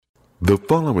The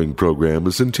following program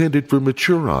is intended for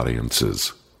mature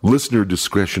audiences. Listener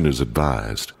discretion is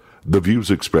advised. The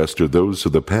views expressed are those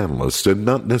of the panelists and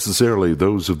not necessarily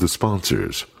those of the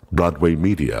sponsors, Broadway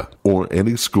Media, or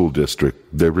any school district,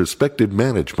 their respective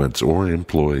managements, or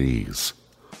employees.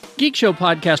 Geek Show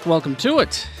Podcast, welcome to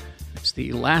it. It's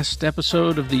the last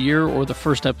episode of the year or the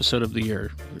first episode of the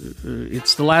year.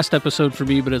 It's the last episode for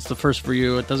me, but it's the first for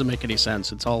you. It doesn't make any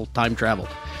sense. It's all time travel.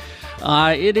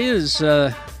 It is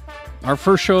our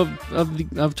first show of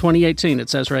 2018. It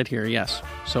says right here, yes.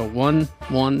 So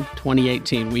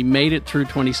 1/1/2018. We made it through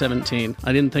 2017.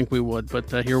 I didn't think we would,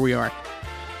 but here we are.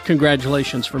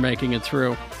 Congratulations for making it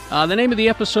through. The name of the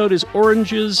episode is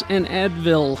Oranges and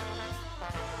Advil.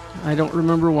 I don't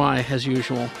remember why, as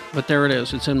usual, but there it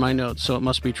is. It's in my notes, so it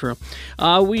must be true.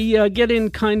 We get in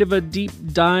kind of a deep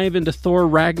dive into Thor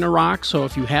Ragnarok, so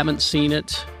if you haven't seen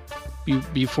it,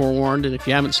 be forewarned, and if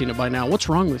you haven't seen it by now, what's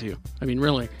wrong with you? I mean,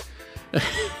 really.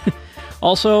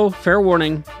 Also, fair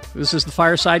warning, this is the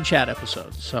Fireside Chat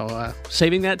episode, so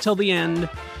saving that till the end,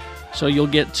 so you'll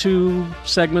get two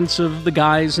segments of the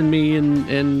guys and me, and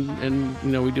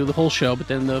you know, we do the whole show, but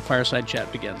then the Fireside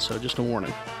Chat begins, so just a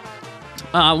warning.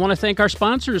 I want to thank our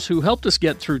sponsors who helped us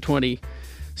get through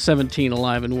 2017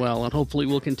 alive and well, and hopefully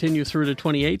we'll continue through to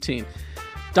 2018.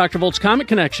 Dr. Volt's Comic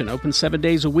Connection, open 7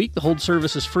 days a week. The hold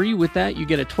service is free. With that, you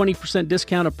get a 20%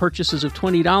 discount of purchases of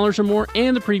 $20 or more,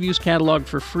 and the previews catalog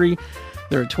for free.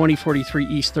 They're at 2043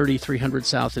 East, 3300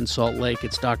 South in Salt Lake.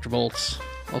 It's Dr. Volt's.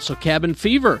 Also, Cabin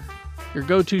Fever, your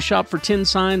go-to shop for tin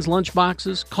signs, lunch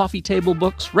boxes, coffee table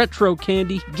books, retro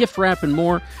candy, gift wrap, and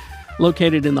more.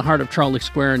 Located in the heart of Charlie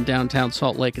Square in downtown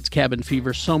Salt Lake, it's Cabin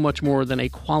Fever, so much more than a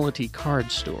quality card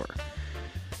store.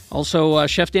 Also,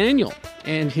 Chef Daniel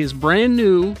and his brand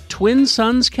new Twin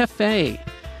Sons Cafe.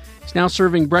 He's now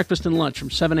serving breakfast and lunch from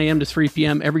 7 a.m. to 3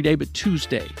 p.m. every day but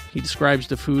Tuesday. He describes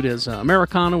the food as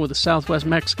Americana with a Southwest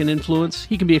Mexican influence.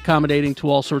 He can be accommodating to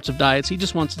all sorts of diets. He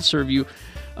just wants to serve you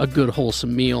a good,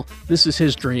 wholesome meal. This is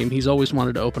his dream. He's always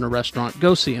wanted to open a restaurant.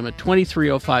 Go see him at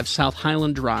 2305 South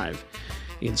Highland Drive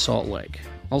in Salt Lake.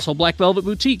 Also, Black Velvet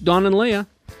Boutique, Dawn and Leah,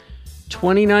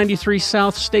 2093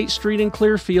 South State Street in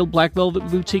Clearfield,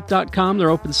 blackvelvetboutique.com.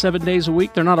 They're open 7 days a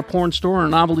week. They're not a porn store or a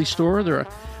novelty store. They're a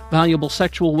valuable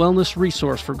sexual wellness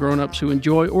resource for grown-ups who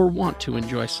enjoy or want to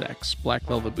enjoy sex. Black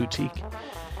Velvet Boutique.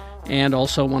 And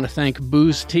also want to thank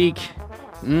Booze Teak.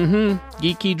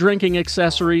 Geeky drinking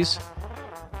accessories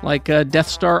like Death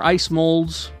Star ice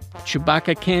molds,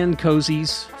 Chewbacca can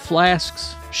cozies,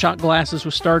 flasks, shot glasses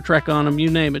with Star Trek on them, you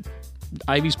name it.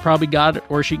 Ivy's probably got it,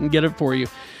 or she can get it for you.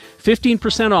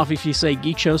 15% off if you say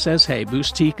Geek Show says hey.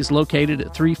 Boozetique is located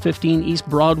at 315 East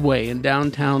Broadway in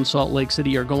downtown Salt Lake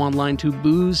City, or go online to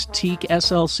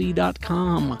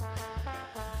boozeteakslc.com.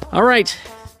 All right,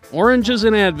 Oranges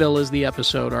and Advil is the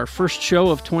episode, our first show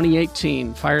of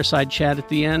 2018. Fireside Chat at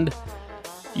the end.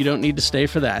 You don't need to stay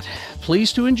for that.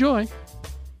 Please to enjoy.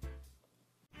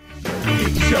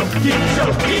 Geek Show, Geek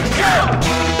Show, Geek Show!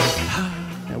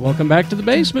 And welcome back to the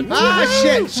basement.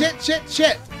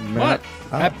 Shit. What?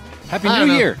 Happy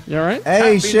New Year. You all right?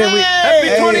 Hey, shit. Happy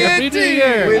Happy New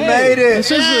Year. We made it.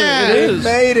 This is it is. We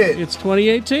made it. It's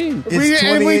 2018. It's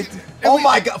 2018. Oh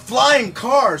my God, flying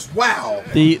cars. Wow.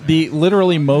 The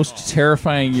literally most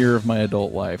terrifying year of my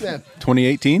adult life. Yeah.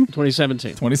 2018?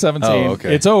 2017. 2017. Oh,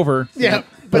 okay. It's over. Yeah.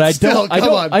 But I still, don't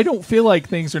come on. I don't feel like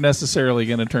things are necessarily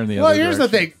going to turn the other Well, here's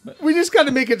direction. the thing. We just got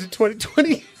to make it to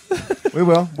 2020. We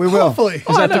will. Hopefully.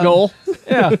 Is that the goal?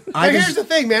 Yeah. Here's the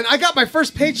thing, man. I got my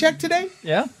first paycheck today.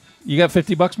 Yeah. You got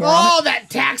 $50 more on Oh, that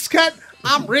tax cut.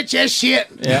 I'm rich as shit.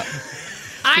 it? Yeah.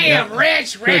 I am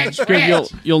rich.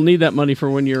 Good. You'll need that money for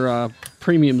when your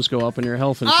premiums go up and your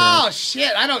health insurance. Oh,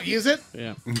 shit. I don't use it.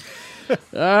 Yeah.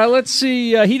 Let's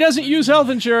see. He doesn't use health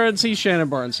insurance. He's Shannon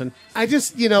Barneson. I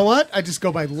just, you know what? I just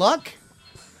go by luck.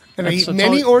 And I eat That's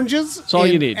many all- oranges. that's all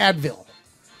you and need. Advil.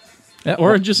 Yeah.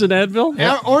 Oranges and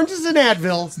Advil? Oranges and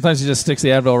Advil. Sometimes he just sticks the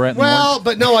Advil right in Well,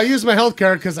 but no, I use my health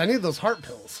card because I need those heart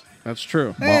pills. That's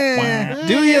true. Do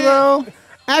you, though?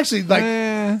 Actually, like,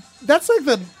 that's like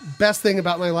the best thing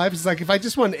about my life. Is like if I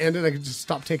just want to end it, I could just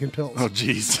stop taking pills. Oh,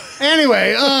 jeez.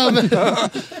 Anyway,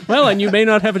 Well, and you may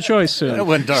not have a choice soon. That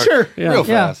went dark. Sure. Yeah. Real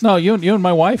Yeah. fast. No, you and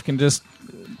my wife can just,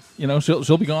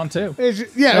 she'll be gone too.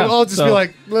 Yeah, I'll just be so-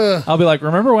 like, ugh. I'll be like,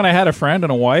 remember when I had a friend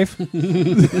and a wife?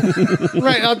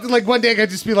 Right. Like one day I could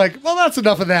just be like, well, that's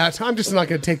enough of that. I'm just not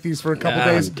going to take these for a couple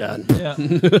days. Done. Yeah.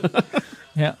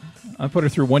 Yeah. I put her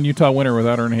through one Utah winter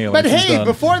without her inhaling. But She's hey, done.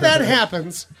 before that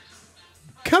happens,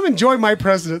 come and join my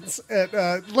presidents at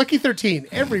Lucky 13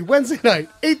 every Wednesday night,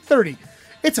 8:30.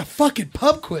 It's a fucking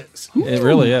pub quiz. It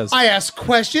really is. I ask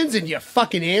questions and you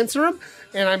fucking answer them.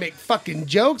 and I make fucking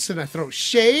jokes, and I throw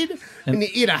shade, and you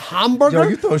eat a hamburger. Yo,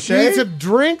 you throw shade? eat some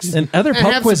drinks, And other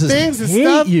pub have quizzes some things and hate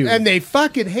stuff, you. and they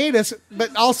fucking hate us.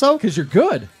 But also, Because you're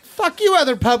good. fuck you,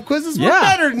 other pub quizzes. We're Yeah.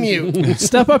 better than you.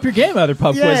 Step up your game, other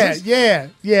pub quizzes. Yeah.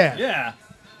 Yeah.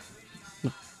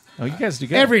 Oh, you guys do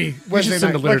good. Every You should Wednesday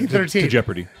send a night, letter Lucky to 13.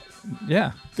 Jeopardy.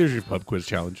 Yeah. There's your pub quiz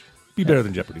challenge. Be better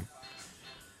than Jeopardy.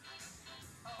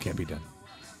 Can't be done.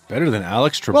 Better than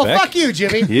Alex Trebek? Well, fuck you,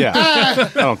 Jimmy. Yeah. I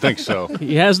don't think so.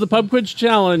 He has the pub quiz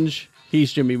challenge.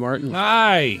 He's Jimmy Martin.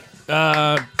 Hi.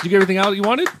 Did you get everything out you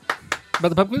wanted about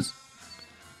the pub quiz?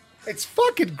 It's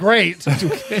fucking great.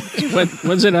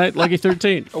 Wednesday night, Lucky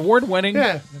 13, Award winning.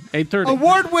 Yeah. 8:30.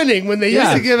 Award winning when they used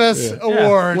Yeah. to give us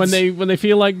awards. When they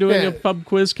feel like doing Yeah. a pub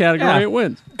quiz category, Yeah. it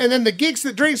wins. and then the Geeks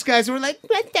That Drinks guys were like,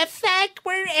 what the fuck?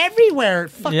 We're everywhere.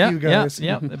 Fuck Yeah, you guys.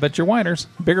 yeah. But you're whiners.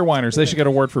 Bigger whiners. They should get an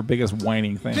award for biggest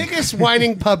whining thing. Biggest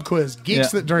whining pub quiz.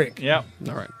 Geeks Yeah. That Drink. Yeah.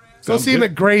 All right. Go see him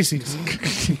at Gracie's.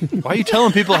 Why are you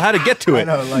telling people how to get to I it?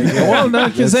 know, like, Well, no,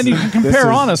 because then you can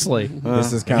compare honestly.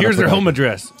 This is kind Here's of their home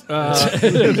address.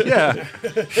 Yeah.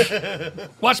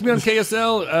 Watch me on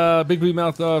KSL, Big Blue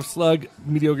Mouth Off, Slug,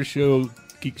 Mediocre Show,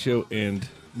 Geek Show, and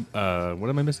what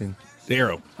am I missing? The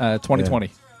Arrow. 2020.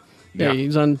 Yeah,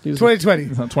 he's on. He's 2020.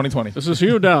 2020. This is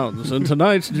Hugh Downs, and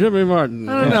tonight's Jimmy Martin.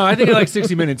 I don't know. I think I like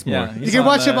 60 Minutes more. Yeah. You can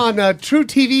watch him on True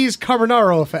TV's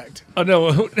Carbonaro Effect. Oh,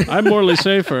 no. I'm Morley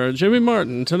Safer. Jimmy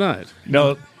Martin tonight.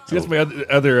 No. See, that's my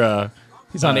other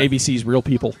He's on ABC's Real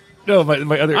People. no,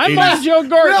 my other I'm 80s. Marjo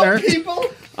Gortner. People.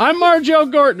 I'm Marjo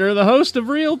Gortner, the host of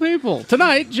Real People.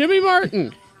 Tonight, Jimmy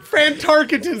Martin. Fran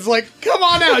Tarkenton's like, come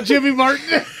on out, Jimmy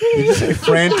Martin.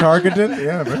 Fran Tarkenton?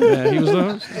 Yeah, bro. Yeah, he was the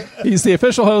host. He's the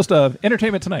official host of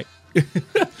Entertainment Tonight.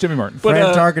 Jimmy Martin.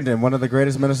 Fran Tarkenton, one of the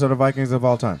greatest Minnesota Vikings of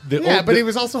all time. Yeah, but he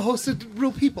was also hosted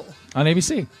Real People. On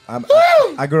ABC.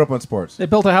 I grew up on sports. They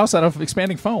built a house out of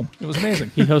expanding foam. It was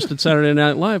amazing. He hosted Saturday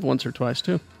Night Live once or twice,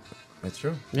 too. That's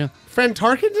true. Yeah. Fran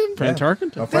Tarkenton? Fran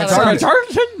Tarkenton. Oh, Fran Sorry,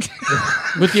 Tarkenton.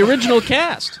 Tarkenton. With the original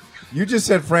cast. You just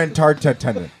said Fran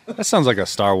Tarkenton. That sounds like a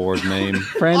Star Wars name.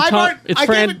 It's I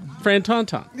Fran gave Fran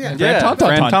Tauntaun. Yeah. Yeah, Fran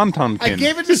Fran Tauntaun. I Tomtomkin.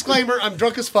 gave a disclaimer. I'm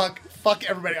drunk as fuck. Fuck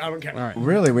everybody. I don't care. All right.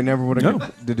 Really? We never would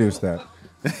have deduced that.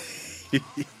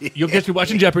 You'll catch me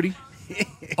watching Jeopardy.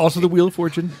 Also, The Wheel of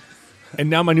Fortune. And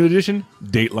now my new addition,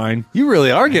 Dateline. You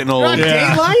really are getting You're on old.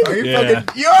 Yeah. Dateline? Are you Yeah.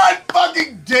 you're on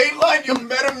fucking Dateline, you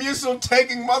Metamucil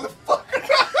taking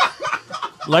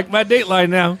motherfucker. Like my Dateline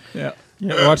now. Yeah.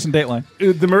 We're watching Dateline.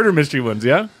 The murder mystery ones,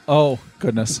 yeah? Oh,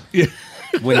 goodness.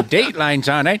 When Dateline's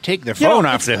on, I take the phone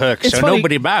off the hook it's so funny.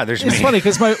 nobody bothers me. It's funny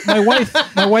because my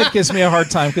wife gives me a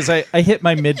hard time because I hit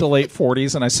my mid to late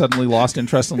 40s and I suddenly lost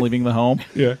interest in leaving the home.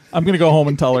 Yeah. I'm going to go home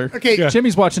and tell her. Okay. Yeah.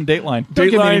 Jimmy's watching Dateline. Don't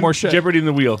give me any more shit. Jeopardy and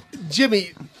The Wheel.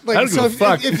 Jimmy, I like, don't so give a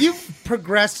fuck. if you've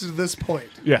progressed to this point,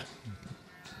 Yeah.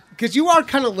 because you are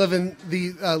kind of living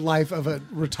the life of a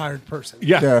retired person.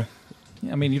 Yeah. Yeah.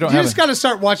 I mean, you don't You have just got to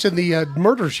start watching the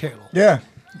Murder Channel. Yeah.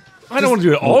 I don't want to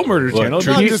do it all Murder Channel.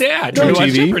 True It's TV. sad. True I watch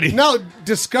TV. Jeopardy. No,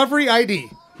 Discovery ID.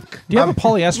 Do you have a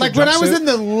polyester Like when I was jumpsuit? in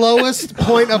the lowest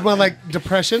point of my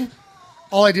depression,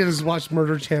 all I did is watch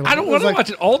Murder Channel. I don't It was wanna watch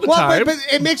it all the well, time. but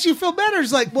it makes you feel better.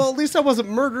 It's like, well, at least I wasn't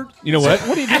murdered. You know what?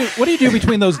 What do you do? What do you do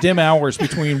between those dim hours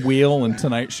between Wheel and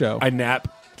Tonight Show? I nap.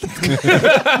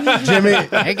 Jimmy,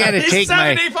 I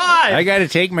gotta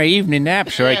take my evening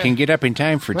nap so I can get up in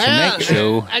time for tonight's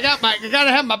show. I gotta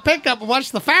have my pickup and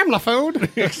watch the family food.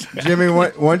 Jimmy,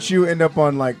 once you end up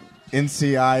on like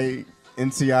NCIS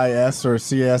or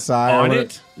CSI or On whatever-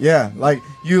 it? yeah, like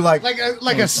you like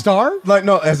like a star. like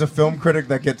no, as a film critic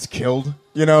that gets killed,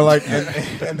 you know, like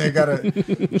and they gotta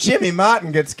Jimmy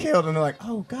Martin gets killed, and they're like,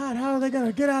 oh God, how are they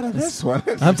gonna get out of this one?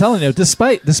 I'm telling you,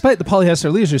 despite the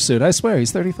polyester leisure suit, I swear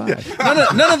he's 35.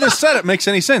 None of this setup makes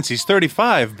any sense. He's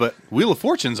 35, but Wheel of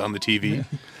Fortune's on the TV.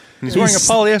 And he's wearing a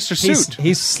polyester suit.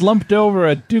 He's slumped over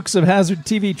a Dukes of Hazzard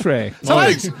TV tray.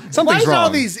 Why Something's is all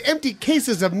wrong. these empty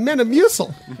cases of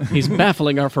Metamucil? He's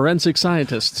baffling our forensic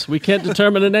scientists. We can't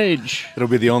determine an age. It'll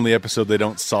be the only episode they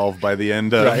don't solve by the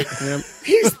end of.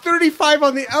 He's 35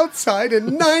 on the outside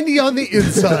and 90 on the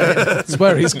inside. I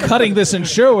swear he's cutting this in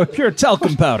show with pure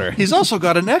talcum powder He's also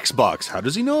got an Xbox. How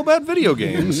does he know about video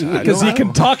games? because he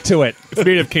can talk to it. It's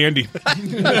made of candy.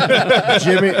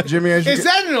 Jimmy, as you Is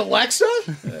that an Alexa?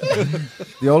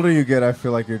 the older you get, I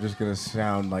feel like you're just gonna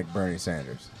sound like Bernie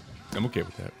Sanders. I'm okay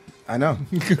with that. I know.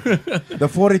 The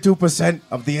 42%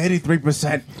 of the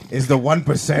 83% is the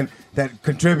 1% that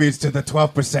contributes to the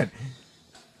 12%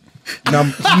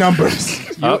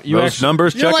 numbers. Those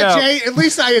numbers You know check what, out. Jay? At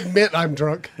least I admit I'm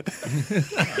drunk.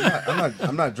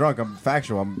 I'm not drunk. I'm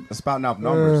factual. I'm spouting out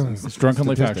numbers. It's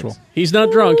drunkenly statistics. factual. He's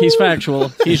not drunk. He's factual.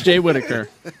 He's Jay Whitaker.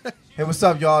 Hey, what's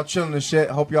up, y'all? Chilling and shit.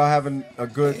 Hope y'all having a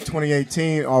good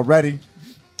 2018 already.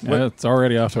 Yeah, it's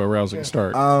already off to a rousing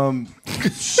start.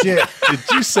 Shit. Did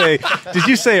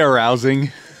you say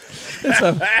arousing?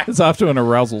 It's off to an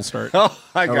arousal start. Oh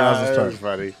my Arousal god, that start. was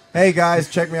funny. Hey guys,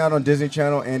 check me out on Disney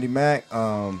Channel, Andy Mack.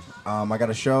 I got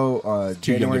a show Too young of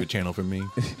January. a channel for me.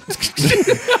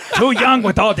 Too young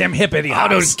with all them hippity All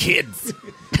those kids.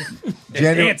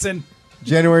 dancing.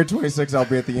 January 26th, I'll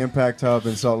be at the Impact Hub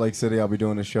in Salt Lake City. I'll be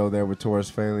doing a show there with Taurus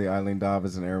Faley, Eileen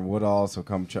Davis, and Aaron Woodall. So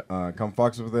come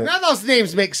fucks with it. None of those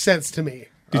names make sense to me.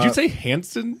 Did you say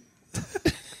Hanson?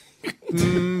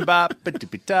 Are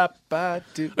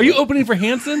Are you opening for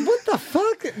Hanson? What the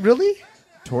fuck? Really?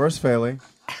 Taurus Faley,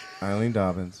 Eileen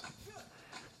Dobbins,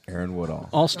 Aaron Woodall.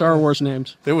 All Star Wars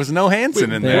names. There was no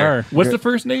Hanson in They there. are. What's the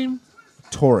first name?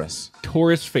 Taurus.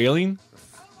 Taurus Failing?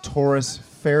 Taurus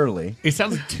Fairley. It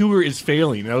sounds like tour is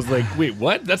failing. And I was like, wait,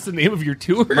 what? That's the name of your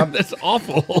tour? That's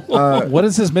awful. What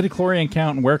is his midichlorian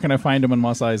count, and where can I find him in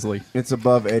Mos Eisley? It's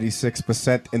above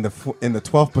 86% in the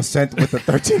 12% with the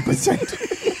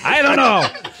 13%. I don't know.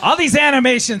 All these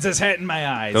animations is hitting my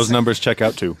eyes. Those numbers check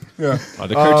out too. Yeah. Oh,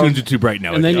 the cartoons are too bright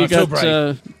now. And then you So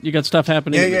got you got stuff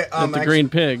happening at the actually- Green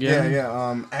Pig. Yeah.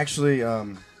 Yeah. Actually,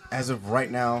 as of right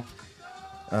now,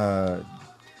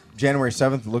 January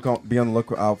 7th, be on the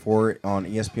lookout for it on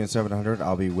ESPN 700.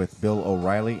 I'll be with Bill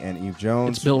O'Reilly and Eve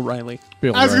Jones. It's Bill Riley.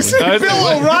 Bill I was going to say Bill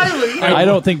O'Reilly. I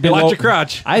don't think Bill. Watch your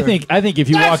crotch. I think if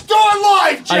you That's walk, door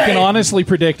live, Jay. I can honestly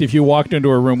predict if you walked into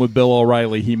a room with Bill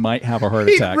O'Reilly, he might have a heart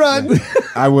He'd attack. run.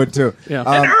 I would too. Yeah.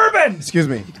 Urban. Excuse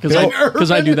me.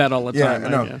 Because I do that all the Yeah, time.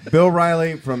 no. Yeah. Bill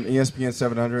Riley from ESPN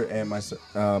 700 and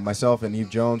myself and Eve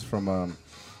Jones from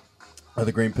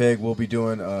the Green Pig. We'll be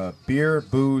doing beer,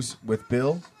 booze with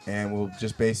Bill, and we'll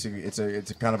just basically it's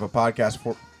a kind of a podcast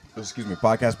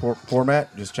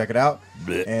format. Just check it out,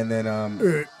 and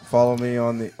then follow me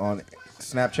on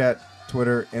Snapchat,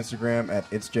 Twitter, Instagram at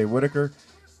It's Jay Whitaker,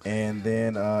 and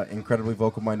then Incredibly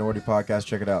Vocal Minority Podcast.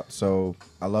 Check it out. So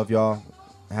I love y'all.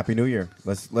 Happy New Year.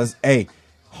 Let's. Hey,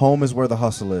 home is where the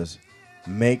hustle is.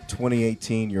 Make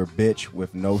 2018 your bitch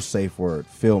with no safe word.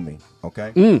 Feel me,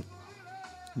 okay?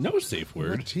 No safe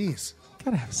word. Jeez.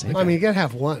 Gotta have a safe. I mean, you got to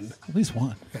have one. at least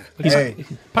one. Hey,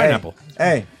 Pineapple.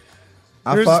 Hey,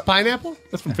 I Yours is fuck. pineapple?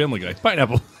 That's from Family Guy.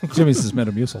 Pineapple. Jimmy's is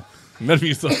Metamucil.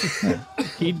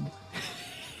 Metamucil.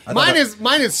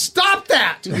 Mine is stop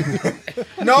that.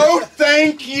 No,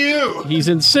 thank you. He's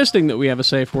insisting that we have a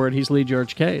safe word. He's Lee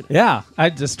George Cade. Yeah, I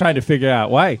just trying to figure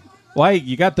out why. Why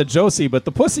you got the Josie, but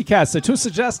the Pussycats, they're too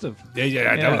suggestive. Yeah,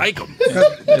 I don't like them.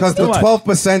 Because the too much.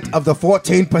 12% of the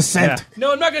 14%. Yeah.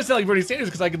 No, I'm not going to say like Bernie Sanders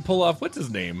because I can pull off, what's his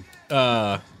name?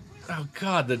 Oh,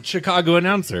 God, the Chicago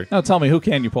announcer. Now tell me, who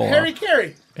can you pull Harry off?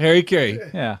 Carey. Harry Carey.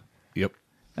 Yeah, Yep.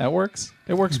 that works.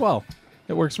 It works well.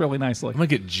 It works really nicely. I'm going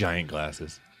to get giant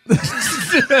glasses.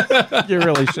 You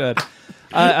really should.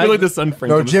 I like the sun frame.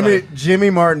 No, from the side. Jimmy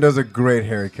Martin does a great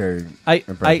Harry Carey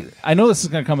impression. I know this is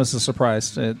going to come as a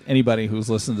surprise to anybody who's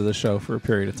listened to the show for a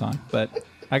period of time, but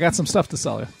I got some stuff to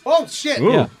sell you. Oh, shit.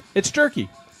 Yeah, it's jerky.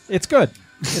 It's good.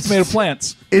 It's made of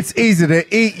plants. It's easy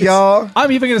to eat, y'all.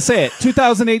 I'm even going to say it.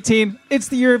 2018, it's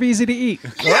the year of easy to eat.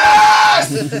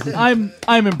 Yes! I'm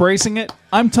embracing it.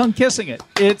 I'm tongue kissing it.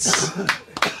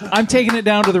 I'm taking it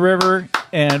down to the river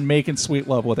and making sweet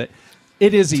love with it.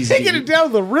 It is easy. Taking it down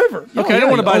to the river. Okay, I don't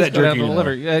want to buy that jerky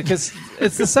anymore. because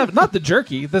it's not the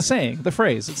jerky, the saying, the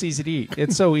phrase. It's easy to eat.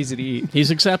 It's so easy to eat. He's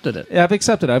accepted it. Yeah, I've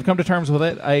accepted it. I've come to terms with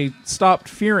it. I stopped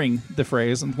fearing the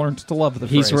phrase and learned to love the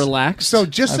phrase. He's relaxed. So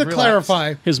just to I've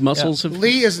clarify, his muscles have.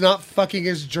 Lee is not fucking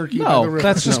his jerky by the No, river.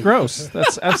 that's just gross.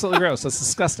 That's absolutely gross. That's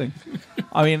disgusting.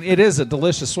 I mean, it is a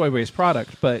delicious soy-based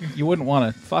product, but you wouldn't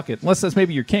want to fuck it unless that's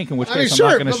maybe your kink. In which I mean, case, I'm sure,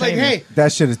 not going to but like, shame you. hey,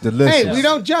 That shit is delicious. hey, we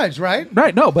don't judge, right?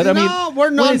 Right? No, but I mean, No, we're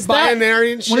when it's that-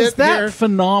 non-binary and When it's shit that here.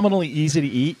 phenomenally easy to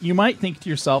eat, you might think to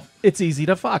yourself, "It's easy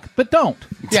to fuck," but don't.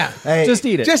 Yeah. Hey, Just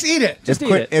eat it. Just eat it. Just eat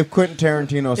it. If Quentin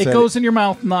Tarantino It said goes in your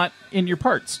mouth, not in your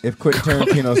parts. if Quentin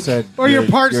Tarantino said Or your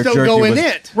parts don't jerky go in was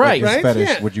it. Right. his Right? fetish,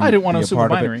 Yeah. would you I didn't want be to a assume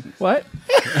part of binary. it? What?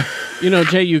 You know,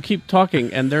 Jay, you keep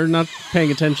talking, and they're not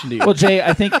paying attention to you. Well, Jay,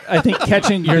 I think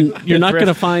catching you're not going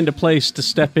to to find a place to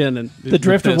step in and the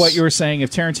drift with of what this. you were saying.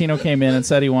 If Tarantino came in and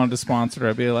said he wanted to sponsor,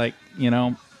 I'd be like,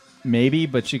 maybe,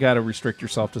 but you got to restrict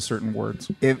yourself to certain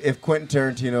words. If Quentin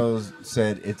Tarantino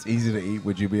said it's easy to eat,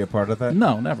 would you be a part of that?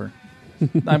 No, never.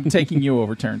 I'm taking you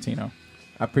over Tarantino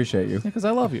I appreciate you. because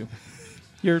I love you.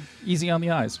 You're easy on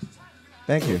the eyes.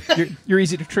 Thank you. You're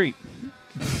easy to treat.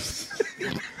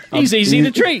 He's easy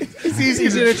to treat. It's easy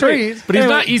to treat. But he's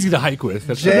not easy to hike with.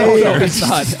 That's Jay, No, it's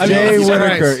not. I mean, Jay he's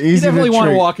Whitaker, Christ. You easy definitely to want to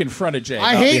treat. walk in front of Jay.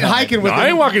 I not hate behind. hiking with I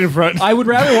ain't him. walking in front. I would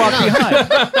rather walk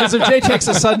behind because if Jay takes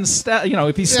a sudden step,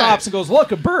 if he stops and goes,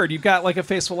 "Look, a bird," you've got like a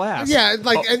face full ass. Yeah,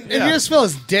 like, and you just feel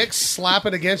his dick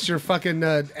slapping against your fucking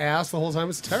ass the whole time.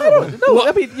 It's terrible. No,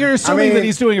 I mean you're assuming mean- that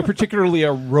he's doing a particularly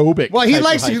aerobic. Well, he type of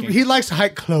likes to, hiking. he likes to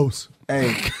hike close.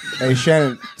 Hey,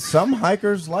 Shannon. Some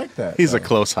hikers like that. He's a though.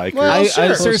 close hiker. Well, I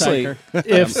sure. seriously, hiker.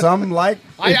 if Some like.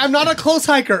 I'm not a close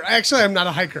hiker. Actually, I'm not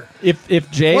a hiker.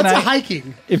 if Jay What's and a I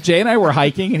hiking? if Jay and I were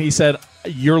hiking and he said,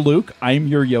 "You're Luke, I'm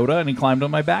your Yoda," and he climbed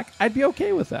on my back, I'd be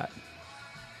okay with that.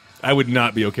 I would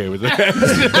not be okay with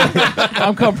that.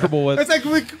 I'm comfortable with. It's like,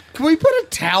 can we put a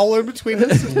towel in between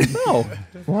us? No,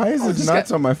 Why is it just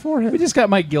nuts got- on my we forehead? just got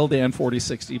my Gildan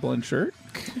 4060 blend shirt.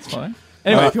 It's fine.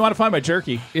 Anyway, if you want to find my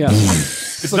jerky, Yeah,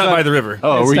 It's not by the river.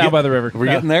 it's down by the river. We're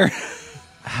No. getting there.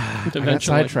 Got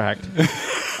eventually. sidetracked.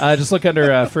 Just look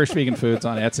under First Vegan Foods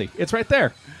on Etsy. It's right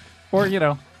there. Or,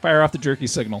 fire off the jerky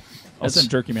signal. That's in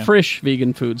Jerky Man. Frisch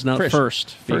vegan foods, not Frisch.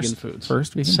 first vegan First- foods.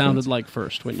 first vegan sounded foods? like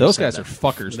first when you Those said guys that. are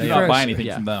fuckers. Do They not are. buy anything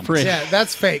Yeah. from them. Frisch. Yeah,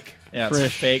 that's fake. Yeah, it's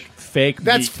Frisch. fake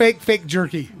That's meat. fake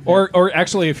jerky. Or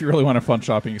actually, if you really want a fun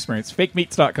shopping experience,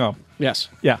 fakemeats.com. Yes,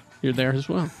 Yeah, you're there as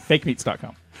well.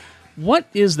 fakemeats.com. What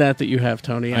is that you have,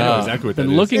 Tony? I know exactly what that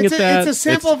been is. looking It's at that. it's a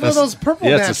sample of those purple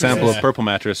Yeah, it's a mattresses. sample of purple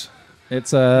mattress.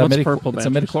 It's a What's purple it's a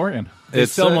mattress? midichlorian. They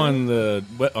It's sell them uh, on the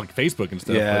on Facebook and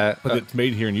stuff. Yeah, but it's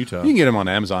made here in Utah. You can get them on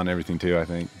Amazon and everything too, I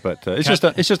think. But it's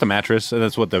just a mattress, and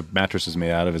that's what the mattress is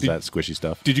made out of. Is that squishy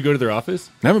stuff? Did you go to their office?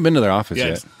 I haven't been to their office Yeah,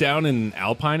 yet. it's down in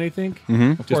Alpine, I think.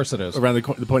 Of course it is. Around the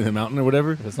point of the mountain or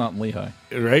whatever, If it's not in Lehigh.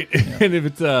 right? And if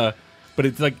it's but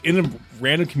it's like in a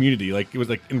random community, like it was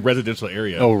like in a residential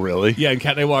area. Oh, really? Yeah, and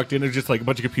Kat and I walked in. There's just like a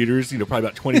bunch of computers, probably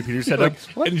about 20 computers set up,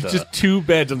 what and it's the- just two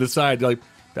beds on the side. They're like,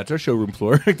 that's our showroom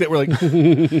floor. That we're like,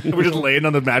 and we're just laying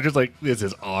on the mattress. Like, this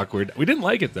is awkward. We didn't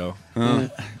like it though.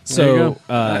 So,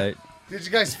 Did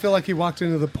you guys feel like you walked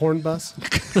into the porn bus?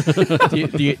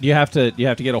 do you have to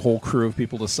get a whole crew of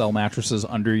people to sell mattresses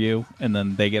under you, and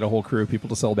then they get a whole crew of people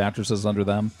to sell mattresses under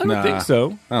them? I don't Nah. think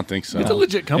so. I don't think so. It's a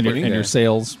legit And company. your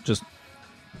sales just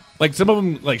Like some of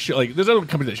them, like there's other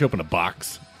companies that show up in a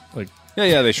box. Like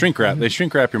Yeah, they shrink wrap. They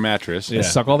shrink wrap your mattress. they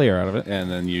suck all the air out of it. And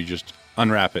then you just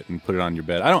unwrap it and put it on your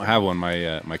bed. I don't have one.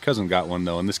 My cousin got one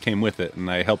though, and this came with it.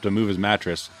 And I helped him move his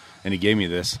mattress, and he gave me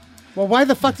this Well, why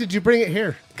the fuck did you bring it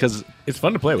here? because it's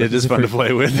fun to play with. it is fun to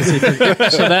play with.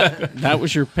 So that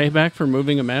was your payback for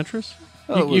moving a mattress?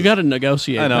 You got to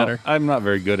negotiate I know. better. I'm not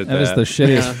very good at That that. is the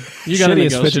shittiest, You gotta shittiest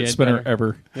negotiate fidget spinner better.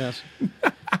 ever. Yes.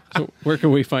 So where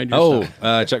can we find your Oh,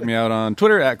 stuff? check me out on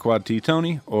Twitter at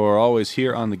QuadTTony, or always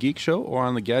here on the Geek Show or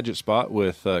on the Gadget Spot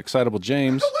with Excitable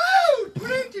James.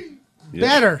 Yes.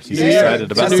 Better. He's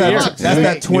excited about New that. Year. That's that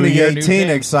New year, new 2018 game.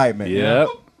 excitement. Yep.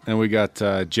 And we got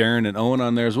Jaron and Owen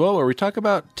on there as well, where we talk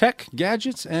about tech,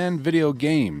 gadgets, and video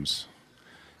games.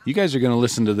 You guys are going to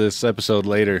listen to this episode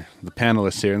later, the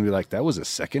panelists here, and be like, that was a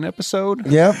second episode?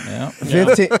 Yep. Yeah.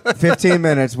 15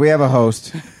 minutes. We have a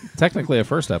host. Technically a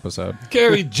first episode.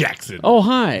 Gary Jackson. Oh,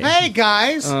 hi. Hey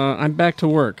guys, I'm back to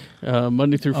work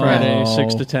Monday through Friday, Oh.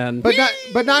 6 to 10.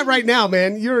 but not right now,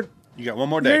 man. You're You got one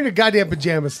more in day. your goddamn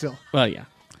pajamas still. Well, yeah.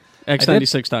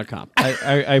 X96.com.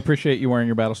 I appreciate you wearing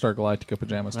your Battlestar Galactica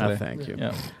pajamas today. Thank you.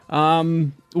 Yeah.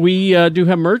 We do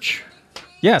have merch.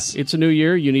 Yes. It's a new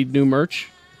year. You need new merch.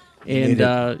 And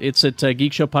it's at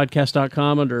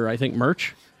geekshowpodcast.com under, I think,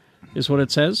 merch is what it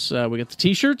says. We got the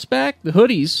T-shirts back. The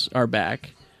hoodies are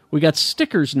back. We got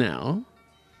stickers now.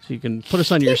 So you can put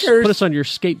us on your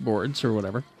skateboards or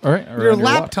whatever. All right. or Your on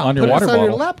laptop. on your Put water us on bottle.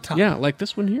 your laptop. Yeah, like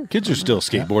this one here. Kids are still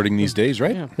skateboarding these days,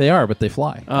 right? Yeah. They are, but they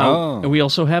fly. And we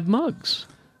also have mugs.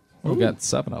 We've got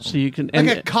 7 of them. So you can... Like and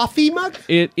a coffee mug.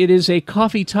 it is a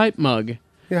coffee-type mug.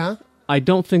 Yeah. I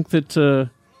don't think that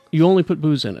you only put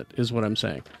booze in it, is what I'm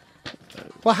saying.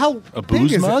 Well, how A big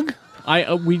booze is mug? It?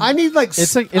 I need like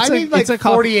I need like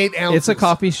 48 ounces. It's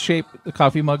a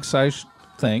coffee mug size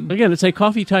thing. Again, it's a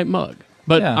coffee-type mug.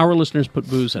 But Yeah. our listeners put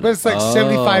booze in but it. it's like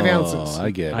 75 ounces. Oh,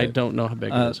 I get it. I don't know how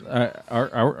big it is.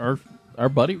 Our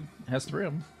buddy has 3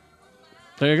 of them.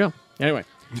 There you go. Anyway.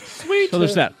 Sweet. So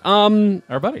there's that.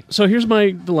 Our buddy. So here's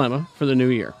my dilemma for the new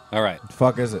year. All right.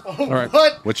 Fuck is it? All right.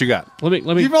 What? What you got? Let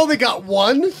me You've only got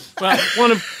one? well,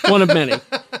 one of many.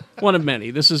 One of many.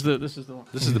 This is the one.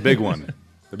 This is the big one.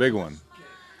 The big one.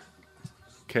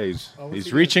 Okay,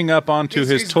 he's reaching up onto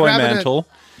his he's toy grabbing it. mantle,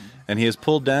 and he has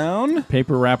pulled down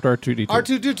Paper wrapped R2D2.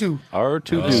 R2D2.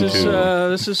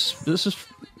 R2D2. This is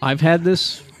I've had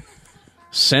this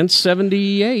since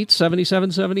 78,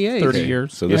 77, 78. 30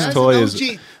 years. So this That's toy an is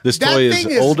OG. this That toy thing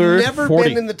is has older. never 40.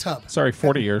 been in the tub. Sorry,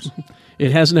 40 years.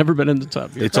 It has never been in the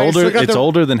tub. It's Right, older. so got It's the-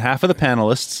 older than half of the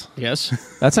panelists. Yes.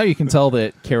 That's how you can tell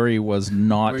that Carrie was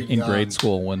not We're in young. grade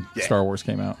school when Star Wars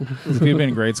came out. 'Cause if he'd been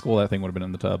in grade school, that thing would have been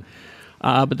in the tub.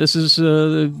 But this is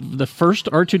the first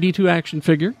R2-D2 action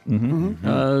figure.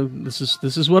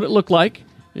 This is what it looked like.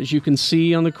 As you can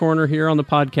see on the corner here on the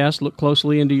podcast, look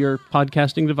closely into your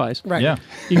podcasting device. Right. Yeah.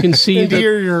 You can see Into that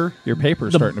your Your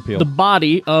paper's starting to peel. the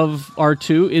body of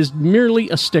R2 is merely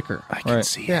a sticker. I can Right.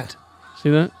 see yeah. it.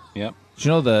 See that? Yep. Did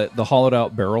you know the hollowed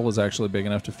out barrel is actually big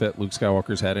enough to fit Luke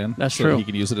Skywalker's head in? That's so true. He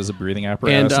could use it as a breathing And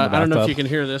apparatus. in the I don't know if bathtub. you can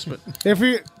hear this, but If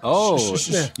you Oh,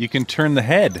 Yeah. you can turn the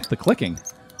head. The clicking.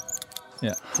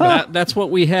 Yeah. that's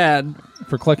what we had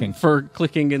For clicking. for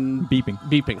clicking and Beeping.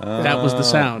 That was the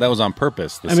sound. That was on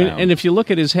purpose. The I mean, sound. and if you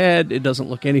look at his head, it doesn't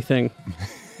look anything.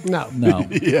 no. No.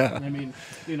 yeah. I mean,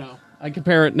 I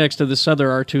compare it next to this other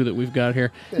R2 that we've got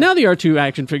here. Now the R2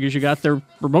 action figures, you got their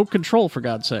remote control, for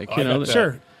God's sake. I got that,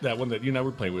 Sure. that one that you and I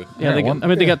were playing with. Yeah, they one-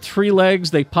 got, they got 3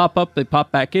 legs. They pop up, they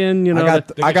pop back in. You know,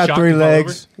 They I get got shocked 3 and fall over.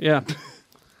 legs. yeah.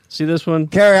 See this one?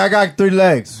 Carrie, I got 3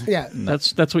 legs. Yeah.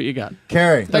 That's what you got.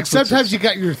 Carrie. Like sometimes you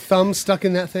got your thumb stuck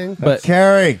in that thing. But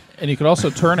Carrie. and you could also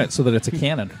turn it so that it's a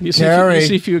cannon. You see, Carrie.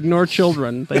 if you ignore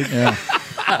children, they, Yeah.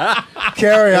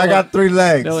 Carrie, I got 3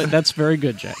 legs. no, that's very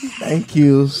good, Jack. Thank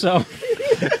you. So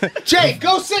Jay,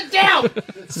 go sit down.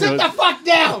 Sit the fuck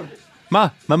down.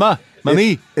 Mama,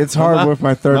 mommy. It's hard Mama. with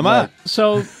my third Mama. leg.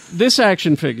 So this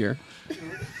action figure,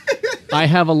 I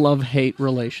have a love-hate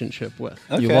relationship with.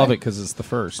 You Okay. love it because it's the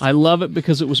first. I love it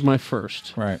because it was my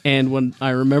first. Right. And when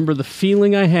I remember the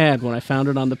feeling I had when I found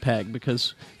it on the peg,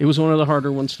 because it was one of the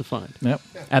harder ones to find Yep.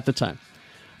 at the time.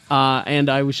 And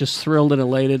I was just thrilled and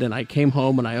elated, and I came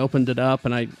home and I opened it up,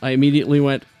 and I immediately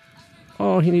went,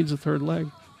 oh, he needs a third leg.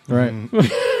 Right.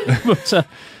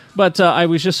 But I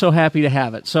was just so happy to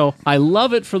have it. So I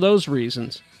love it for those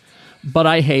reasons, but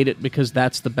I hate it because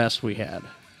that's the best we had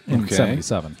In Okay.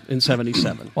 77. in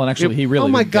 77. Well, and actually, he really Oh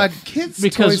my didn't God, kids' toys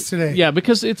because today. yeah,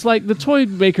 because it's like the toy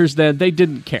makers then they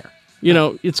didn't care. You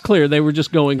know, it's clear they were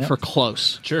just going for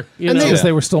close. Sure. You And know? Because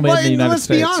they were still made Well, in the and United let's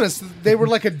States. be honest, they were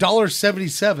like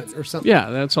 $1.77 or something. Yeah,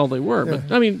 that's all they were.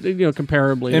 But I mean,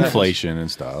 comparably, Inflation and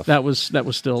stuff. That was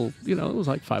still, it was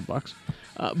like $5.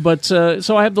 But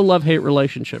so I have the love-hate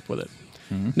relationship with it.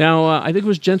 Mm-hmm. Now, I think it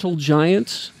was Gentle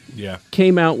Giant Yeah.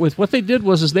 came out with what they did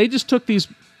was they just took these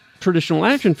traditional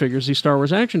action figures, these Star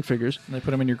Wars action figures, They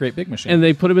put them in your great big machine. and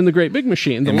they put them in the Great Big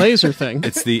Machine, the laser thing,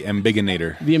 It's the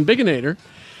Ambiginator. the Ambiginator,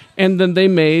 and then they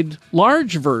made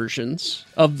large versions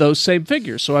of those same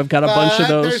figures. So I've got a bunch of But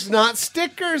those. there's not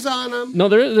stickers on them. No,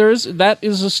 there is. That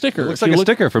is a sticker. looks If you like a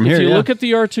sticker from if here, you yeah. look at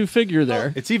the R2 figure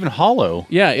there, It's even hollow.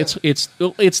 yeah, it's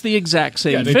the exact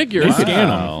same they- figure. they But scan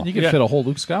Wow. you could fit a whole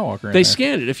Luke Skywalker in They there.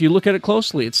 scanned it. If you look at it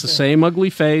closely, it's the same ugly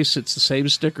face. It's the same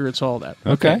sticker. It's all that.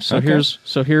 Okay, So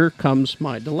okay. here comes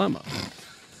my dilemma.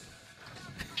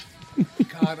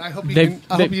 God, I hope They've-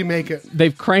 hope you make it.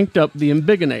 They've cranked up the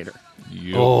Ambiginator.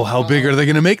 Oh, how big are they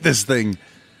going to make this thing?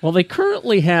 Well, they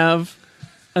currently have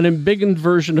an embiggened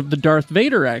version of the Darth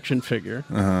Vader action figure,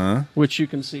 which you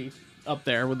can see up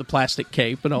there with the plastic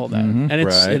cape and all that, and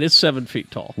Right. it's 7 feet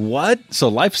tall What? So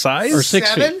life size? or 6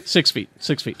 7? feet,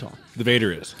 6 feet tall. The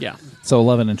Vader is. Yeah. So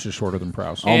 11 inches shorter than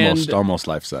Prowse. Almost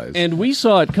life size. And we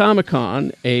saw at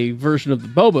Comic-Con a version of the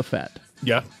Boba Fett.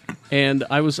 Yeah. And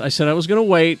I said I was going to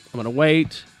wait. I'm going to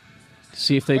wait to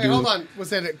see if they Wait, do. hold on. Was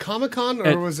that at Comic Con or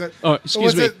At- was it? oh, or excuse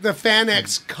was me. it the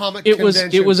FanX Comic It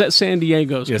Convention? was at San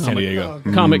Diego's Yeah, San comic, Diego.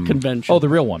 comic convention. Oh, the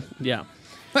real one. Yeah.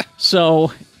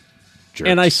 So, Jerks.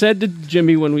 and I said to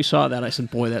Jimmy when we saw that, I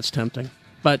said, "Boy, that's tempting."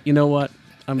 But you know what?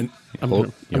 I'm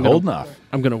Hold- you're gonna, holding off.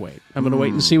 I'm going to wait. I'm going to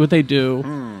wait and see what they do.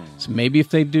 So maybe if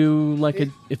they do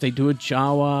if they do a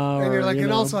Jawa, And you're or, like, you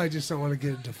and know, also I just don't want to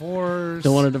get a divorce.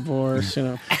 don't want a divorce.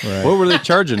 What were they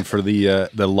charging for the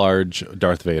large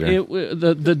Darth Vader?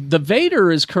 The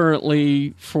Vader is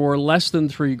currently for less than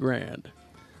 $3,000.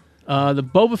 The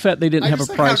Boba Fett they didn't I have just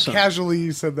a like price how on. casually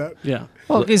you said that. Yeah.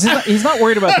 Well, he's not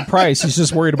worried about the price. He's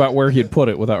just worried about where he'd put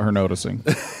it without her noticing.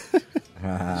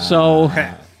 So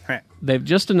they've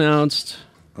just announced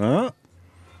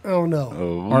Oh no,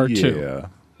 R2.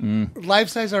 Yeah. life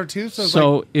size R2. So, it's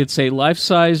So it's a life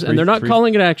size, and they're not three-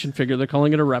 calling it action figure. They're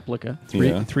calling it a replica.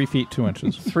 Yeah. 3 feet 2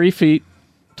 inches. 3 feet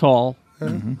tall.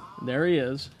 There he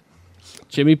is.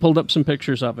 Jimmy pulled up some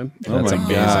pictures of him. Oh my amazing.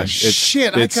 gosh!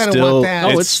 Shit, I it's kinda still- want that. Oh,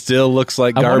 It it's- still looks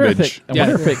like I wonder garbage.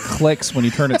 if it clicks when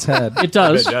you turn its head. It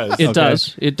does. I bet it does. It Okay.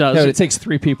 does. It does. No, it takes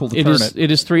 3 people to It turn is. it.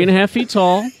 It is 3.5 feet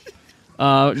tall.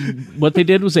 What they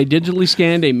did was they digitally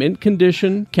scanned a mint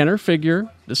condition Kenner figure.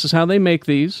 This is how they make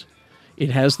these. It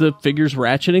has the figures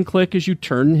ratchet and click as you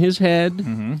turn his head.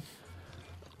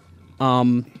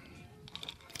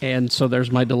 And so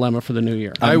there's my dilemma for the new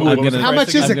year. How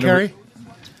much is it, Kerry?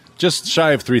 Just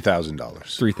shy of $3,000.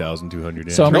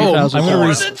 3,200. So I'm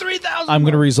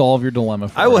going to resolve your dilemma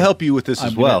for I will you. help you with this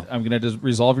as well. I'm going to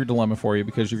resolve your dilemma for you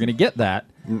because you're going to get that.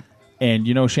 And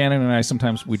you know, Shannon and I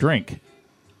sometimes we drink,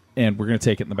 and we're going to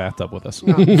take it in the bathtub with us.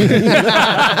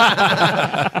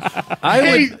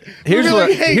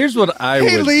 Here's what I would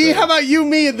Hey, Lee, say. how about you,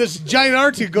 me, and this giant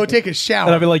R2 go take a And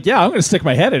shower? I'll be like, yeah, I'm going to stick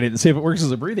my head in it and see if it works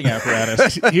as a breathing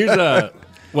apparatus. Here's a.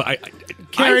 Well,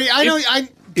 Carrie, I know,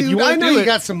 you wanna I know do you it-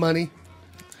 got some money.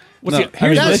 What's No, it? I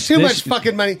mean, That's too much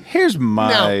fucking money. Here's my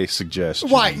Now, suggestion.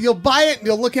 Why? You'll buy it, and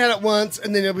you'll look at it once,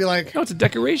 and then you'll be like, No, it's a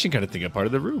decoration kind of thing, a part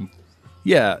of the room.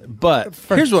 Yeah, but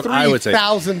for here's what I would say.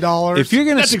 $3,000. If you're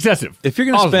gonna That's excessive. If you're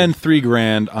gonna Honestly. spend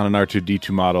 $3,000 on an R2D2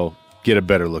 model, get a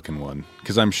better looking one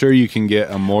because I'm sure you can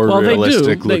get a more Well, realistic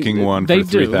they do. looking one They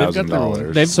for do.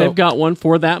 $3,000. They've got one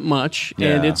for that much,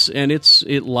 and Yeah.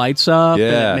 it lights up, and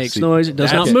Yeah, it makes see, noise, it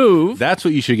does not that's- move. That's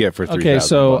what you should get for $3,000. Okay,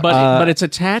 so But it's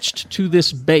attached to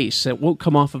this base. It won't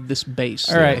come off of this base.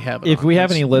 all that right. they have it If on. we have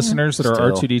any listeners that are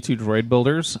Still. R2D2 droid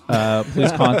builders,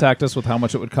 please contact us with how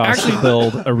much it would cost to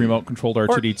build a remote controlled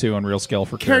R2D2 on real scale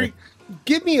for Carrie, Carrie.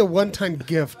 give me a one-time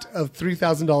gift of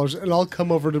 $3,000, and I'll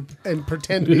come over and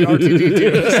pretend to be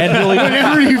R2D2 And he'll,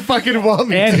 whenever you fucking want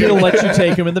me and to. he'll let you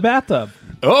take him in the bathtub.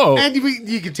 Oh, And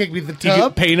you can take me to the you can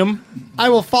tub. paint them. I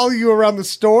will follow you around the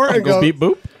store and Goes go beep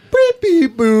boop. beep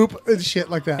beep boop and shit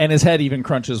like that. And his head even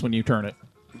crunches when you turn it.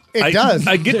 it does.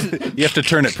 I get to you have to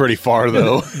turn it pretty far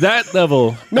though. that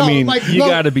level. No, I mean, like, you no,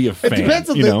 got to be a fan. It depends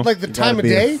on you know? the time of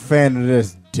Be a day. fan of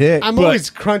this dick. I'm But- always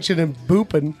crunching and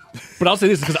booping. But I'll say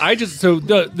this because I just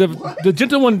the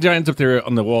Gentle One giants up there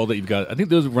on the wall that you've got. I think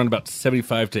those run about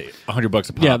 $75 to $100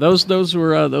 a pop. yeah, those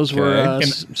were And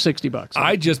 $60.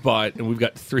 I just bought, and we've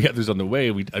got 3 others on the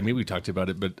way. We talked about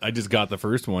it, but I just got the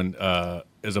first one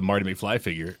as a Marty McFly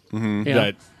figure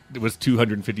Yeah. that was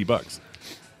 $250,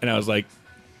 and I was like,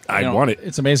 I You know, want it.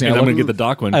 It's amazing. And I I'm look- gonna get the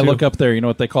Doc one. I too. look up there. You know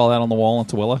what they call that on the wall in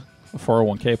Tooele? A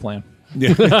 401k plan.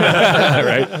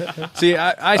 right. See,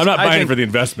 I'm not I buying think for the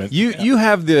investment. You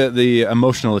have the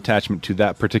emotional attachment to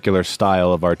that particular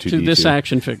style of R2D2. to this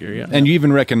action figure, yeah. and you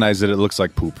even recognize that it looks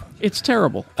like poop. It's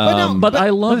terrible. no, but I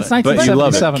love But it's it. But you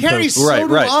love it. 1977. Carrie, folks. so right,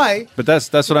 do right. I. But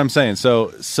that's what I'm saying.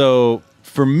 So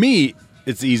for me,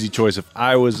 it's the easy choice. If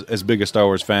I was as big a Star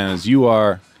Wars fan as you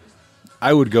are,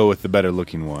 I would go with the better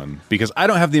looking one because I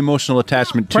don't have the emotional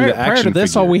attachment to the Prior action to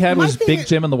this, figure. all we had My was thing Big is-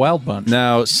 Jim and the Wild Bunch.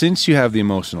 Now, since you have the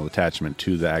emotional attachment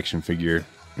to the action figure,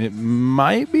 it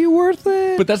might be worth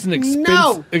it. But that's an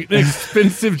No.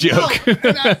 expensive joke.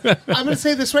 I'm going to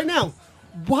say this right now.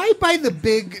 Why buy the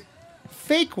big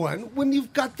fake one when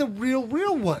you've got the real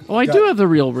one? Oh, I do have the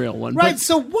real one. Right,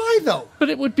 so why though?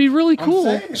 But it would be really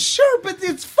cool. Sure, but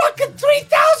it's fucking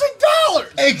 $3,000.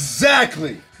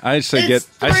 Exactly. I say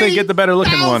get the better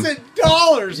looking one.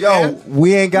 $3,000, Yo, man.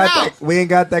 we ain't got No. that. We ain't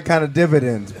got that kind of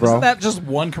dividends, bro. Isn't that just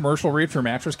one commercial read for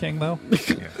Mattress King, though?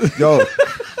 Yo,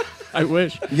 I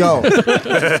wish. yo,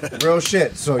 real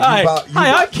shit. So you Hi. about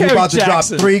Hi, I'm you Kerry about to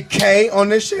Jackson. drop $3K on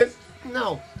this shit?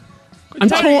 No. I'm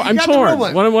Tony, torn. you I'm got the real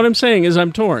torn. one. What I'm saying is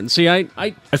I'm torn. See, I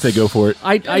I say go for it.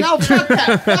 No, fuck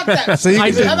that. Fuck that. So you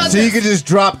I can do. How about just, so you this? can just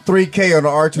drop $3K on the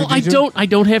R2D2. well, I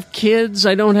don't have kids.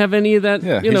 I don't have any of that.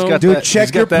 Yeah, you he's know, got Dude, that, check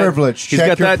he's got your that- privilege. He's Check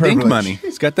got your that dink privilege. money.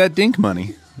 He's got that dink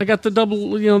money. I got the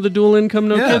double, the dual income,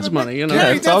 no Yeah. kids money. You know, Yeah,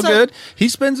 Gary, it's all that's a- good. He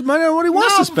spends money on what he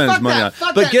wants No, to spend his fuck money that, on.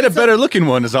 fuck But that. get a It's better looking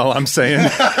one is all I'm saying.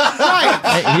 Right.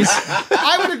 Hey, he's,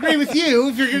 I would agree with you.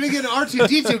 If you're going to get an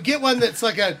R2D2, get one that's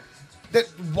like that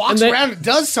walks And they- around and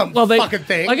does some well, they, fucking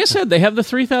thing. like I said, they have the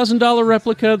 $3,000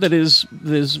 replica that is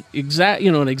exact,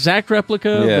 an exact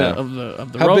replica Yeah. of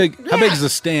the How rope. big? How big is the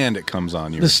stand it comes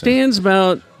on? You The stand's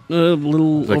about a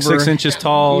little like over 6 inches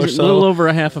tall or a so. little over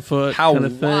a half a foot. How kind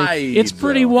of thing. wide, It's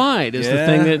pretty though? wide. Is the Yeah.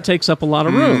 thing that it takes up a lot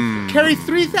of room. Carry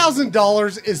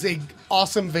 $3,000 is a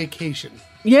awesome vacation.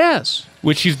 Yes.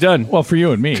 Which he's done. well, for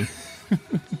you and me.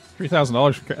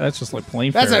 $3,000, that's just like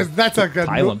plane fare. That's like a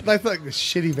Thailand. that's like a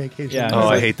shitty vacation. Yeah. Oh,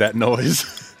 I hate that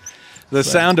noise. The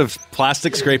sound of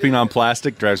plastic scraping on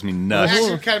plastic drives me It nuts.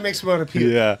 actually kind of makes me want to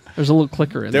puke. Yeah. There's a little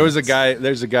clicker in There's there.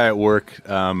 a guy at work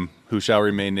who shall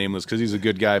remain nameless because he's a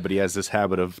good guy, but he has this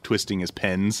habit of twisting his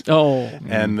pens. Oh.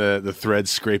 And the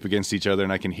threads scrape against each other,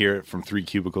 and I can hear it from 3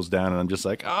 cubicles down, and I'm just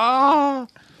like, ah.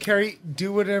 Carrie,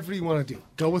 do whatever you want to do.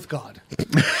 Go with God.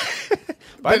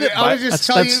 I would just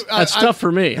tell you, that's tough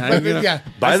for me. Buy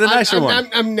the nicer one.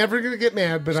 I'm never going to get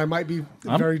mad, but I might be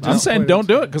very I'm saying disappointed. don't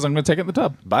do it because I'm going to take it in the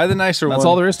tub. Buy the nicer one. That's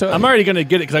all there is to it. I'm already going to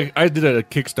get it because I did a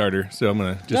Kickstarter, so I'm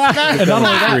going to just. And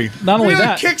not only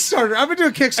that, Kickstarter. I'm going to do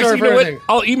a Kickstarter Actually, you for know what? everything.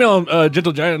 I'll email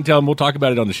Gentle Giant and tell him we'll talk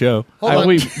about it on the show. Hold on.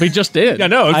 we just did. Yeah,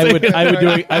 no, I would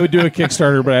do a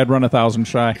Kickstarter, but I'd run 1,000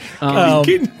 shy. No,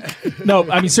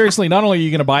 I mean seriously. Not only are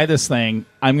you going to buy this thing,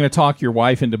 I'm going to talk your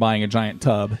wife into buying a giant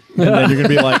tub, and then you're going to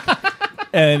be like,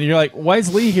 and you're like, why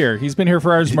is Lee here? He's been here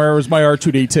for hours. Where's my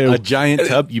R2D2? A giant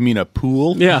tub? You mean a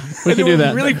pool? Yeah, we can do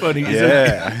that. Really funny.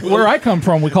 Yeah. Where I come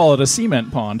from, we call it a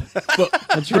cement pond.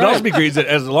 That's right. What also be great is that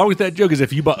along with that joke is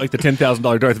if you bought like the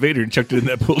 $10,000 Darth Vader and chucked it in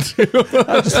that pool too.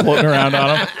 Just floating around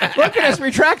on him. Look at this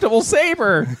retractable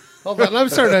saber. Hold on. I'm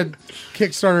starting a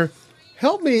Kickstarter.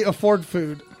 Help me afford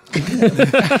food.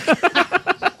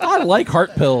 I like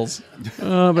heart pills.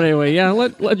 But anyway, yeah,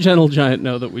 let Gentle Giant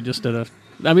know that we just did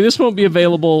I mean, this won't be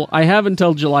available. I have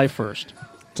until July 1st.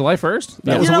 July 1st?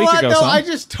 That was You a know week what? ago, No, son. I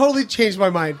just totally changed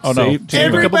my mind. Oh, no.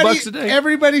 Save a couple bucks a day.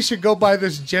 Everybody should go buy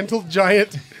this Gentle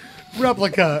Giant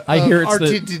replica. I hear of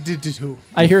it's R2D2.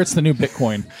 I hear it's the new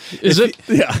Bitcoin. Is it?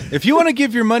 Yeah. If you want to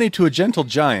give your money to a gentle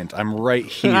giant, I'm right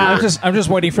here. I'm just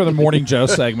waiting for the Morning Joe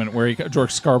segment where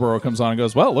George Scarborough comes on and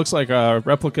goes, well, it looks like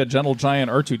replica Gentle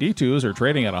Giant R2D2s are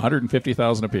trading at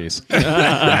 $150,000 apiece.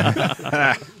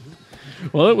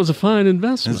 Well, it was a fine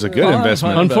investment. It was a good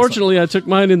investment. Unfortunately, I took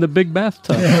mine in the big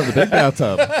bathtub. The big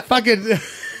bathtub. Fucking.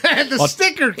 The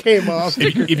sticker came off.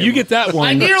 If you get that I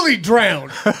one, nearly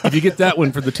drowned. if you get that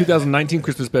one for the 2019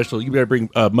 Christmas special, you better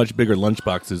bring much bigger lunch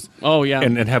boxes. Oh, yeah.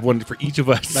 and have one for each of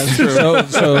us. So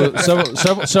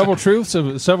several truths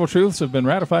have been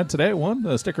ratified today. One,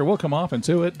 the sticker will come off, and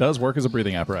two, it does work as a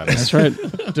breathing apparatus. That's right.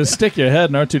 Just stick your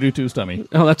head in R2D2's tummy.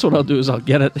 Oh, that's what I'll do is I'll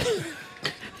get it.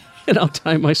 And I'll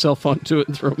tie myself onto it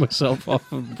and throw myself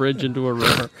off a bridge into a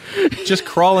river. Just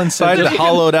crawl inside the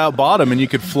hollowed out bottom, and you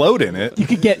could float in it. You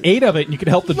could get 8 of it, and you could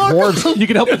help the dwarves. You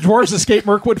could help the dwarves escape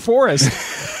Mirkwood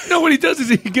Forest. No, what he does is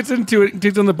he gets into it,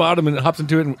 takes on the bottom, and hops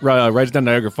into it and rides down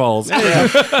Niagara Falls.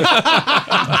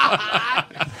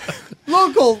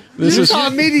 Local This is- Utah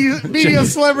media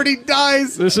celebrity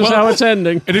dies. This is how it's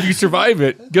ending. And if you survive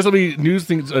it, guess how many news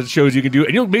things shows you can do,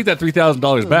 and you'll make that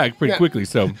 $3,000 back pretty Yeah. quickly.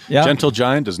 So Yeah. Gentle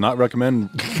Giant does not recommend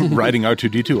riding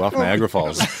R2D2 off Niagara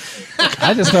Falls.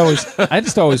 I just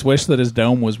always wish that his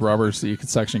dome was rubber so you could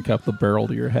suction cup the barrel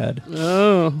to your head.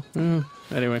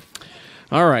 Anyway,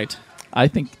 all right. I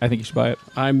think you should buy it.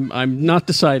 I'm not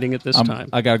deciding at this time.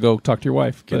 I gotta go talk to your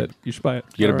wife, but you should buy it.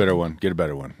 Get a better one. Get a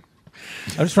better one.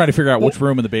 I'm just trying to figure out which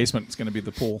room in the basement is going to be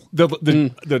the pool.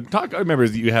 The talk I remember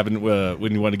is that you have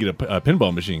when you want to get a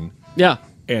pinball machine. Yeah.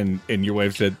 And your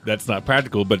wife said that's not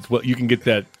practical, but it's what you can get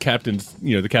that the captain's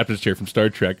chair from Star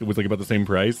Trek. It was like about the same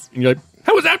price, and you're like,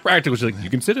 "How is that practical?" She's like, "You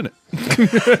can sit in it."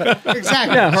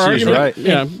 Exactly. Yeah, her She's argument. right.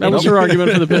 Yeah, that was her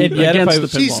argument for the pin, And yet if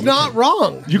against the pinball. She's not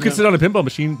wrong. You can sit on a pinball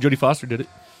machine. Jodie Foster did it.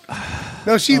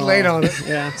 No, she laid on it.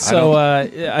 Yeah. So,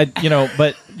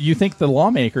 but you think the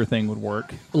lawmaker thing would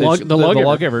work? The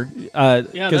lawgiver.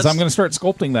 Because I'm going to start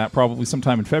sculpting that probably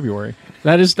sometime in February.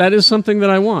 That is something that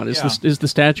I want. Is the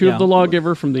statue Yeah. of the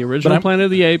lawgiver from the original I'm- Planet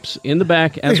of the Apes in the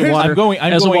back as a water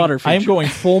I'm water feature. I'm going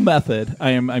full method.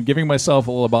 I'm giving myself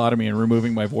a lobotomy and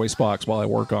removing my voice box while I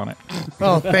work on it.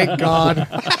 Oh, thank God.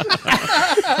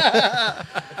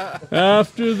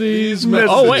 After these. Wait,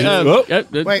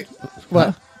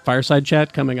 what? Fireside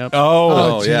chat coming up.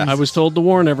 Oh, yeah. I was told to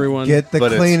warn everyone. Get the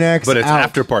But Kleenex it's out.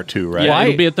 after part 2, right? Yeah,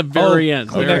 it'll be at the very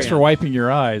end. very Thanks for end. wiping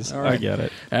your eyes. I get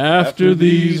it. After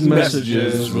these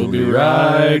messages, we'll be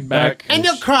right back. And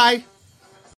you'll cry.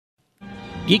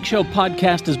 Geek Show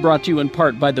Podcast is brought to you in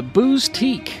part by the Booze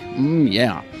Teak.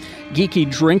 Yeah. Geeky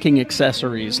drinking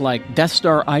accessories like Death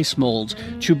Star ice molds,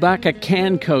 Chewbacca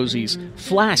can cozies,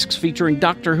 flasks featuring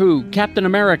Doctor Who, Captain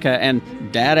America, and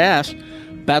Dad-ass,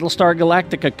 Battlestar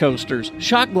Galactica coasters,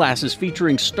 shot glasses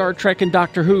featuring Star Trek and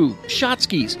Doctor Who, shot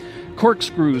skis,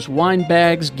 corkscrews, wine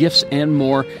bags, gifts, and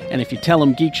more. And if you tell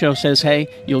them Geek Show says hey,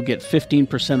 you'll get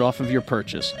 15% off of your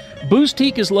purchase. Booze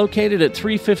Teak is located at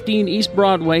 315 East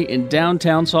Broadway in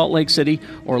downtown Salt Lake City,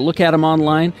 or look at them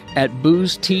online at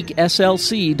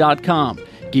boozeteakslc.com.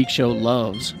 Geek Show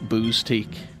loves Booze Teak.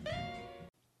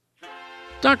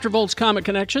 Dr. Volt's Comic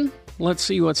Connection. Let's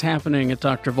see what's happening at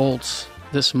Dr. Volt's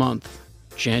this month,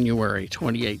 January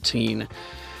 2018.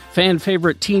 Fan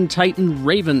favorite Teen Titan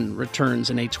Raven returns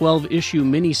in a 12-issue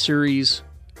miniseries,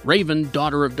 Raven,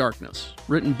 Daughter of Darkness,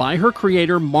 written by her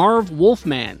creator, Marv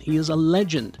Wolfman. He is a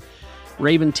legend.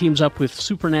 Raven teams up with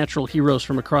supernatural heroes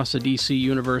from across the DC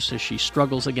universe as she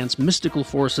struggles against mystical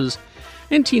forces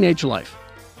in teenage life.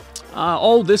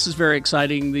 This is very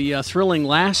exciting. The thrilling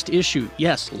last issue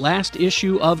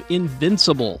of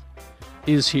Invincible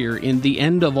is here in the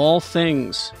end of all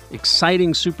things.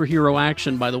 Exciting superhero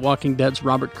action by The Walking Dead's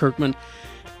Robert Kirkman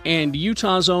and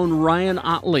Utah's own Ryan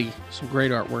Otley. Some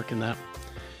great artwork in that.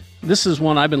 This is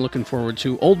one I've been looking forward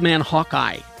to, Old Man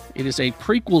Hawkeye. It is a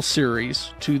prequel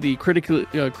series to the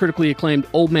critically acclaimed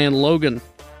Old Man Logan.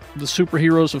 The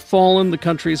superheroes have fallen. The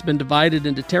country has been divided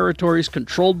into territories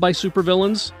controlled by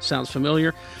supervillains. Sounds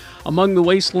familiar. Among the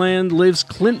wasteland lives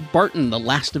Clint Barton, the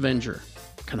last Avenger.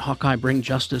 Can Hawkeye bring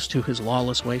justice to his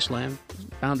lawless wasteland?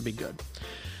 Bound to be good.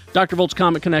 Dr. Volt's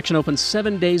Comic Connection opens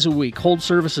 7 days a week. Hold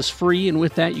service is free, and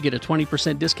with that, you get a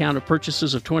 20% discount of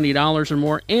purchases of $20 or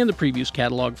more and the previews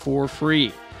catalog for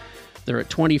free. They're at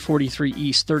 2043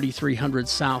 East, 3300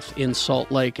 South in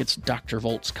Salt Lake. It's Dr.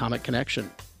 Volt's Comic Connection.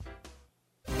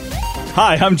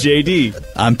 Hi, I'm JD.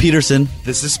 I'm Peterson.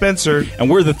 This is Spencer. And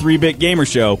we're the 3-Bit Gamer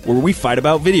Show, where we fight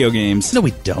about video games. No,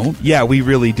 we don't. Yeah, we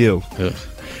really do. Ugh.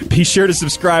 Be sure to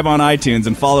subscribe on iTunes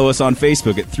and follow us on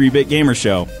Facebook at 3-Bit Gamer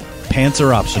Show. Pants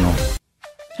are optional.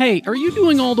 Hey, are you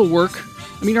doing all the work?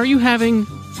 I mean, are you having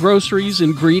groceries,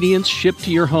 ingredients shipped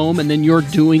to your home, and then you're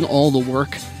doing all the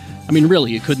work? I mean,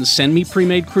 really, you couldn't send me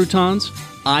pre-made croutons?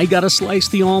 I gotta slice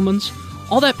the almonds?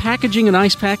 All that packaging and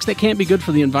ice packs, that can't be good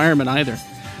for the environment either.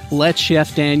 Let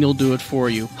Chef Daniel do it for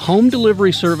you. Home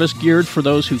delivery service geared for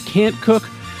those who can't cook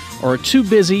or are too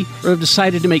busy or have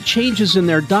decided to make changes in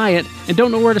their diet and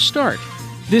don't know where to start.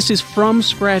 This is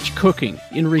from-scratch cooking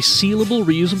in resealable,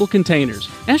 reusable containers.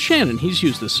 Ask Shannon, he's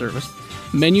used this service.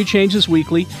 Menu changes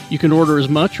weekly. You can order as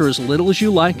much or as little as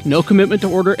you like. No commitment to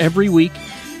order every week.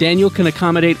 Daniel can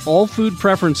accommodate all food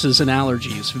preferences and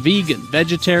allergies. Vegan,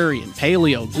 vegetarian,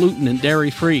 paleo, gluten, and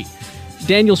dairy-free.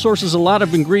 Daniel sources a lot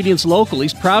of ingredients locally.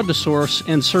 He's proud to source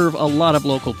and serve a lot of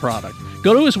local product.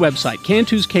 Go to his website,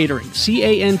 Cantus Catering,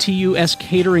 Cantus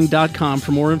Catering.com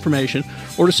for more information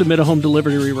or to submit a home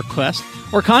delivery request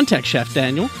or contact Chef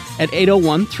Daniel at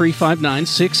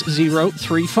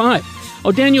 801-359-6035.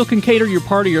 Oh, Daniel can cater your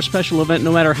party or special event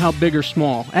no matter how big or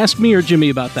small. Ask me or Jimmy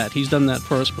about that. He's done that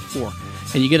for us before.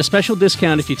 And you get a special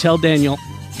discount if you tell Daniel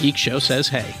Geek Show says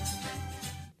hey.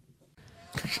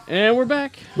 And we're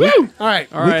back. Woo! All right.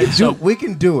 We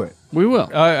can do it. We will.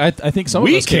 I think some of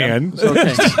us can.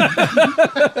 Okay.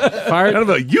 I don't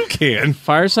know. You can.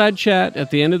 Fireside chat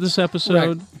at the end of this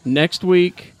episode. Right. Next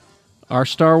week, our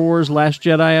Star Wars Last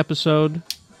Jedi episode,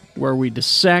 where we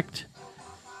dissect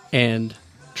and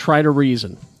try to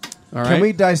reason. All right. Can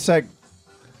we dissect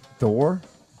Thor?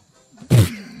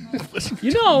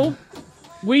 You know,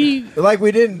 we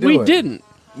didn't do it. We didn't.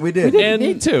 We did. We didn't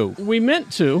need to. We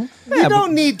meant to. You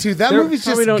don't need to. That movie's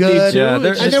just don't good. need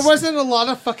to. And there wasn't a lot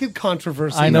of fucking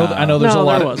controversy. I know. There's a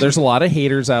lot of wasn't.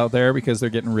 haters out there because they're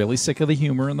getting really sick of the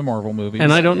humor in the Marvel movies,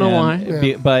 and I don't know why.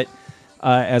 Yeah. But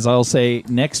as I'll say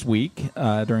next week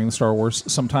during the Star Wars,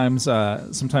 sometimes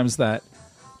that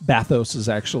bathos is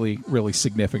actually really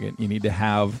significant. You need to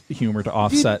have humor to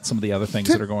offset some of the other things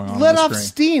that are going on. Let on off the screen.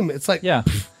 steam. It's like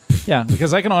Yeah,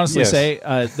 because I can honestly say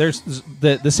there's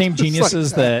the same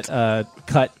geniuses that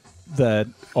cut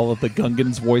all of the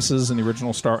Gungans voices in the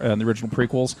original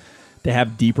prequels to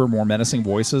have deeper, more menacing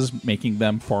voices, making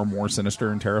them far more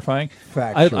sinister and terrifying.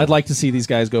 I'd like to see these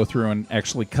guys go through and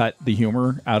actually cut the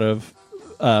humor out of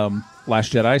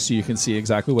Last Jedi, so you can see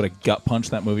exactly what a gut punch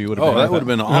that movie would have been. Oh, that would have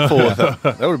been awful.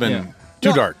 That would have been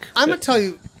too dark. I'm gonna tell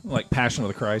you, like Passion of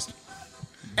the Christ.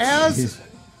 As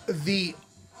the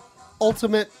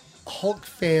ultimate Hulk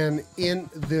fan in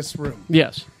this room,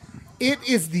 Yes. it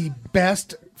is the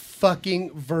best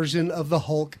fucking version of the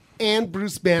Hulk and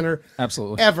Bruce Banner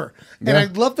Absolutely. ever. And I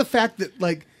love the fact that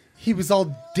like he was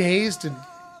all dazed and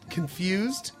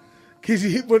confused because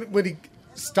when he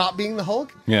stopped being the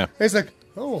Hulk. Yeah. He's like,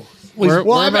 oh, Where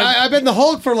I've been the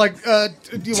Hulk for like 2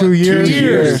 years. 2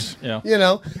 years. Yeah. You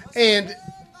know, and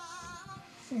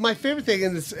my favorite thing,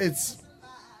 and it's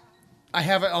I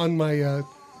have it on my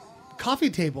coffee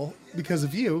table because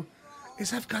of you,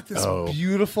 is I've got this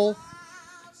beautiful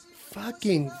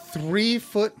fucking 3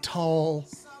 foot tall,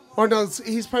 or no,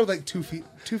 he's probably like 2 feet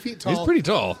tall. He's pretty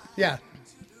tall. Yeah.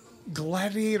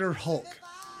 Gladiator Hulk.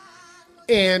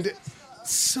 And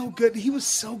so good. He was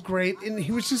so great. And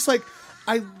he was just like,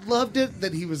 I loved it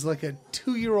that he was like a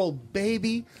 2-year-old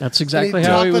baby. That's exactly and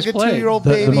how he talked was like a played. 2-year-old The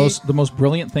baby. most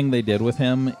brilliant thing they did with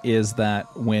him is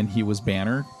that when he was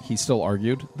Banner, he still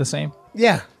argued the same.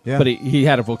 Yeah. But he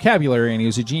had a vocabulary and he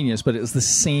was a genius, but it was the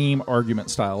same argument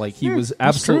style. Like he was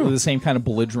absolutely the same kind of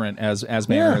belligerent as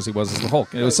Banner as he was as the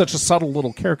Hulk. It was such a subtle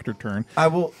little character turn. I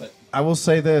will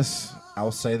say this. I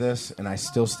will say this, and I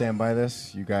still stand by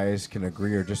this. You guys can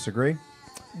agree or disagree.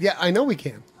 Yeah, I know we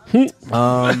can.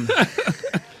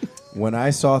 When I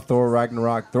saw Thor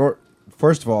Ragnarok,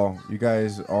 first of all, you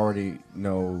guys already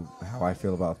know how I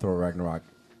feel about Thor Ragnarok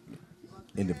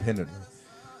independently.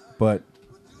 But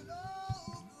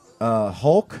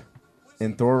Hulk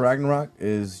in Thor Ragnarok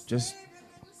is just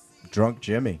drunk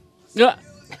Jimmy. Yeah.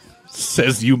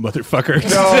 Says you, motherfucker.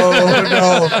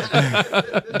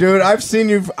 No. Dude, I've seen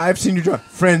you drunk.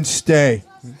 Friends stay.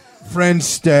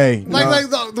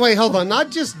 Wait, hold on.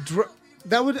 Not just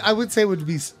I would say would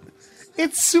be.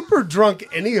 It's super drunk.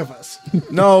 Any of us.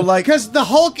 No, like because the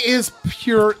Hulk is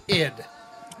pure id.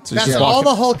 That's all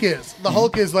the Hulk is. The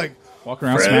Hulk is like walking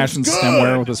around smashing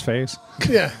stemware with his face.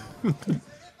 Yeah.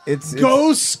 It's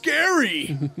go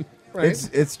scary. Right?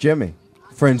 It's Jimmy.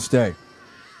 Friends stay.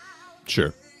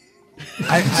 Sure.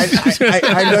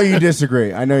 I know you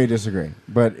disagree.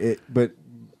 But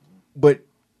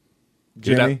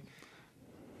Jimmy,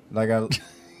 like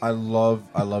I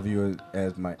love you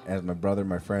as my brother,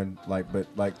 my friend.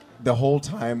 But the whole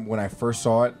time when I first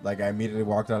saw it, I immediately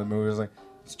walked out of the movie. I was like,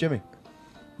 it's Jimmy.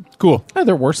 Cool. There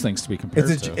are worse things to be compared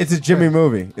to. It's a Jimmy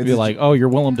movie. It'd be like, oh, you're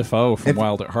Willem Dafoe from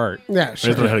Wild at Heart. Yeah,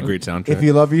 sure. It had a great soundtrack. If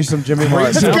you love you some Jimmy Hart,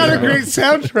 It's got a great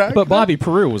soundtrack. But Bobby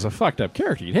Peru was a fucked up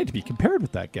character. You'd hate to be compared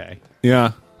with that guy.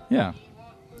 Yeah. Yeah.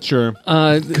 Sure.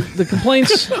 The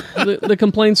complaints, the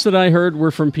complaints that I heard were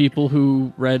from people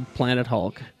who read Planet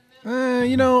Hulk.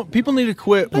 People need to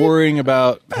quit worrying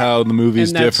about how the movies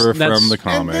And that's- differ that's- from the and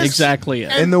comics. this- Exactly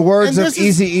it. in the words and of this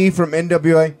is- Eazy-E from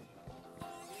NWA,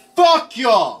 fuck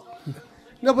y'all.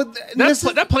 No, but this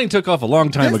is, That plane took off a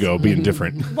long time ago, being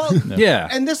different. well, Yeah.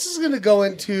 and this is going to go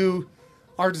into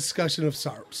our discussion of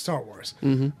Star Wars.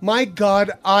 My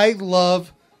God, I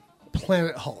love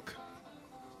Planet Hulk.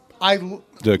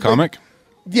 The comic?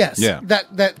 Yes. Yeah.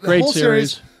 That the Great whole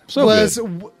series. series So was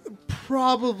good.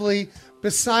 probably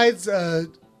besides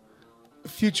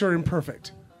Future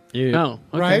Imperfect, Oh, okay.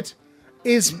 right?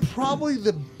 Is probably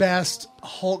the best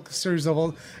Hulk series of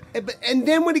all. And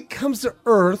then when it comes to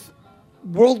Earth,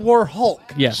 World War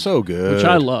Hulk. Yeah. So good. Which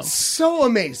I love. So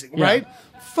amazing, Yeah. right?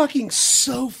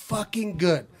 So fucking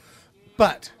good.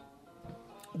 But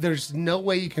there's no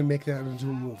way you can make that into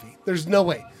a movie. There's no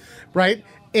way, right?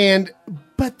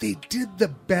 But they did the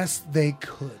best they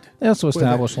could. They also with it,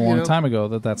 established a you long know? time ago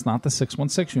that that's not the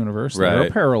 616 universe. There Right.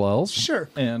 are parallels. Sure.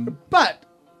 And But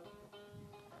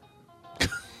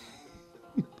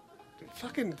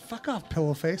fucking fuck off,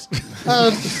 pillow face.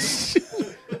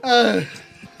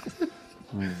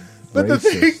 But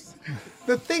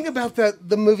the thing about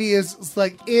the movie is it's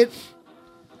like it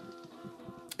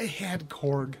had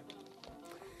Korg,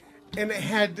 and it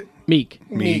had Meek.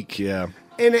 Meek, yeah.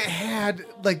 and it had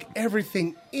like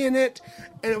everything in it,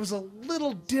 and it was a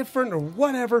little different or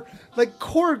whatever. Like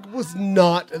Korg was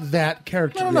not that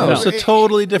character. No, it's a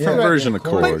totally different version of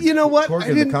Korg. But you know what? Korg I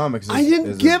in didn't, the comics I didn't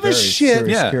is give a very shit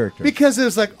serious Yeah. character. because it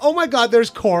was like, oh my God,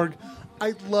 there's Korg.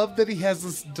 I love that he has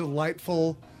this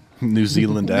delightful New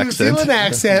Zealand New accent. Zealand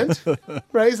accent,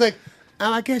 right? He's like,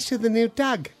 oh, I guess you're the new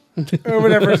Doug, or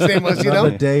whatever his name was, you know?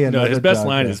 Another day, No, another his best dog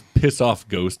line day. is "piss off,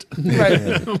 ghost." Right?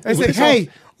 I said, hey,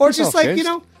 or just off, like, guys. you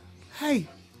know, hey,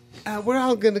 we're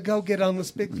all going to go get on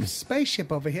this big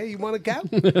spaceship over here. You want to go?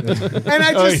 And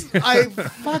I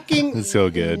fucking It's so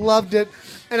good. loved it.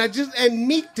 And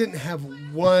Meek didn't have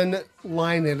one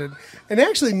line in it. And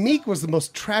actually, Meek was the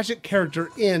most tragic character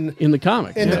in In the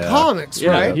comic. the comics,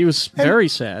 Yeah, right? he was very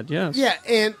sad, yes.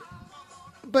 Yeah,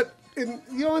 but in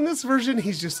this version,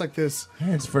 he's just like this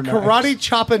Hands for karate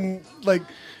chopping like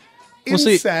Well,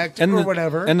 see, insect or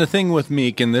whatever. And the thing with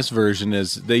Meek in this version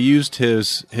is they used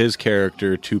his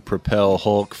character to propel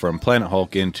Hulk from Planet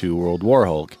Hulk into World War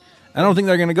Hulk. I don't think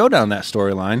they're going to go down that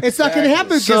storyline. It's not going to happen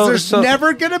because So- there's so-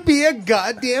 never going to be a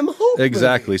goddamn Hulk movie.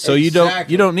 Exactly. So you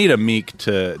don't need a Meek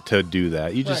to do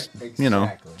that. You just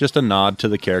Right. just a nod to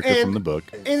the character And- from the book.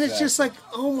 And it's just like,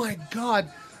 oh my God.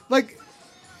 Like,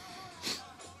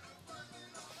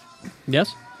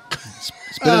 Yes?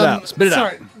 Spit it out. Spit it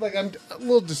sorry, out. like I'm a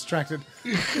little distracted.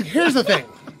 Here's the thing.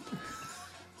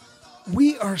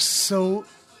 We are so,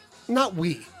 not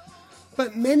we,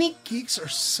 but many geeks are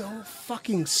so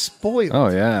fucking spoiled. Oh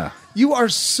yeah. You are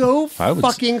so I would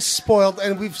fucking spoiled,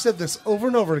 and we've said this over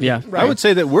and over again. Yeah. right? I would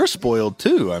say that we're spoiled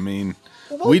too. I mean,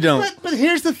 Well, we don't. But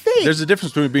here's the thing. There's a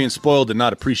difference between being spoiled and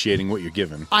not appreciating what you're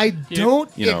given. I don't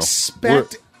You know,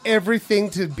 expect everything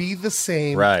to be the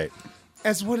same Right.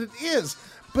 as what it is.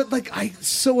 But like, I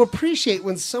so appreciate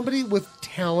when somebody with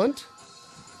talent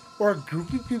or a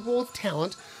group of people with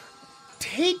talent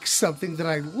take something that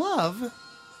I love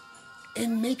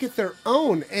and make it their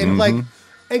own and like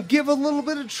and give a little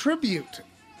bit of tribute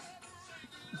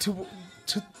to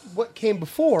to what came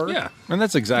before. Yeah, and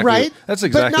that's exactly Right? That's But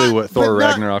exactly not- what Thor but not-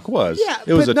 Ragnarok was. Yeah,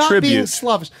 it was but a not being tribute.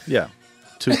 slavish. Yeah,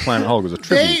 to Planet Hulk was a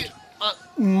tribute.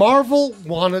 Marvel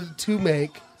wanted to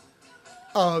make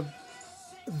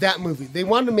that movie. They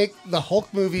wanted to make the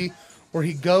Hulk movie where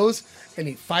he goes and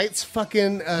he fights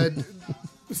fucking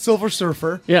Silver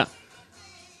Surfer, Yeah.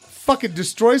 fucking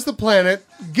destroys the planet,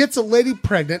 gets a lady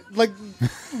pregnant, like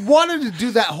wanted to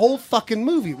do that whole fucking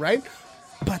movie, right?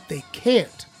 But they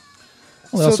can't.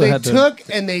 Well, so also they had to- took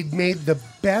and they made the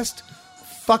best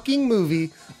fucking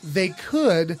movie they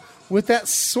could with that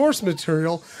source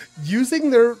material using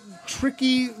their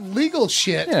tricky legal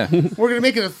shit. Yeah. We're going to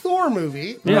make it a Thor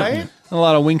movie, right? A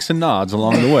lot of winks and nods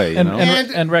along the way. You and, know?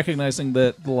 and recognizing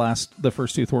that the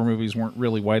first two Thor movies weren't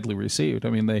really widely received. I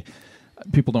mean,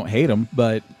 people don't hate them,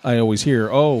 but I always hear,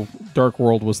 "Oh, Dark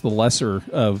World was the lesser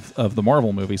of the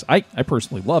Marvel movies." I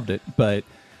personally loved it, but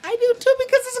I do too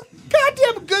because it's a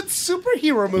goddamn good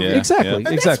superhero movie. Yeah, exactly, yeah. And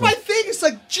exactly. that's my thing. It's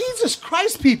like, Jesus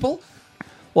Christ, people,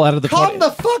 Well, out of the calm 20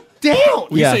 the fuck down.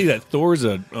 We Yeah. say that Thor's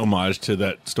an homage to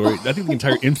that story. I think the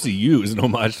entire MCU is an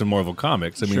homage to Marvel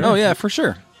Comics. I mean, Oh yeah, for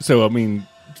sure. So I mean,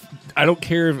 I don't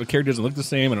care if a character doesn't look the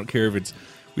same. I don't care if it's.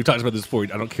 We've talked about this before.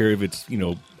 I don't care if it's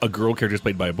a girl character is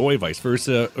played by a boy, vice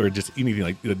versa, or just anything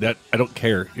like that. I don't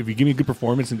care if you give me a good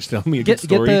performance and just tell me a good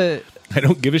story. I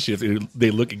don't give a shit if they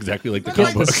look exactly like the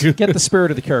comic book. Get the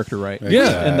spirit of the character right.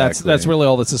 Yeah. and that's really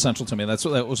all that's essential to me. That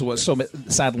was what's so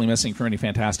sadly missing from any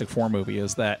Fantastic Four movie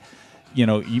is that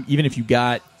even if you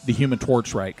got the Human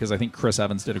Torch right, because I think Chris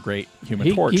Evans did a great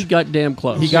Human Torch. He got damn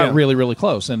close. He got really, really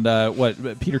close. And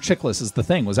what Peter Chiklis is the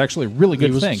Thing was actually a really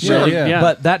good thing. really- yeah.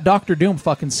 But that Doctor Doom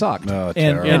fucking sucked. Oh,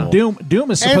 and terrible.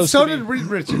 Doom is supposed And so to be. did Reed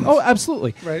Richards. Oh,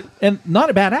 absolutely. Right. And not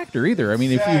a bad actor either. I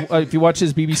mean, if you watch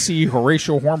his BBC,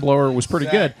 Horatio Hornblower was pretty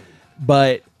good.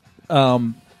 But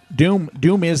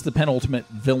Doom is the penultimate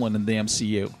villain in the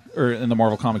MCU or in the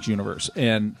Marvel Comics universe.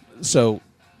 And so,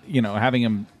 having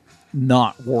him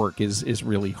not work is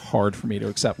really hard for me to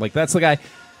accept. Like that's the guy.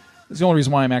 That's the only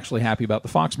reason why I'm actually happy about the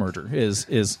Fox merger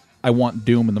is I want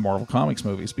Doom in the Marvel Comics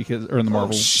movies or in the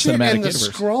Marvel Cinematic and the Universe.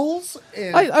 Skrulls.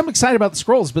 And I'm excited about the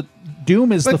Skrulls, but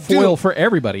Doom is But the foil Doom- for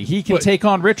everybody. He can But- take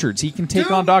on Richards. He can take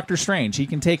Doom- on Doctor Strange. He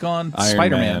can take on Iron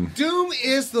Spider-Man. Man. Doom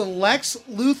is the Lex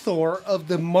Luthor of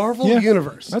the Marvel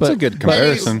universe. That's a good And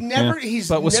comparison. He's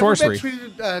But with never sorcery.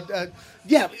 been treated.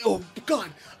 Yeah. Oh God,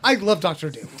 I love Doctor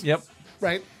Doom. Yep,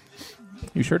 Right.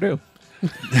 you sure do.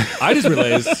 I just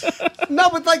realized. No,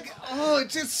 but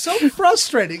it's just so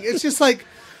frustrating. It's just like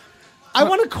I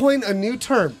want to coin a new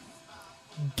term: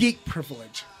 geek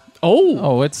privilege.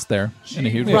 Oh, it's there in a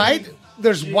huge way. Right?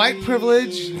 There's white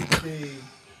privilege.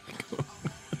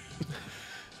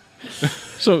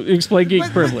 So explain geek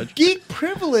But privilege. Geek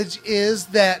privilege is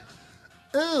that,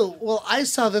 oh, well, I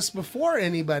saw this before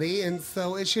anybody, and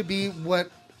so it should be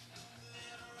what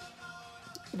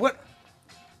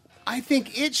I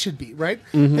think it should be, right?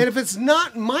 Mm-hmm. And if it's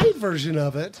not my version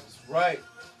of it,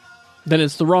 Then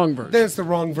it's the wrong version. then it's the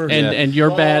wrong version. And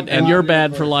you're bad. And you're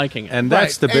bad for liking it. And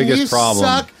that's the Right. And biggest you problem.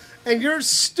 Suck, and you're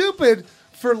stupid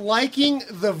for liking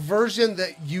the version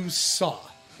that you saw.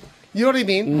 You know what I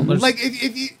mean? Like,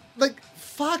 if you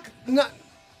fuck, not.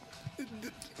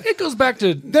 It goes back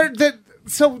to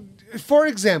So, for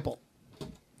example,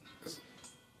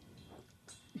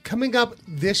 coming up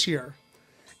this year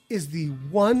is the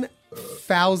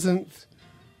 1,000th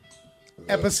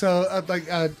episode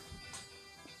of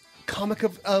comic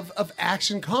of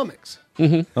Action Comics.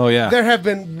 Oh yeah. There have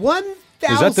been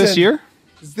 1,000. Is that this year?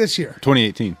 It's this year,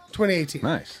 2018. 2018.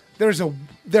 Nice.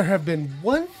 There have been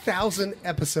 1,000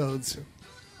 episodes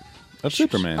Of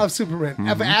Superman. of Superman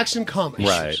of Action Comics.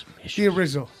 Right. The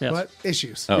original. Yes. What?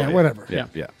 Issues. Oh, yeah, whatever.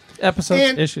 Yeah. Episodes,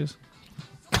 And- issues.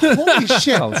 Holy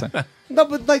shit. All the same. No,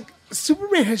 but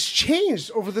Superman has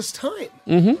changed over this time.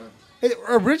 Mm-hmm.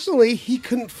 Originally, he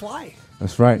couldn't fly.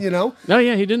 That's right. You know, No,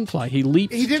 yeah, he didn't fly. He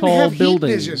leaped he didn't tall have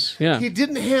buildings. heat vision. Yeah. He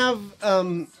didn't have,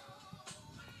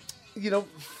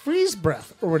 freeze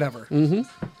breath or whatever. Mm-hmm.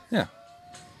 Yeah.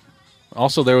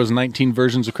 Also, there was 19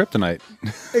 versions of Kryptonite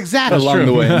Exactly. along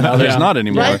the way. Now there's Yeah. not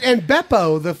anymore. Right, and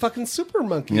Beppo, the fucking super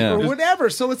monkey, Yeah. or whatever.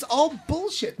 So it's all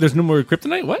bullshit. there's no more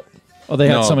kryptonite. What? Oh, they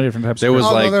had No, so many different types. There of was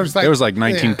kryptonite. like there was like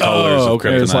 19 yeah. colors Oh, of okay.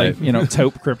 Kryptonite. There's like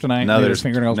taupe kryptonite. Now and there's- his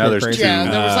fingernails now go there's crazy. two. Yeah,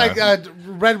 there was like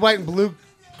red, white, and blue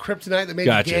kryptonite that made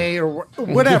Gotcha. you gay or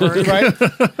whatever,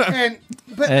 right?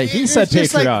 But He it's said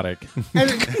just like- patriotic.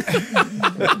 and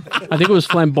I think it was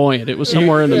flamboyant. It was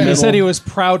somewhere in the He middle. said he was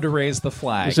proud to raise the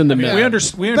flag. It's in the middle. We, Yeah.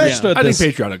 we understood I think this.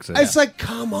 patriotic said. it's like,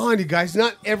 come on, you guys!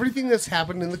 Not everything that's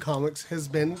happened in the comics has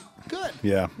been good.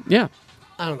 Yeah. Yeah.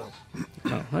 I don't know.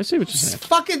 Oh, I see what you're It's saying.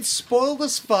 fucking spoiled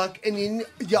as fuck, and you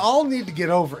all need to get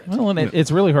over it. Well, and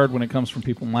it's really hard when it comes from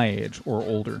people my age or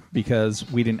older because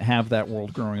we didn't have that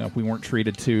world growing up. We weren't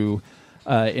treated to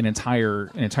an entire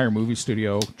movie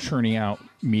studio churning out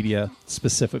media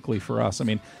specifically for us. I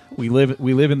mean, we live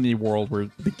in the world where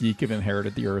the geek have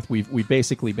inherited the earth. We've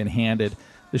basically been handed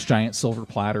this giant silver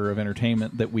platter of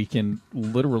entertainment that we can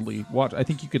literally watch. I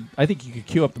think you could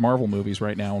queue up the Marvel movies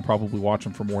right now and probably watch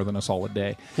them for more than a solid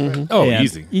day. Mm-hmm. Oh,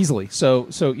 And easily. So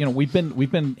we've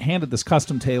been handed this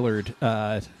custom tailored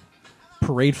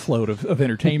parade float of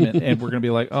entertainment, and we're going to be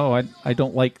like, oh, I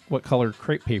don't like what color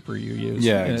crepe paper you use.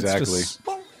 Yeah, And it's exactly. just,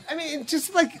 Well, I mean,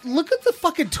 just like look at the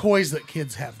fucking toys that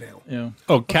kids have now. you know,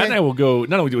 Oh, Kat and Okay. I will go.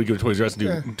 Not only do we go to Toys R Us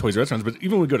and do Toys R Us runs, but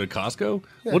even when we go to Costco,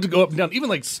 we'll just go up and down. Even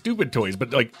like stupid toys,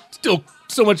 but like still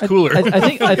so much cooler. I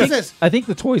think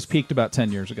the toys peaked about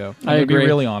 10 years ago. I'm I gonna agree. Be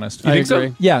really honest. I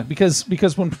agree. Yeah, because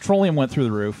when petroleum went through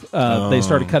the roof, they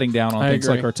started cutting down on I things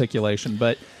agree. like articulation.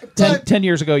 But 10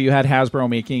 years ago, you had Hasbro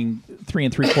making 3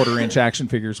 3/4 inch action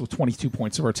figures with 22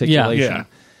 points of articulation. Yeah.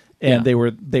 And they were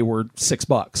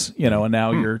 $6, and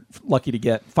now you're lucky to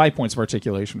get 5 points of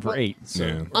articulation for 8. So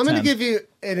Yeah. I'm going to 10. give you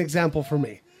an example for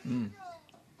me.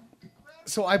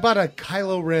 So I bought a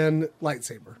Kylo Ren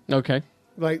lightsaber, Okay.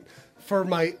 like for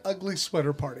my ugly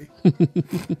sweater party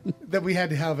that we had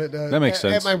to have at That makes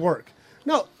sense. at my work.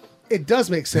 No, it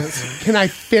does make sense. Can I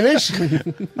finish?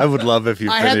 I would love if you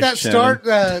I finished, had that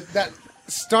Shannon. that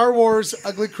Star Wars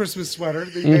ugly Christmas sweater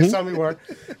that you guys saw me wear.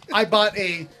 I bought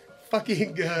a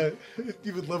fucking.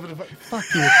 You would love it if fuck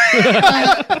you.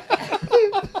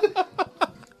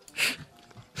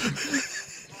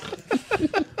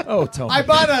 Oh, tell me. I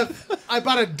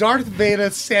bought a Darth Vader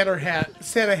Santa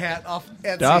hat off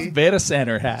Etsy. Darth Vader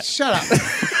Santa hat. Shut up.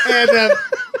 And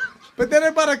but then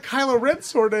I bought a Kylo Ren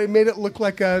sword and I made it look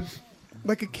like a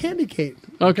candy cane.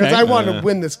 Okay. Because I wanted to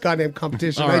win this goddamn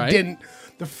competition. All I right. didn't.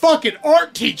 The fucking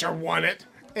art teacher won it.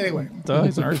 Anyway. Duh,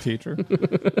 he's an art teacher.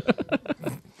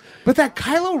 But that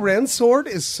Kylo Ren sword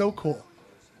is so cool.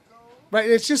 Right?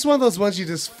 It's just one of those ones you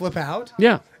just flip out.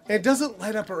 Yeah. It doesn't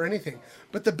light up or anything.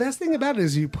 But the best thing about it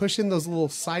is you push in those little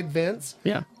side vents.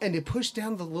 Yeah. And you push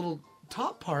down the little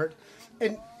top part.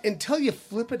 And until you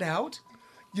flip it out,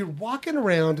 you're walking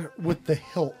around with the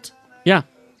hilt Yeah.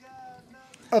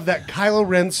 of that Kylo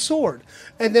Ren sword.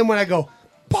 And then when I go,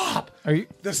 pop, Are you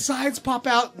the sides pop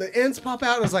out, the ends pop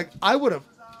out. I was like, I would have.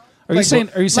 are you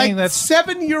saying that's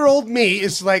 7-year-old me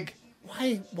is like,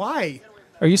 why?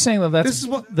 Are you saying that This is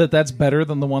what- that's better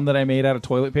than the one that I made out of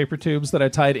toilet paper tubes that I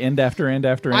tied end after end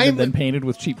after end and then painted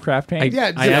with cheap craft paint?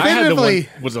 Yeah, I had the one definitively.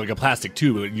 was like a plastic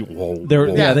tube. Whoa,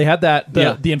 Yeah, they had that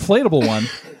Yeah. the inflatable one.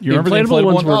 You The remember inflatable the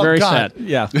inflatable ones one? were very God. sad.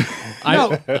 Yeah,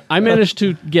 I managed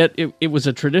to get it. It was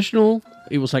a traditional.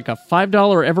 It was like a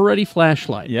 $5 Ever-Ready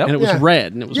flashlight, Yep. and it was Yeah.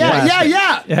 red, and it was Yeah, plastic.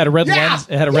 yeah. it had a red Yeah. lens.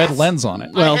 It had a red Yes. lens on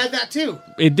it. Well- I had that too.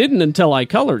 It didn't until I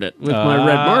colored it with my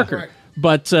red marker. Right.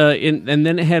 But and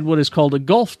then it had what is called a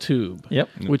golf tube. Yep.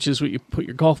 Which is what you put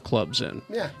your golf clubs in.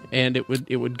 Yeah. And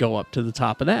it would go up to the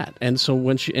top of that. And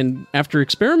so after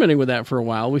experimenting with that for a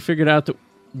while, we figured out that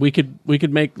we could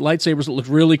make lightsabers that look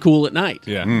really cool at night.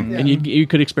 Yeah. And you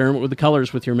could experiment with the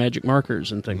colors with your magic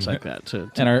markers and things like that to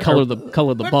And color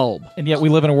the bulb. And yet we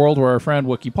live in a world where our friend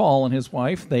Wookie Paul and his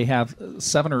wife, they have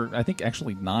 7 or I think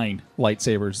actually 9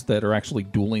 lightsabers that are actually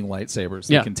dueling lightsabers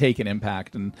that Yeah. can take an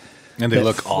impact and And they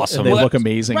look awesome. And they look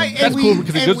amazing. Right, That's and cool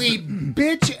because it goes- we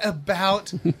bitch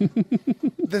about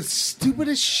the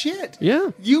stupidest shit. Yeah.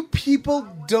 You people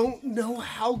don't know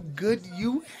how good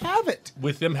you have it.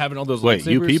 With them having all those Wait,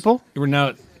 you lightsabers, people? We're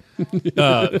not.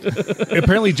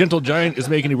 Apparently, Gentle Giant is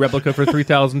making a replica for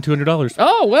 $3,200.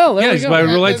 Oh, well, there Yeah, we just go. buy a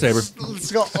real Let's- lightsaber.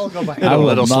 Let's go. I'll go buy it. I will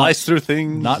It'll not, slice through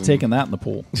things. not taking that in the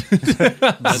pool.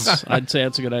 I'd say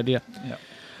that's a good idea.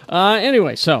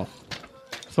 Anyway, so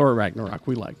Thor Ragnarok,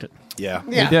 we liked it. Yeah.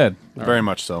 Yeah. We did. Very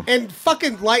much so. And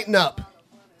fucking lighten up.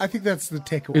 I think that's the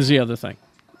takeaway. Is the other thing.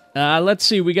 Let's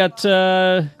see. We got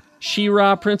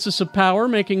She-Ra, Princess of Power,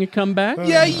 making a comeback.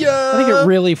 Yeah, yeah. I think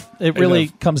it really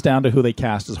comes down to who they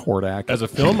cast as Hordak. As a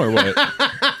film or what?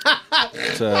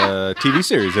 It's a TV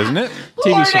series, isn't it?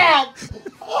 TV series.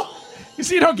 You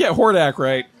see, you don't get Hordak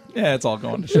right. Yeah, it's all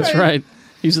going to shit. That's right.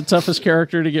 He's the toughest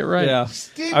character to get right. Yeah,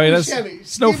 Steve I mean, that's Buscemi.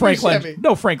 it's no Steve Frank Buscemi.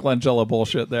 no Frank Langella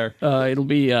bullshit there. It'll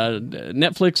be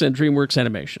Netflix and DreamWorks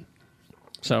Animation.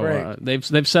 So Right.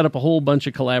 they've set up a whole bunch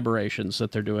of collaborations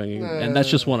that they're doing, and that's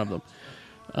just one of them.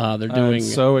 They're doing I'm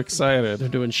so excited. they're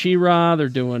doing She-Ra. They're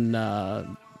doing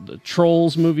the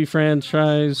Trolls movie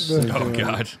franchise. They're Oh, doing-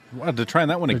 God. Wow, to try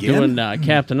that one They're again? doing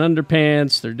Captain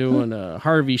Underpants. They're doing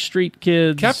Harvey Street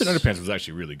Kids. Captain Underpants was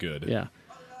actually really good. Yeah.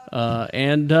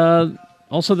 And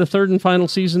Also, the third and final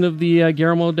season of the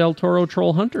Guillermo del Toro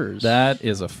Troll Hunters. That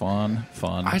is a fun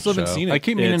I still haven't show. seen it. I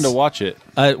keep meaning to watch it.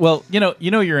 Well, you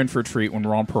know you're in for a treat when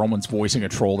Ron Perlman's voicing a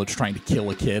troll that's trying to kill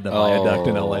a kid in a viaduct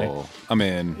in L.A. I'm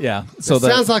in. Yeah, so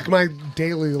Sounds like my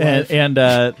daily life. and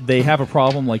they have a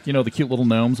problem, like the cute little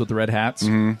gnomes with the red hats.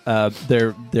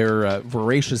 They're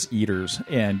voracious eaters,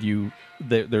 and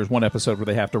there's one episode where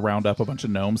they have to round up a bunch of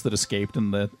gnomes that escaped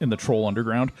in the troll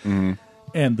underground.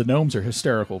 And the gnomes are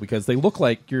hysterical because they look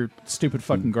like your stupid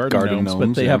fucking garden gnomes,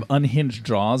 but they have unhinged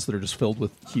jaws that are just filled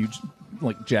with huge,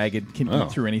 like jagged, can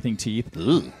eat through anything teeth.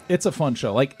 It's a fun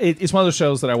show. Like it's one of those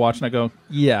shows that I watch and I go,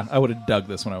 yeah, I would have dug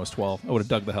this when I was 12. I would have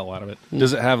dug the hell out of it.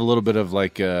 Does it have a little bit of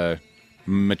like a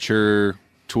mature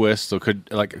twist? So could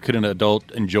an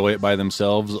adult enjoy it by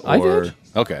themselves? Or I did.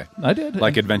 Okay, I did.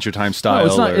 Like Adventure Time style.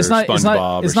 No, or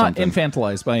SpongeBob it's or not something.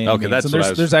 infantilized by any Okay, means. that's And what I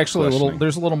was there's actually questioning.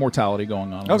 there's a little mortality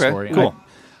going on in Okay, the story. cool.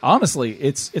 Honestly,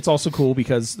 it's also cool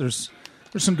because there's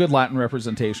some good Latin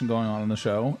representation going on in the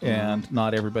show, and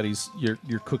not everybody's your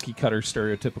cookie cutter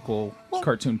stereotypical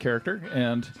cartoon character.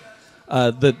 And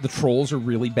the trolls are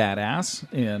really badass,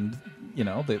 and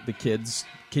the kids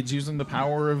using the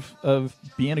power of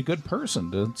being a good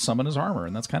person to summon his armor,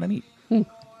 and that's kind of neat.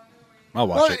 I'll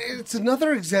watch it. It's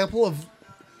another example of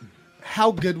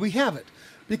how good we have it.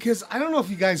 Because I don't know if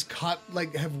you guys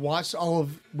have watched all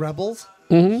of Rebels,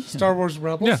 Star Wars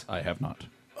Rebels. Yeah, I have not.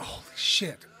 Holy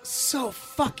shit, so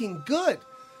fucking good!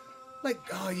 Like,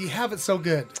 oh, you have it so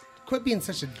good. Quit being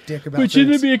such a dick about But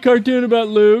shouldn't it be a cartoon about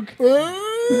Luke?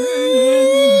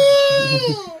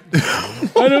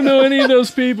 I don't know any of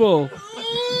those people.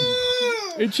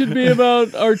 It should be about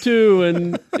R2,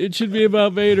 and it should be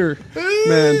about Vader.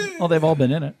 Man. Well, they've all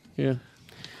been in it. Yeah.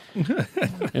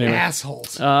 Anyway.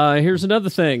 Assholes. Here's another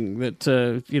thing that,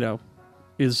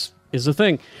 is a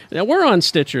thing. Now, we're on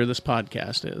Stitcher, this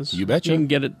podcast is. You betcha. You can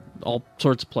get it all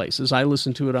sorts of places. I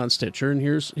listen to it on Stitcher, and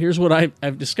here's what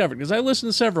I've discovered, because I listen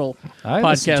to several I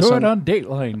podcasts listened to it on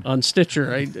Dateline. on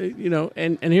Stitcher.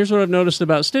 And here's what I've noticed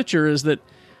about Stitcher is that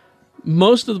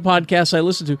most of the podcasts I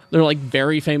listen to, they're like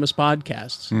very famous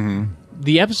podcasts. Mm-hmm.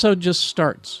 The episode just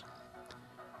starts.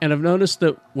 And I've noticed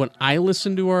that when I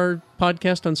listen to our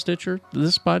podcast on Stitcher,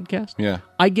 this podcast,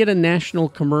 I get a national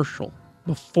commercial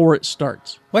before it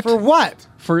starts. What? For what?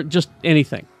 For just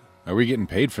anything. Are we getting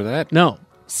paid for that? No.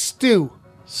 Stew.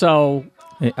 So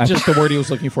I think the word he was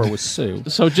looking for was sue.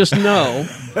 So just know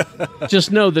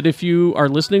that if you are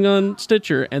listening on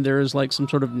Stitcher and there is like some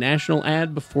sort of national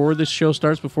ad before this show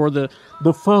starts, before the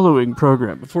following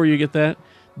program, before you get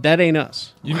that ain't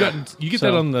us. You get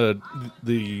that on the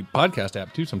podcast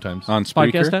app too sometimes. On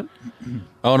Spreaker? Podcast app?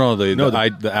 Oh no,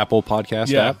 the Apple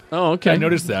Podcast app. Oh, okay. I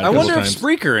noticed that. I wonder if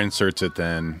Spreaker inserts it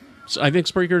then. So I think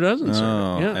Spreaker does insert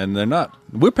it. Yeah. And they're not.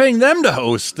 We're paying them to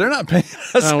host. They're not paying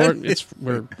us.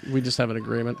 We just have an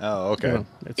agreement. Oh, okay.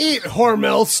 Eat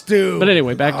Hormel stew. But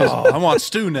anyway, back to I want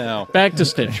stew now. Back to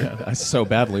Stitcher. I so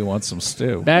badly want some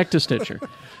stew. Back to Stitcher.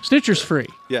 Stitcher's free.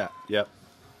 Yeah. Yep.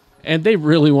 And they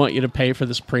really want you to pay for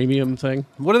this premium thing.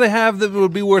 What do they have that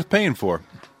would be worth paying for?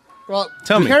 Well,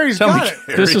 Tell me. Carrie's Tell me, got it.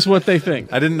 Carrie. This is what they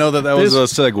think. I didn't know that was a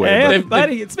segue. Hey, but-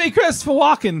 everybody, it's me, Christopher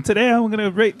Walken. Today I'm going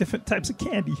to rate different types of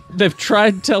candy. They've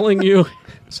tried telling you.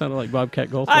 Sounded like Bobcat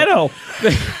Goldthwait. I know.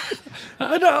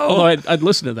 I know. Although I'd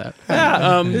listen to that.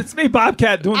 Yeah, it's me,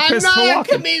 Bobcat, doing I'm Christopher not a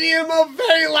Walken. comedian. I'm a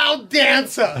very loud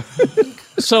dancer.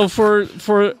 So for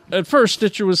at first,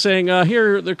 Stitcher was saying,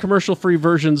 here are the commercial-free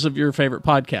versions of your favorite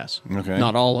podcasts. Okay.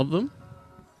 Not all of them.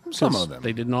 Some of them.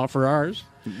 They didn't offer ours.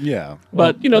 Yeah.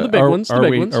 But, the big ones. The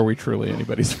big ones. Are we truly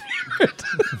anybody's favorite?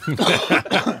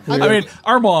 I mean,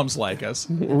 our moms like us.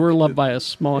 We're loved by a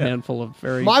small handful of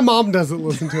very My mom doesn't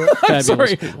listen to it. fabulous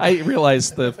Sorry, people. I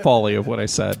realized the folly of what I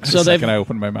said the second I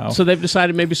opened my mouth. So they've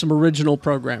decided maybe some original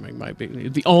programming might be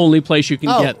the only place you can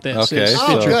get this. Okay. Is Oh,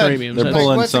 Stitcher good. Premium. They're So-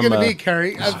 pulling What's some, it going to be,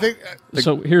 Carrie? I think.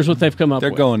 So here's what they've come up They're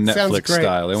with. going Sounds Netflix great.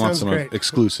 style. They want Sounds some great.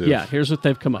 exclusive. Yeah, here's what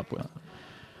they've come up with.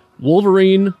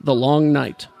 Wolverine: The Long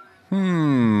Night will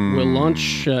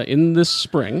launch in this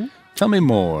spring. Tell me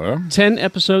more.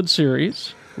 10-episode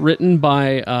series written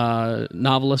by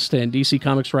novelist and DC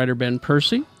Comics writer Ben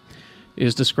Percy.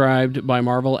 Is described by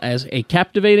Marvel as a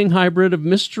captivating hybrid of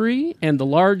mystery and the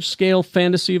large-scale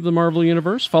fantasy of the Marvel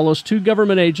Universe. Follows two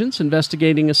government agents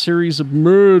investigating a series of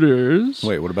murders.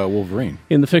 Wait, what about Wolverine?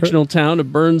 In the fictional town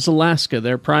of Burns, Alaska.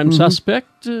 Their prime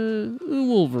suspect,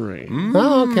 Wolverine.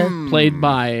 Oh, okay. Played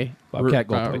by Bobcat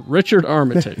Goldthwait. Richard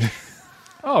Armitage.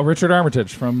 Oh, Richard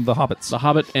Armitage from The Hobbits. The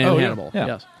Hobbit and Oh, yeah. Hannibal. Yeah.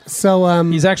 Yes. So,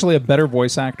 He's actually a better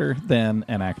voice actor than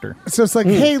an actor. so it's like,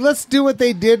 hey, let's do what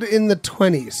they did in the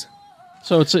 20s.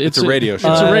 So it's a radio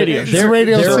show. It's a radio. It's a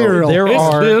radio serial. There It's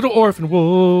are Little Orphan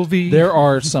Wolvie. there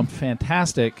are some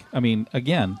fantastic. I mean,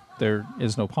 again, there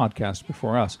is no podcast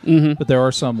before us, but there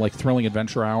are some like Thrilling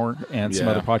Adventure Hour and some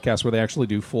Yeah. other podcasts where they actually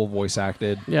do full voice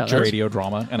acted that's- radio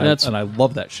drama, and that's- I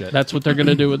love that shit. That's what they're going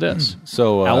to do with this.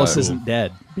 So Alice Isn't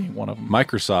Dead being one of them.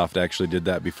 Microsoft actually did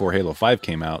that before Halo 5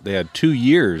 came out. They had 2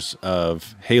 years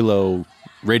of Halo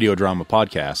radio drama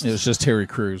podcasts. It was just Terry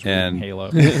Crews reading And- Halo.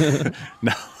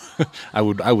 No, I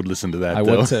would listen to that. I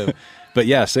though. would too. But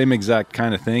yeah, same exact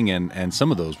kind of thing, and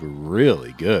some of those were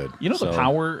really good. You know, So-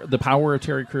 the power of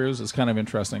Terry Crews is kind of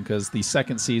interesting because the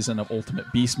second season of Ultimate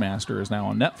Beastmaster is now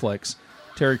on Netflix.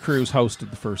 Terry Crews hosted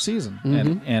the first season,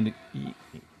 and you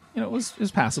know, it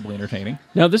was passably entertaining.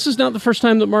 Now, this is not the first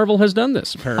time that Marvel has done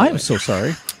this, apparently. I am so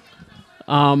sorry.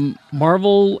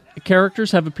 Marvel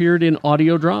characters have appeared in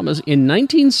audio dramas. In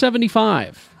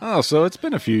 1975, Oh, so it's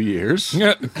been a few years.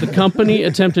 the company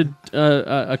attempted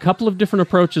a couple of different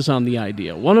approaches on the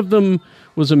idea. One of them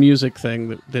was a music thing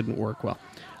that didn't work well.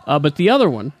 But the other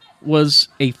one was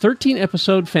a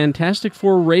 13-episode Fantastic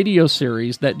Four radio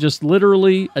series that just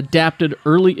literally adapted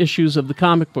early issues of the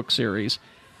comic book series.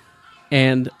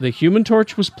 And the Human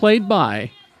Torch was played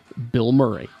by Bill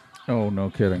Murray. Oh, no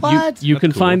kidding. What? You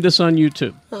can find this on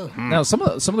YouTube. Now, some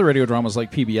of the radio dramas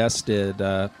like PBS did,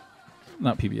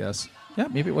 not PBS. Yeah,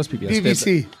 maybe it was PBS.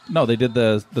 BBC. No, they did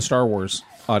the Star Wars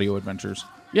audio adventures.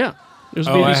 Yeah. It was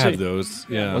Oh, BBC. I have those.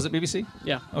 Yeah. Was it BBC?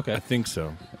 Yeah. Okay. I think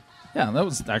so. Yeah, that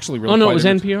was actually really. Oh, no, quite it was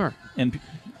entertaining. NPR. And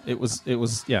it was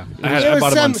yeah. I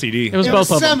bought them on CD. It was It both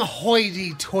was of them. some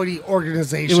hoity-toity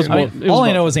organization. It was I both. mean, It was all I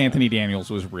both. know is Anthony Daniels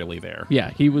was really there. Yeah,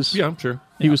 he was. Yeah, I'm sure.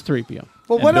 He was 3PO.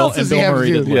 Well, what else does he have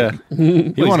to do? Yeah,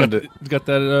 he wanted to He's got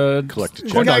that collect a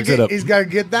He's check. gotta Dogs it up. he's got to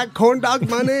get that corn dog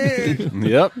money.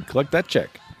 Yep, collect that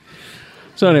check.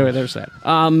 So anyway, there's that.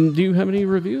 Do you have any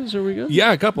reviews? Are we good?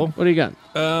 Yeah, a couple. What do you got?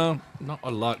 Not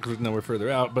a lot because now we're further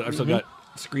out, but I've still got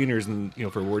screeners and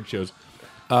for award shows.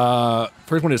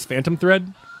 First one is Phantom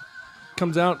Thread.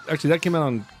 Comes out. Actually, that came out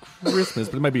on Christmas,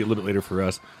 but it might be a little bit later for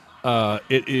us.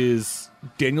 It is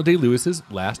Daniel Day-Lewis's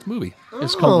last movie.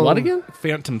 It's called what again?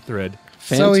 Phantom Thread.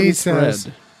 So he Thread. says.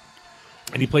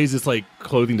 And he plays this like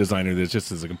clothing designer that's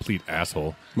just is a complete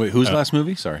asshole. Wait, whose last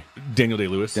movie? Sorry, Daniel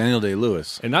Day-Lewis. Daniel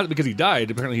Day-Lewis. And not because he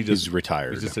died. Apparently, he just He's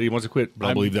retired. He just said he wants to quit. But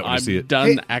I'll believe that when I I'm see it. done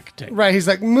Hey, acting. Right, he's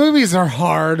like, movies are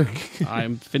hard.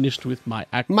 I'm finished with my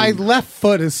acting. My left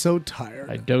foot is so tired.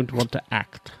 I don't want to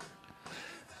act.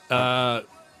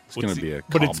 It's going to be a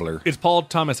But cobbler. it's Paul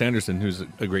Thomas Anderson, who's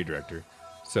a great director.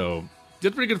 So it's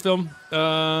a pretty good film.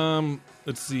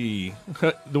 Let's see,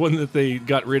 the one that they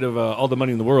got rid of all the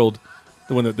money in the world,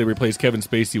 the one that they replaced Kevin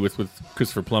Spacey with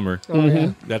Christopher Plummer. Oh,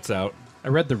 yeah. That's out. I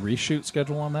read the reshoot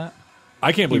schedule on that.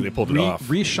 I can't believe they pulled it off.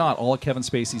 Reshot all of Kevin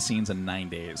Spacey's scenes in 9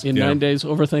 days. In 9 days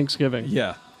over Thanksgiving.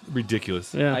 Yeah.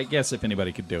 Ridiculous. Yeah. I guess if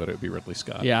anybody could do it, it would be Ridley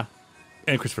Scott. Yeah.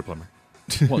 And Christopher Plummer.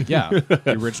 Well, yeah.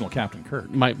 The original Captain Kirk.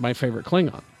 My favorite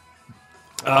Klingon.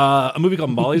 A movie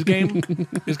called Molly's Game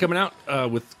is coming out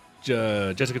with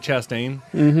Jessica Chastain.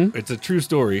 Mm-hmm. It's a true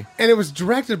story. And it was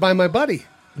directed by my buddy.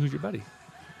 Who's your buddy?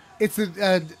 It's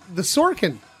the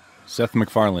Sorkin. Seth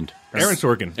MacFarlane. Aaron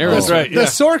Sorkin. Aaron That's right. The Yeah.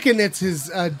 Sorkin, it's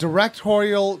his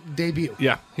directorial debut.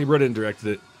 Yeah, he wrote it and directed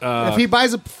it. If he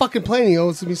buys a fucking plane, he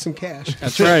owes me some cash.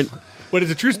 That's right. But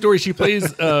it's a true story. She plays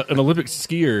an Olympic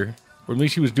skier, or at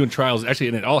least she was doing trials. Actually,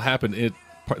 and it all happened at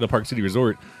the Park City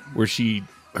Resort, where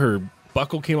her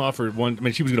buckle came off her one. I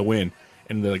mean, she was going to win,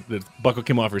 and the buckle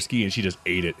came off her ski, and she just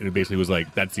ate it. And it basically was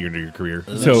like, "That's the end of your career."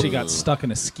 And So then she got stuck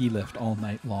in a ski lift all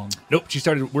night long. nope. She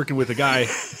started working with a guy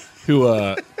who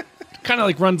kind of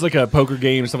like runs like a poker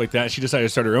game and stuff like that. She decided to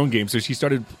start her own game, so she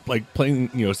started like playing,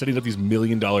 setting up these $1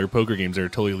 million poker games that are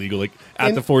totally illegal, like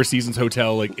at the Four Seasons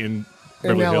Hotel, like in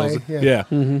Beverly LA, Hills. yeah.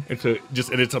 And so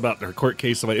and it's about her court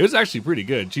case. It was actually pretty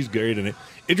good. She's great in it.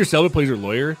 Idris Elba plays her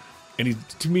lawyer, and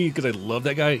to me, because I love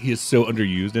that guy, he is so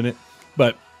underused in it.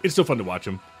 But it's still fun to watch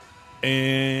him.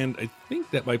 And I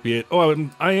think that might be it. Oh,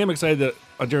 I am excited that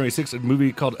on January 6th, a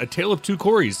movie called A Tale of Two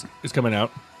Corys is coming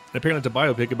out. And apparently it's a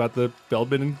biopic about the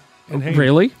Feldman and Hain.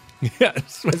 Really? Yeah.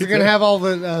 Is it going to have all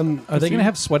the... Are they going to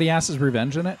have Sweaty Ass's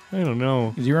Revenge in it? I don't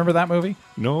know. Do you remember that movie?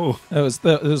 No. It was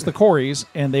the Coreys,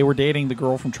 and they were dating the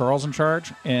girl from Charles in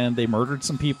Charge, and they murdered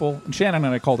some people. And Shannon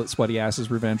and I called it Sweaty Ass's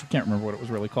Revenge. We can't remember what it was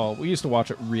really called. We used to watch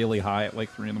it really high at like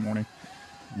 3 in the morning.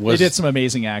 They did some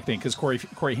amazing acting because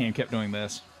Corey Haim kept doing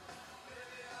this.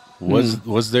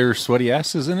 Was there sweaty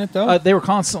asses in it though? They were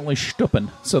constantly stooping,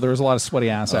 so there was a lot of sweaty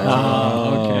ass action.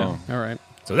 Okay. All right.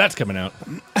 So that's coming out.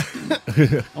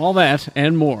 All that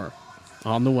and more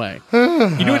On the way. You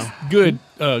know what's good?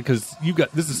 Because you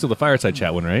got this is still the Fireside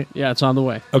Chat one, right? Yeah, it's on the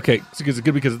way. Okay, so it's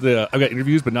good because I've got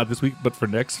interviews, but not this week. But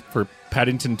for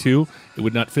Paddington 2, it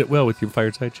would not fit well with your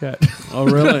Fireside Chat. Oh,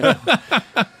 really?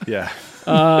 Yeah.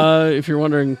 If you're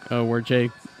wondering where Jay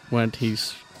went,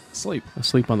 he's asleep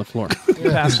on the floor.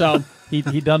 So he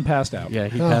done passed out. Yeah,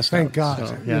 he passed out. Thank God.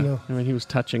 So, yeah, You know. I mean, he was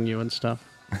touching you and stuff.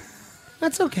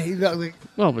 That's okay. You know, like,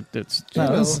 Well, but it's No,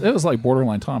 it was like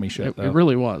borderline Tommy shit. it though.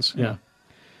 really was. Yeah.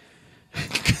 I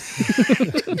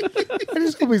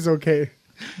just hope he's okay.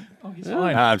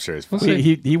 Fine. I'm sure it's fine.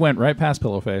 He went right past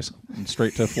Pillowface and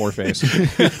straight to Floor Face.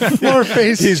 Floor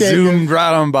face. He champion. zoomed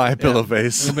right on by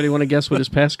Pillowface. Anybody want to guess what his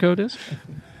passcode is?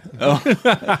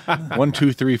 1,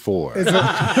 2, 3, 4. Is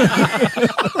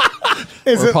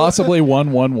or it possibly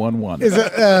 1111. Is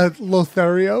it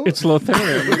Lothario? It's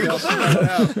Lothario.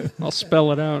 I'll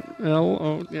spell it out.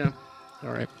 L-O. Yeah. All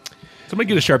right. Somebody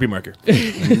get a Sharpie marker.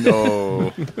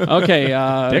 No. Okay.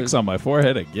 Dicks on my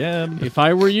forehead again. If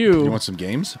I were you, You want some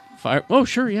games? oh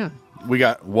sure, yeah. We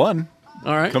got one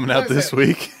All right. coming out this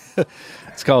week.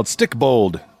 It's called Stick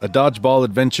Bold, a dodgeball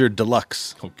adventure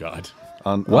deluxe Oh God.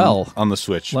 on the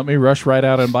Switch. Let me rush right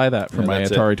out and buy that for Yeah, my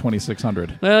that's Atari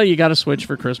 2600. Well, you got a Switch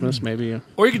for Christmas, maybe.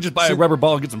 Or you could just buy a rubber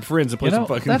ball and get some friends and play You know,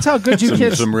 some fucking. that's how good you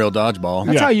kids. some real dodgeball.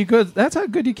 That's Yeah. That's how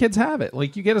good you kids have it.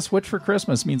 Like you get a Switch for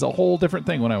Christmas means a whole different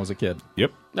thing when I was a kid.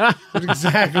 Yep.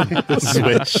 Exactly.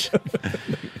 Switch.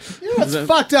 You know, it's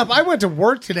fucked up. I went to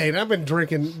work today and I've been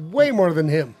drinking way more than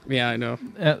him. Yeah, I know.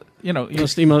 And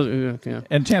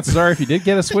chances are, if you did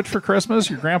get a Switch for Christmas,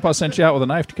 your grandpa sent you out with a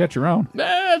knife to cut your own.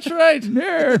 That's right.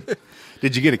 Yeah.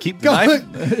 Did you get to keep the knife?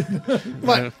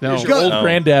 What? No. Your old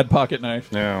granddad pocket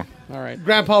knife. No. All right.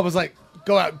 Grandpa was like,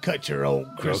 "Go out and cut your own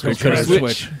Christmas Cut a present."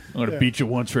 Switch. I'm going to beat you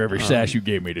once for every sash you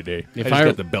gave me today. I just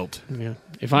got the belt. Yeah.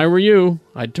 If I were you,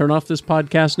 I'd turn off this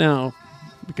podcast now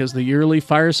because the yearly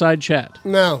Fireside Chat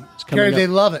No, coming Gary, up. they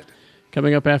love it.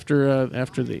 coming up after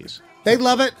these. They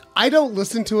love it. I don't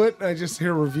listen to it. I just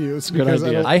hear reviews. Good because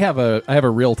idea. I have a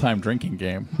real time drinking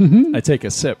game. I take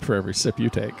a sip for every sip you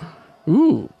take.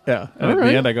 Ooh. Yeah. And All at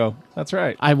right. the end, I go, "That's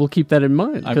right." I will keep that in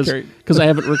mind I'm because I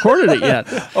haven't recorded it yet.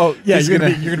 Oh yeah, you're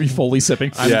gonna be fully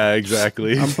sipping. Yeah,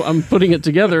 exactly. I'm putting it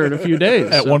together in a few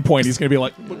days. At one point, he's gonna be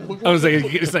like, I was like,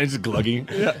 it's not just glugging.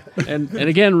 Yeah. and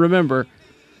again, remember,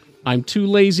 I'm too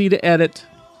lazy to edit.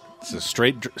 It's a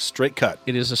straight cut.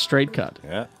 It is a straight cut.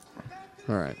 Yeah.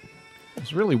 All right. "It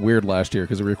was really weird last year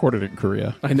because we recorded it in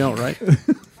Korea." I know, right?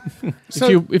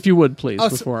 So- if you would please Oh,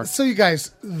 before. so you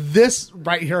guys, this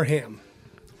right here ham.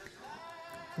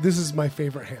 This is my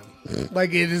favorite ham.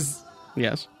 Like it is.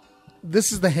 Yes,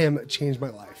 This is the ham that changed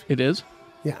my life. it is.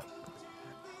 Yeah.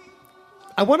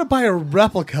 I want to buy a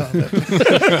replica of it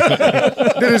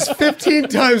that is 15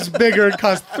 times bigger and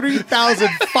costs $3,000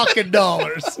 fucking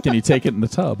dollars. Can you take it in the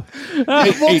tub? We'll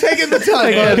take it in the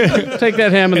time. Take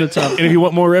that ham in the tub. And if you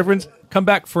want more reverence, come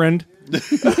back, friend.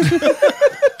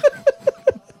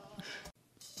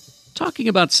 Talking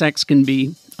about sex can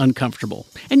be uncomfortable.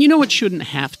 And you know it shouldn't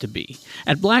have to be.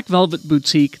 At Black Velvet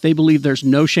Boutique, they believe there's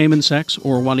no shame in sex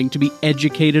or wanting to be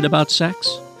educated about sex.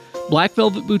 Black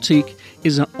Velvet Boutique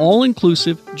is an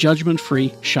all-inclusive,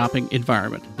 judgment-free shopping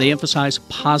environment. They emphasize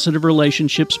positive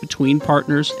relationships between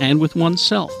partners and with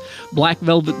oneself. Black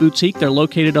Velvet Boutique, they're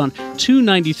located on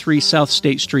 293 South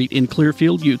State Street in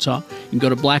Clearfield, Utah. You can go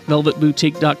to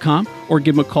blackvelvetboutique.com or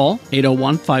give them a call,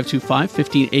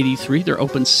 801-525-1583. They're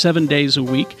open 7 days a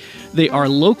week. They are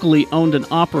locally owned and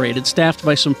operated, staffed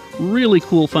by some really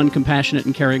cool, fun, compassionate,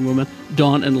 and caring women,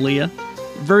 Dawn and Leah.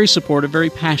 Very supportive, very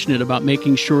passionate about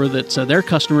making sure that their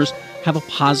customers have a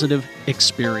positive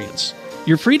experience.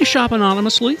 You're free to shop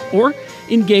anonymously or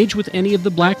engage with any of the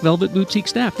Black Velvet Boutique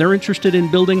staff. They're interested in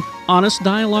building honest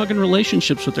dialogue and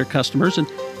relationships with their customers and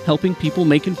helping people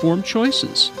make informed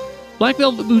choices. Black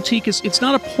Velvet Boutique it's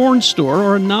not a porn store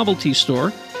or a novelty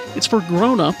store. It's for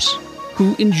grown-ups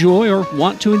who enjoy or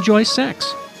want to enjoy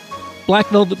sex. Black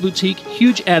Velvet Boutique,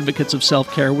 huge advocates of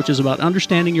self-care, which is about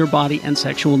understanding your body and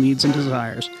sexual needs and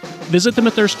desires. Visit them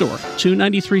at their store,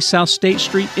 293 South State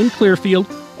Street in Clearfield,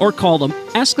 or call them.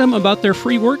 Ask them about their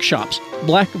free workshops.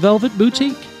 Black Velvet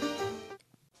Boutique.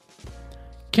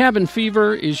 Cabin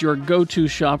Fever is your go-to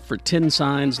shop for tin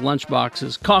signs,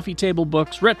 lunchboxes, coffee table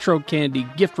books, retro candy,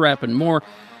 gift wrap, and more.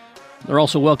 They're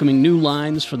also welcoming new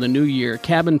lines for the new year.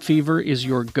 Cabin Fever is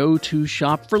your go-to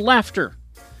shop for laughter,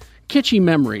 kitschy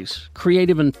memories,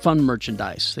 creative and fun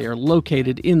merchandise. They are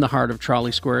located in the heart of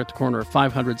Trolley Square at the corner of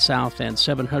 500 South and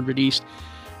 700 East.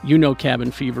 You know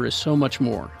Cabin Fever is so much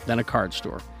more than a card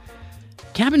store.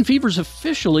 Cabin Fever is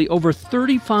officially over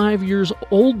 35 years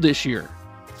old this year,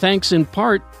 thanks in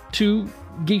part to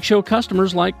Geek Show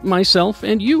customers like myself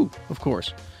and you, of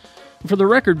course. For the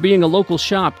record, being a local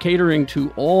shop catering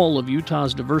to all of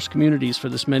Utah's diverse communities for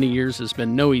this many years has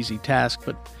been no easy task,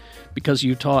 but because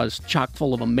Utah is chock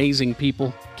full of amazing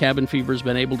people, Cabin Fever has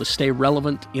been able to stay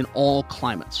relevant in all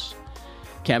climates.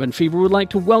 Cabin Fever would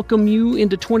like to welcome you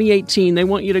into 2018. They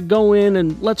want you to go in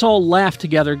and let's all laugh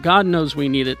together. God knows we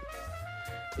need it.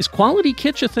 Is quality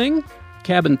kitsch a thing?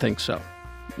 Cabin thinks so.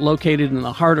 Located in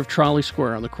the heart of Trolley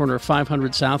Square on the corner of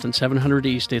 500 South and 700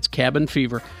 East, it's Cabin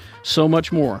Fever. So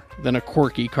much more than a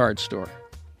quirky card store.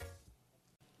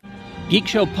 Geek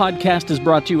Show Podcast is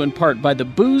brought to you in part by the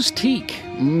Booze Teak.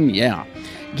 Yeah.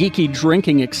 Geeky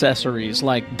drinking accessories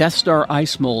like Death Star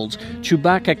ice molds,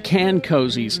 Chewbacca can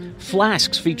cozies,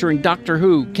 flasks featuring Doctor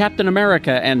Who, Captain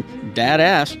America, and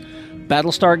Dad-ass,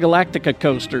 Battlestar Galactica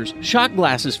coasters, shot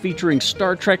glasses featuring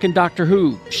Star Trek and Doctor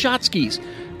Who, shot skis,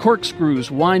 corkscrews,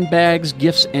 wine bags,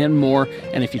 gifts, and more.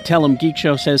 And if you tell them Geek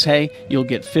Show says hey, you'll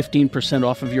get 15%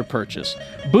 off of your purchase.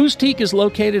 Booze Teak is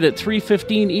located at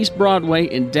 315 East Broadway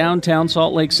in downtown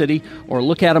Salt Lake City, or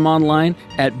look at them online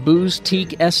at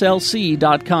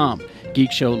boozeteakslc.com.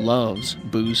 Geek Show loves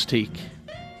Booze Teak.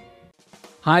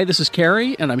 Hi, this is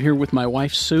Carrie, and I'm here with my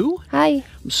wife, Sue. Hi.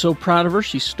 I'm so proud of her.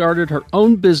 She started her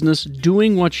own business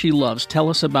doing what she loves. Tell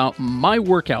us about My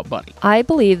Workout Buddy. I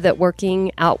believe that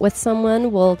working out with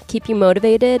someone will keep you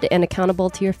motivated and accountable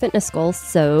to your fitness goals,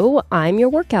 so I'm your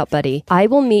workout buddy. I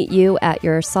will meet you at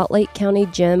your Salt Lake County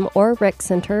gym or rec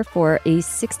center for a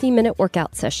 60-minute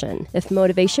workout session. If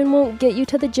motivation won't get you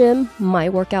to the gym, My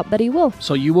Workout Buddy will.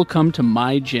 So you will come to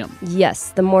my gym?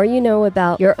 Yes. The more you know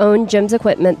about your own gym's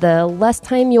equipment, the less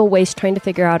time you'll waste trying to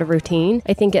figure out a routine.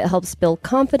 I think it helps build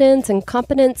confidence and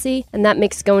competency, and that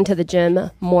makes going to the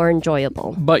gym more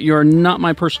enjoyable. But you're not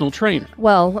my personal trainer.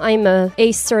 Well, I'm a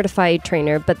ACE certified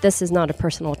trainer, but this is not a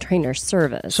personal trainer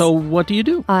service. So what do you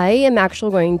do? I am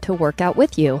actually going to work out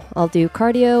with you. I'll do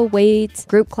cardio, weights,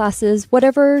 group classes,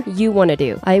 whatever you want to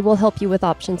do. I will help you with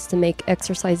options to make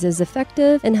exercises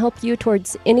effective and help you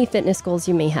towards any fitness goals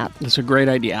you may have. That's a great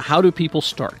idea. How do people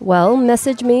start? Well,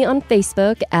 message me on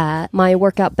Facebook at My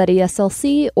Workout Buddy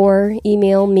SLC or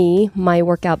email me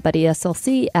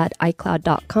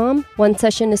myworkoutbuddyslc@icloud.com. One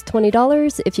session is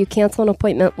 $20. If you cancel an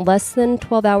appointment less than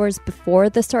 12 hours before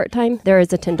the start time, there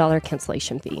is a $10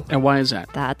 cancellation fee. And why is that?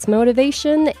 That's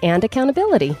motivation and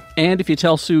accountability. And if you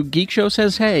tell Sue Geek Show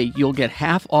says hey, you'll get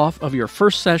half off of your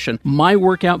first session. My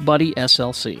Workout Buddy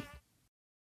SLC.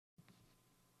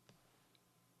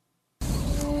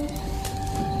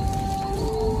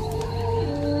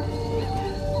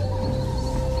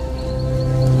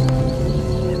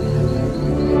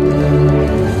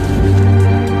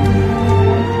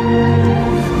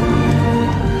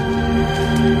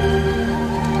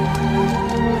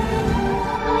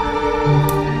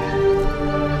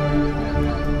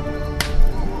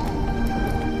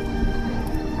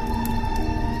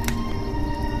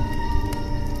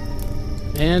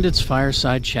 And it's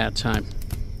fireside chat time.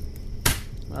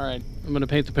 All right, I'm going to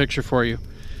paint the picture for you.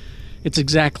 It's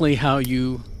exactly how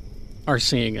you are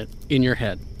seeing it in your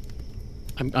head.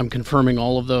 I'm confirming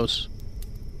all of those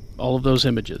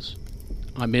images.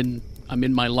 I'm in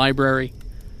my library.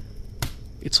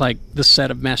 It's like the set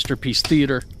of Masterpiece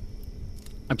Theater.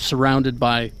 I'm surrounded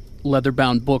by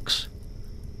leather-bound books.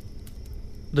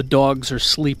 The dogs are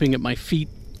sleeping at my feet.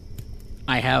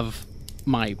 I have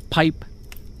my pipe.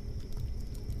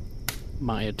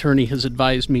 My attorney has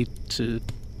advised me to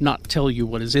not tell you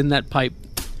what is in that pipe.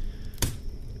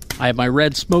 I have my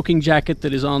red smoking jacket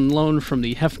that is on loan from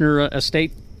the Hefner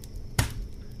estate.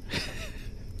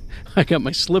 I got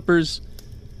my slippers.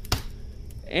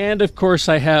 And, of course,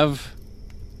 I have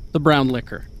the brown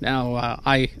liquor. Now,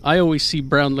 I always see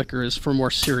brown liquor as for more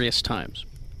serious times.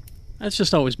 That's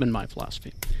just always been my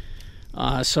philosophy.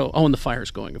 And the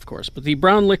fire's going, of course. But the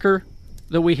brown liquor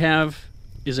that we have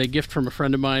is a gift from a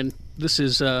friend of mine. This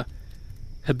is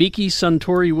Hibiki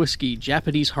Suntory Whiskey,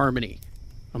 Japanese Harmony,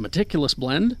 a meticulous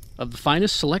blend of the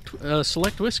finest select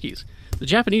whiskeys. The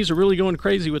Japanese are really going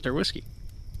crazy with their whiskey.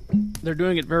 They're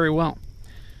doing it very well.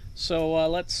 So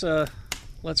let's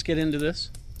get into this,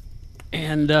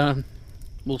 and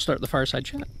we'll start the fireside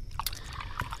chat.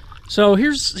 So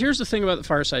here's the thing about the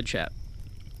fireside chat.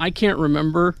 I can't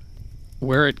remember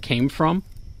where it came from.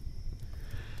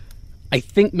 I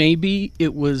think maybe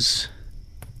it was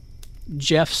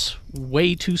Jeff's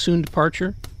way too soon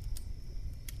departure.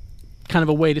 Kind of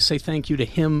a way to say thank you to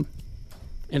him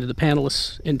and to the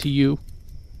panelists and to you,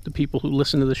 the people who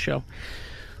listen to the show.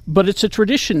 But it's a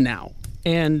tradition now,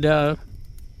 and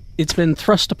it's been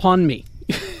thrust upon me.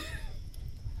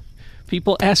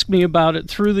 People ask me about it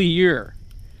through the year,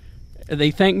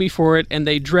 They thank me for it, and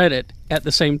they dread it at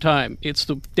the same time. It's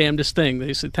the damnedest thing.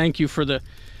 They say, thank you for the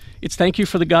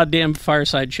goddamn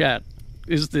fireside chat,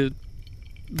 is the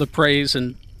praise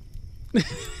and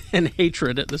and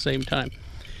hatred at the same time.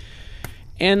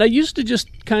 And I used to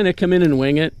just kind of come in and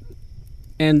wing it.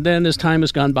 And then as time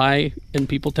has gone by and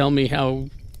people tell me how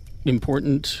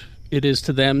important it is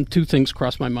to them, two things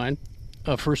cross my mind.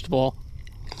 First of all,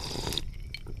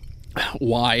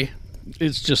 why?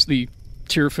 It's just the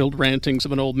tear-filled rantings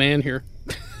of an old man here.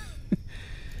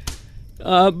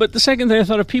 But the second thing, I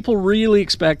thought, if people really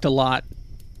expect a lot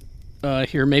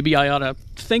here, maybe I ought to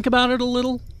think about it a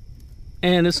little.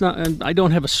 And it's not. And I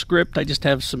don't have a script. I just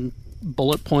have some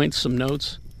bullet points, some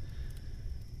notes.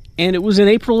 And it was in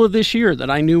April of this year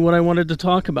that I knew what I wanted to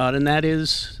talk about, and that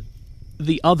is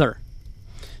the other.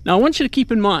 Now, I want you to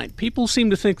keep in mind, people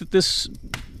seem to think that this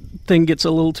thing gets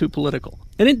a little too political.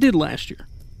 And it did last year.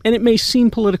 And it may seem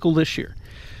political this year.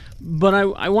 But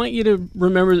I want you to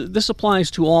remember that this applies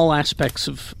to all aspects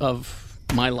of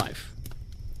my life.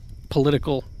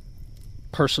 Political,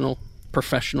 personal,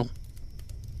 professional,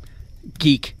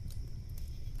 geek,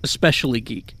 especially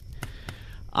geek.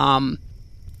 And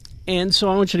so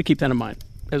I want you to keep that in mind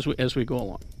as we go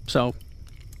along. So,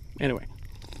 anyway.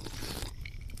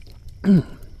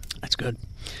 That's good.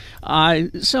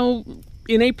 So,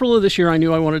 in April of this year, I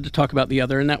knew I wanted to talk about the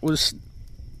other, and that was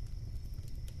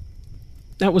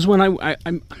when I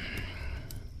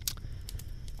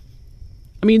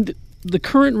mean, the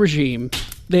current regime,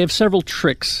 they have several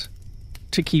tricks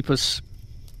to keep us,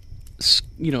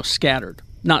 scattered,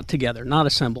 not together, not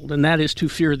assembled, and that is to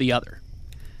fear the other.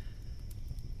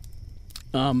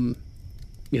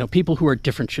 People who are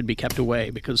different should be kept away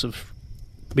because of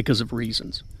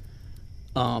reasons.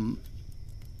 And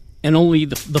only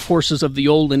the forces of the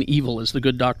old and evil, as the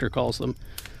good doctor calls them,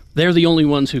 they're the only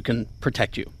ones who can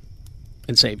protect you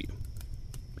and save you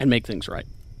and make things right.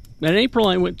 And in April,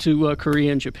 I went to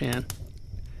Korea and Japan.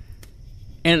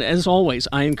 And as always,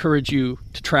 I encourage you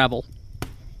to travel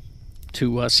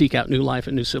to seek out new life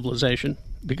and new civilization,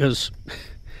 because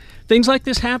things like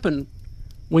this happen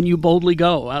when you boldly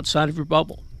go outside of your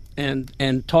bubble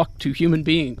and talk to human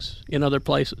beings in other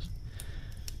places.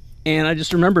 And I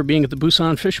just remember being at the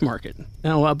Busan Fish Market.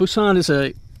 Now, Busan is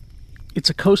a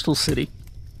coastal city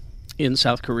in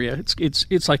South Korea.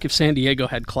 It's like if San Diego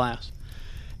had class,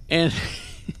 and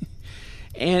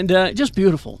just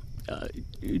beautiful.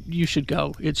 You should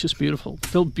go. It's just beautiful.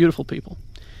 Beautiful people.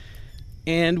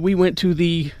 And we went to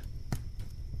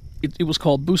it was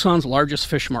called Busan's largest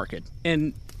fish market.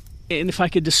 And if I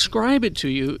could describe it to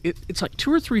you, it's like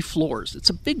 2 or 3 floors. It's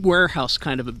a big warehouse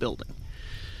kind of a building.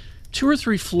 2 or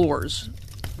 3 floors.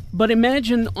 But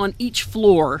imagine on each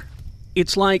floor,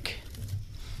 it's like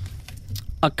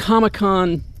a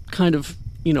Comic-Con kind of,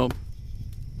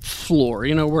 floor,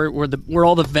 where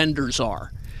all the vendors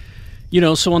are.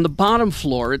 So on the bottom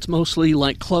floor, it's mostly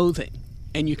like clothing.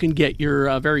 And you can get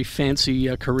your very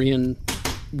fancy Korean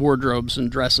wardrobes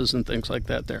and dresses and things like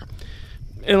that there.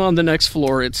 And on the next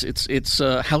floor, it's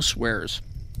housewares.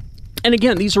 And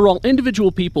again, these are all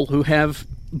individual people who have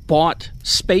bought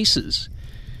spaces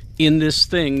in this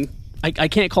thing. I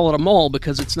can't call it a mall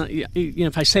because it's not.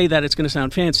 If I say that, it's going to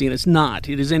sound fancy, and it's not.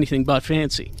 It is anything but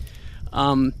fancy.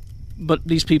 But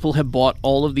these people have bought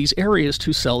all of these areas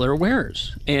to sell their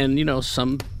wares, and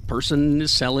some person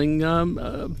is selling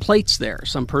plates there.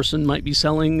 Some person might be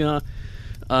selling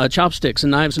chopsticks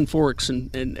and knives and forks,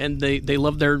 and they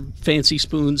love their fancy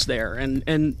spoons there,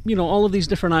 and all of these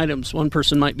different items. One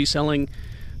person might be selling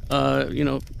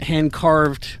hand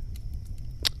carved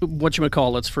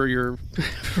whatchamacallits for your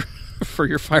for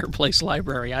your fireplace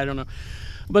library. I don't know,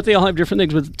 but they all have different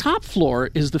things. But the top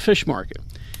floor is the fish market,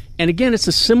 and again, it's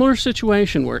a similar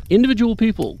situation where individual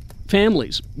people,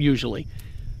 families usually,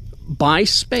 buy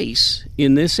space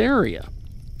in this area,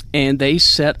 and they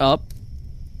set up,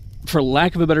 for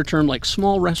lack of a better term, like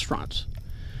small restaurants.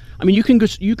 I mean, you can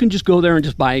just go there and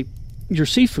just buy your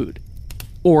seafood,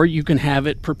 or you can have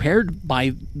it prepared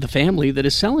by the family that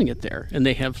is selling it there, and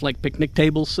they have like picnic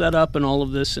tables set up and all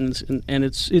of this, and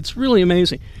it's really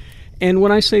amazing. And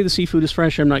when I say the seafood is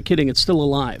fresh, I'm not kidding. It's still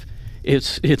alive.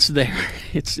 It's there.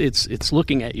 It's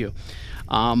looking at you.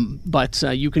 But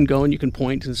you can go and you can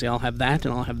point and say, I'll have that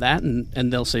and I'll have that.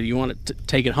 And they'll say, do you want it to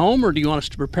take it home, or do you want us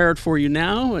to prepare it for you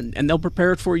now? And they'll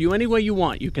prepare it for you any way you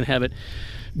want. You can have it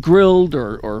grilled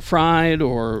or fried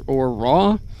or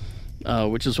raw,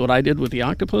 which is what I did with the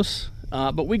octopus.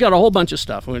 But we got a whole bunch of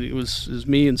stuff. It was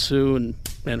me and Sue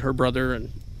and her brother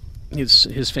and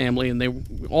his family, and they were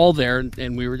all there.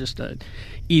 And we were just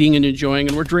eating and enjoying,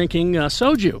 and we're drinking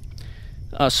soju.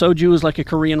 Soju is like a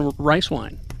Korean rice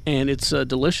wine. and it's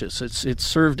delicious. It's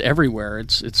served everywhere.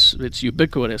 It's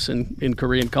ubiquitous in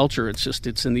Korean culture.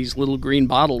 It's in these little green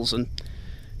bottles,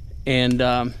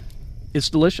 and it's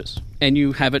delicious. And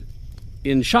you have it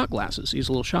in shot glasses, these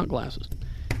little shot glasses.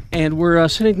 And we're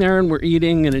sitting there and we're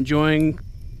eating and enjoying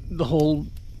the whole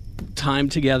time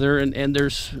together. And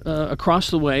there's across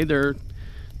the way there are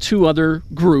two other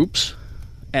groups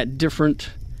at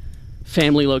different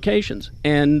family locations,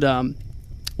 and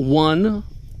one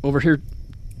over here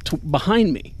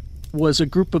behind me was a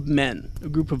group of men, a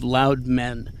group of loud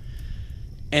men,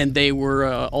 and they were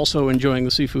also enjoying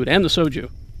the seafood and the soju.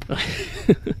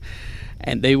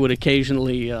 And they would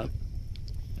occasionally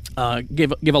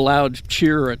give a loud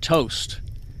cheer or a toast,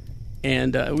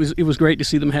 and it was great to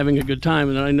see them having a good time.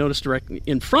 And then I noticed directly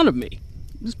in front of me,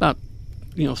 it was about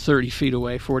 30 feet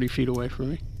away, 40 feet away from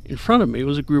me, in front of me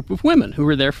was a group of women who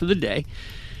were there for the day.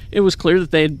 It was clear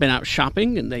that they had been out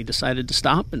shopping, and they decided to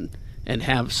stop and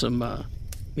have some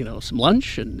some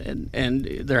lunch, and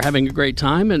they're having a great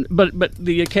time. But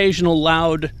the occasional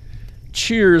loud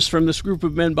cheers from this group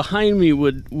of men behind me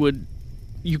would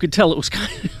you could tell it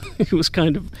was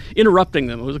kind of interrupting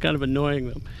them. It was kind of annoying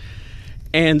them.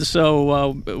 And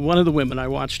so one of the women, I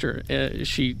watched her.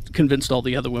 She convinced all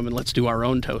the other women, let's do our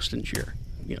own toast and cheer.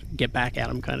 Get back at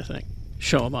them, kind of thing.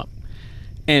 Show them up.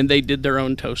 And they did their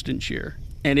own toast and cheer.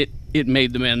 And it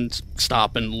made the men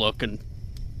stop and look and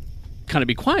kind of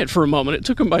be quiet for a moment. It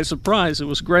took them by surprise. It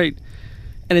was great.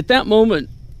 And at that moment,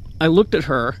 I looked at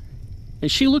her,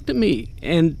 and she looked at me,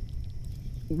 and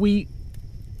we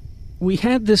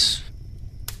had this,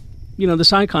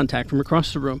 this eye contact from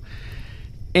across the room.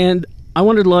 And I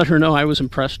wanted to let her know I was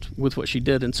impressed with what she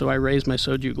did, and so I raised my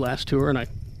soju glass to her, and I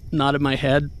nodded my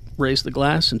head, raised the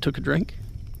glass, and took a drink.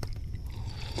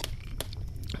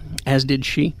 As did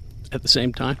she, at the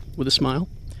same time, with a smile.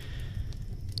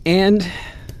 And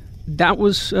that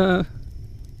was a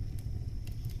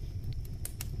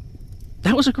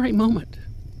great moment,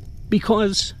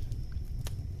 because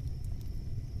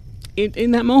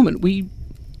in that moment we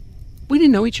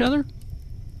didn't know each other,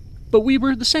 but we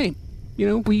were the same.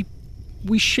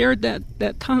 We shared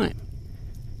that time,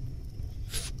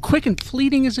 quick and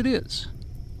fleeting as it is.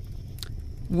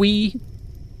 We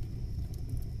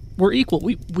were equal.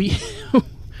 We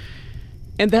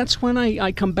and that's when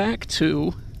I come back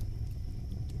to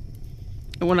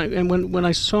when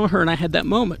I saw her and I had that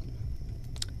moment.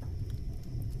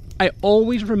 I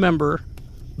always remember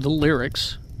the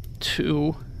lyrics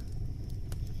to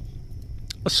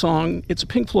a song. It's a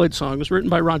Pink Floyd song. It was written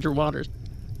by Roger Waters,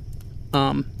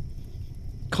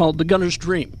 called "The Gunner's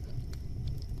Dream,"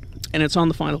 and it's on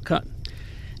the final cut.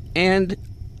 And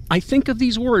I think of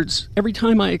these words every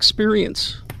time I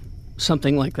experience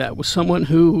something like that with someone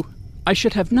who I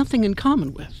should have nothing in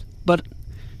common with, but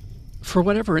for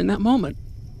whatever, in that moment,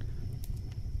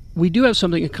 we do have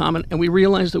something in common, and we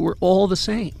realize that we're all the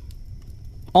same.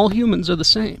 All humans are the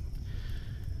same.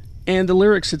 And the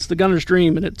lyrics, it's "The Gunner's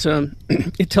Dream," and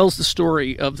it tells the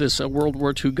story of this World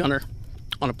War II gunner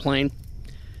on a plane.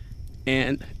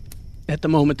 And at the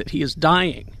moment that he is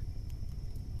dying,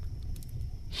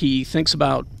 he thinks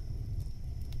about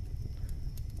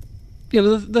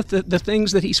the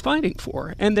things that he's fighting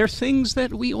for. And they're things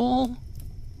that we all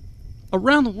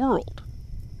around the world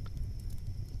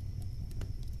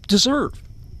deserve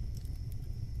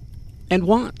and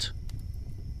want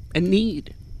and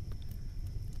need.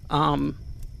 Let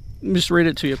me just read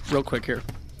it to you real quick here.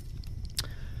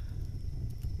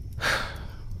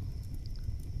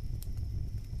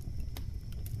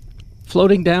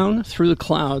 Floating down through the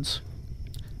clouds,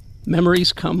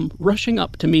 memories come rushing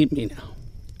up to meet me now.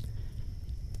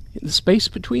 In the space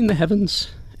between the heavens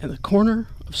and the corner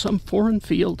of some foreign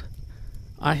field,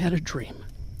 I had a dream.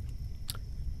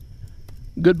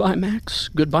 Goodbye, Max.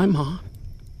 Goodbye, Ma.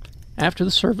 After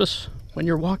the service, when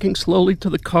you're walking slowly to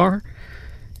the car,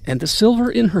 and the silver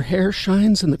in her hair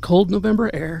shines in the cold November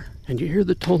air, and you hear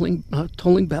the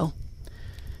tolling bell,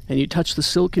 and you touch the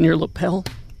silk in your lapel,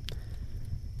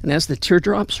 and as the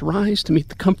teardrops rise to meet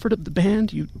the comfort of the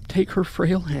band, you take her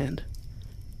frail hand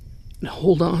and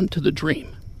hold on to the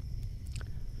dream.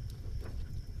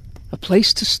 A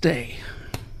place to stay,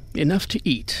 enough to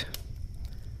eat.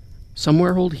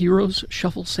 Somewhere old heroes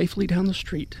shuffle safely down the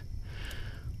street,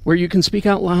 where you can speak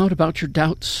out loud about your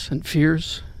doubts and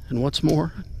fears, and what's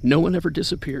more, no one ever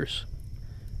disappears.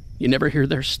 You never hear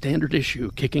their standard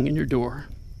issue kicking in your door.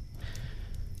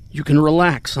 You can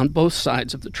relax on both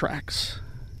sides of the tracks,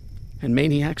 and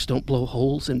maniacs don't blow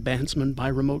holes in bandsmen by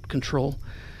remote control,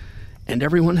 and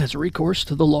everyone has recourse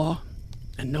to the law,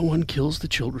 and no one kills the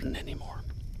children anymore.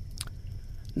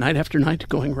 Night after night,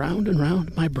 going round and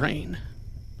round my brain,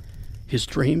 His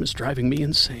dream is driving me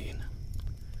insane.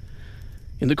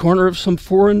 In the corner of some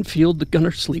foreign field, the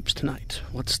gunner sleeps tonight.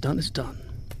 What's done is done.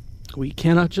 We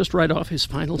cannot just write off his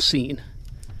final scene.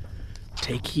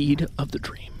 Take heed of the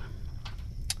dream.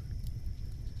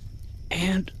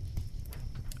 And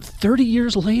 30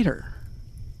 years later,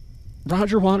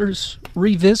 Roger Waters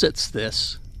revisits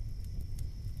this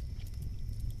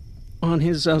on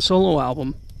his solo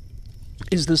album,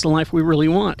 Is This the Life We Really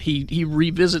Want? He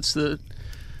revisits the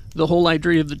whole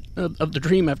idea of the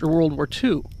dream after World War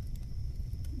II.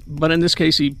 But in this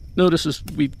case, he notices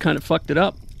we've kind of fucked it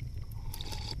up.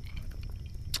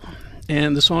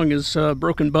 And the song is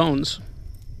Broken Bones.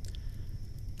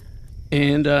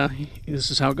 And this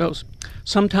is how it goes.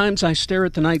 Sometimes I stare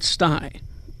at the night sky.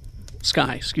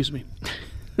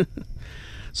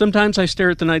 Sometimes I stare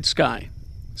at the night sky,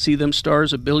 see them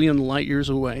stars a billion light years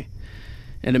away,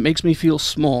 and it makes me feel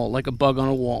small like a bug on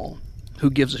a wall. Who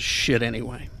gives a shit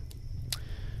anyway?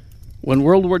 When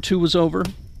World War II was over,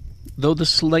 though the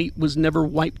slate was never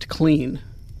wiped clean,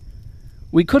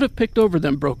 we could have picked over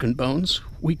them broken bones.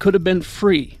 We could have been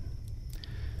free.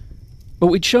 But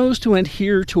we chose to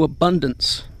adhere to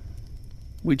abundance.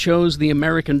 We chose the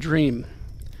American dream.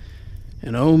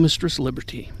 And oh, Mistress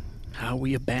Liberty, how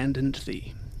we abandoned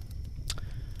thee.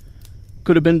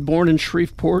 Could have been born in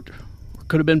Shreveport, or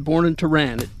could have been born in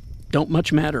Tehran. It don't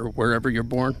much matter wherever you're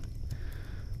born.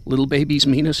 Little babies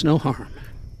mean us no harm.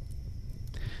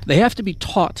 They have to be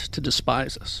taught to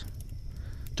despise us,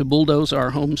 to bulldoze our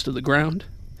homes to the ground,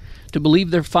 to believe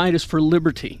their fight is for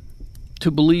liberty, to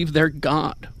believe their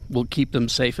God will keep them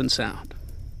safe and sound.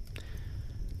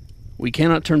 We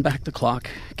cannot turn back the clock,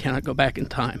 cannot go back in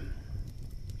time.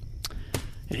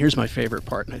 And here's my favorite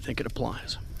part, and I think it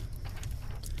applies.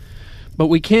 But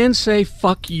we can say,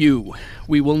 fuck you.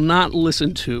 We will not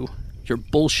listen to your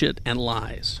bullshit and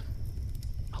lies.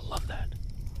 I love that.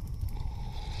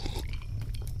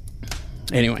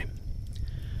 Anyway,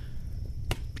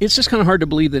 it's just kind of hard to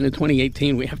believe that in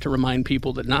 2018 we have to remind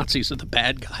people that Nazis are the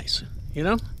bad guys, you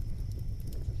know?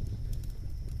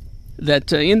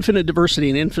 That infinite diversity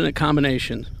and infinite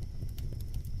combination,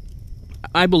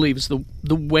 I believe, is the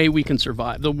way we can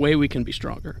survive, the way we can be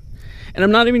stronger. And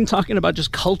I'm not even talking about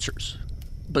just cultures,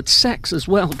 but sex as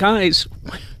well. Guys,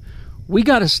 we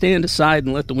got to stand aside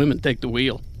and let the women take the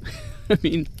wheel. I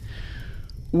mean,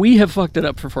 we have fucked it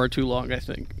up for far too long, I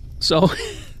think. So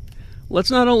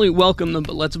let's not only welcome them,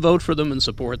 but let's vote for them and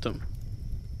support them.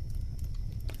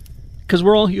 Because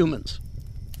we're all humans.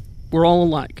 We're all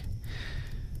alike.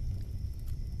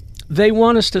 They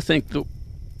want us to think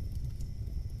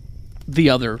the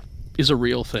other is a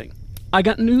real thing. I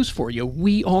got news for you.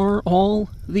 We are all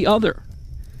the other.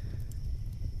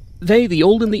 They, the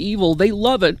old and the evil, they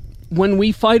love it when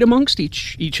we fight amongst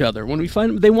each other. When we fight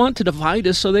them, they want to divide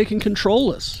us so they can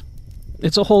control us.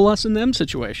 It's a whole us and them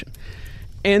situation.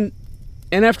 And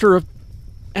after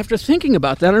thinking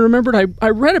about that, I remembered I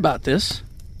read about this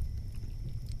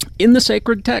in the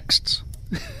sacred texts.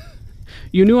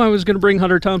 You knew I was going to bring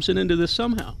Hunter Thompson into this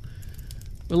somehow.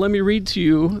 Well, let me read to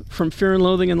you from Fear and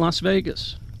Loathing in Las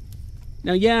Vegas.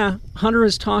 Now, yeah, Hunter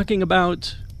is talking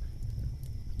about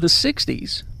the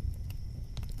 60s,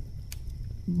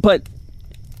 but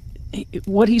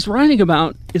what he's writing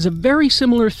about is a very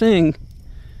similar thing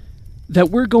that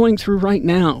we're going through right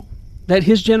now, that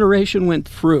his generation went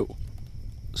through.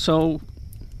 So,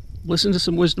 listen to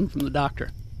some wisdom from the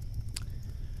doctor.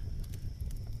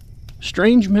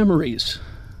 Strange memories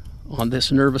on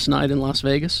this nervous night in Las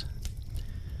Vegas.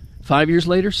 5 years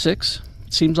later, 6,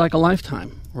 it seems like a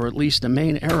lifetime, or at least a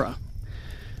main era.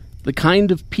 The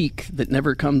kind of peak that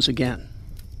never comes again.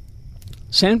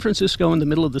 San Francisco in the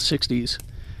middle of the 60s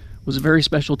was a very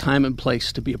special time and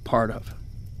place to be a part of.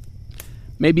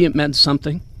 Maybe it meant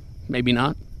something, maybe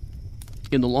not,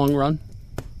 in the long run,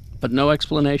 but no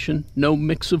explanation, no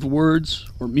mix of words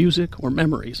or music or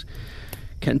memories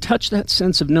can touch that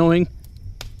sense of knowing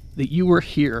that you were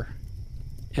here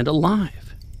and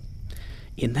alive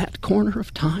in that corner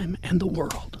of time and the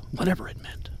world, whatever it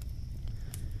meant.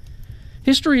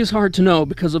 History is hard to know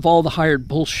because of all the hired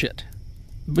bullshit.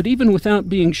 But even without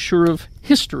being sure of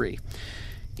history,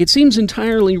 it seems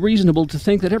entirely reasonable to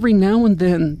think that every now and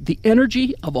then the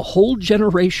energy of a whole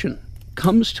generation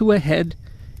comes to a head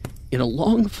in a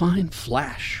long, fine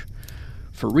flash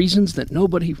for reasons that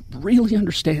nobody really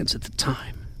understands at the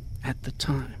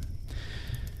time.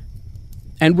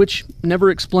 And which never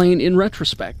explain in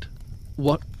retrospect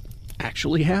what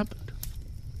actually happened.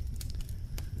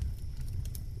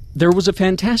 There was a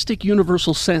fantastic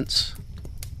universal sense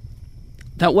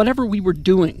that whatever we were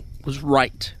doing was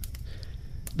right,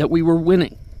 that we were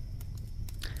winning.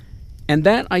 And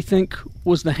that, I think,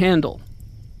 was the handle,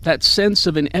 that sense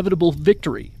of inevitable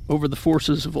victory over the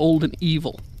forces of old and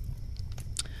evil.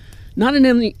 Not in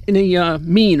any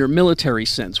mean or military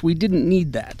sense. We didn't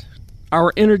need that.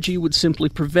 Our energy would simply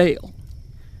prevail.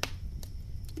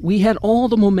 We had all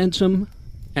the momentum,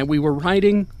 and we were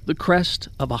riding the crest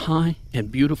of a high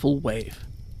and beautiful wave.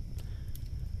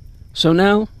 So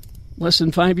now, less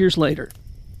than 5 years later,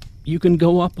 you can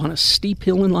go up on a steep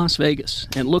hill in Las Vegas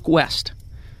and look west.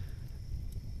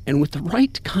 And with the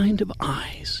right kind of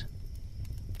eyes,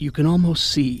 you can almost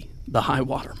see the high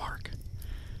water mark.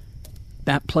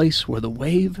 That place where the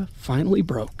wave finally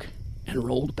broke and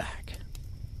rolled back.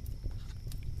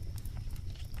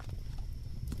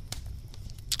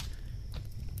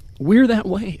 We're that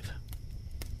wave.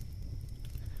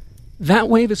 That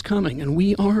wave is coming, and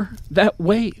we are that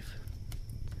wave.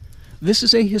 This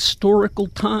is a historical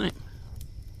time.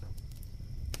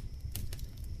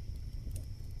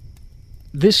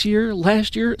 This year,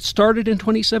 last year, it started in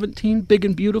 2017, big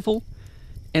and beautiful,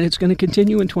 and it's going to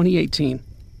continue in 2018.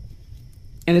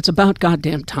 And it's about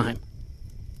goddamn time.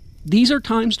 These are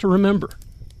times to remember.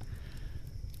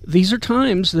 These are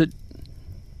times that,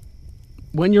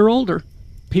 when you're older,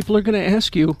 people are going to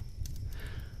ask you,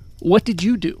 what did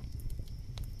you do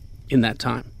in that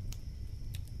time?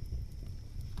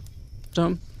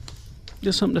 So,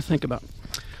 just something to think about.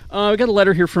 We got a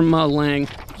letter here from Lang,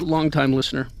 a longtime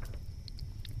listener.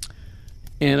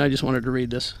 And I just wanted to read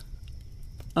this.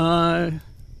 Dear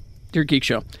Geek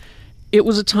Show, it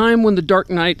was a time when The Dark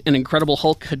Knight and Incredible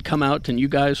Hulk had come out and you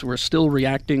guys were still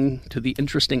reacting to the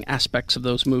interesting aspects of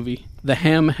those movies. The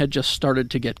ham had just started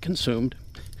to get consumed.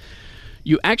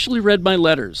 You actually read my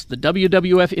letters. The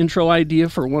WWF intro idea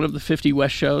for one of the 50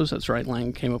 West shows. That's right,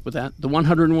 Lang came up with that. The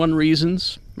 101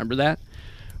 Reasons. Remember that?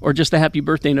 Or just the happy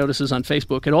birthday notices on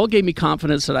Facebook. It all gave me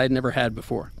confidence that I'd never had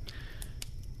before.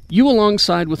 You,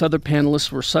 alongside with other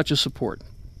panelists, were such a support.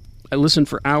 I listened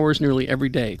for hours nearly every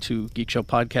day to Geek Show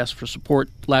podcasts for support,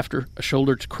 laughter, a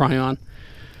shoulder to cry on,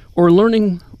 or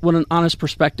learning what an honest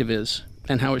perspective is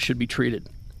and how it should be treated.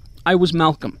 I was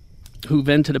Malcolm, who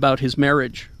vented about his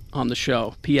marriage on the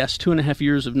show. P.S. 2.5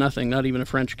 years of nothing, not even a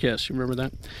French kiss. You remember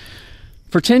that?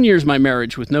 For 10 years, my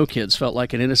marriage with no kids felt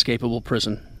like an inescapable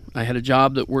prison. I had a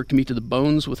job that worked me to the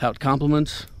bones without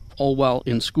compliments. All while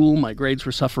in school, my grades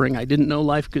were suffering. I didn't know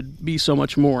life could be so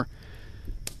much more.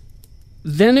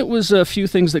 Then it was a few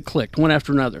things that clicked, one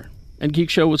after another, and Geek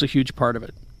Show was a huge part of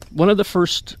it. One of the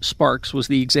first sparks was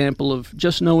the example of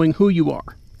just knowing who you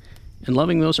are and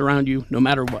loving those around you no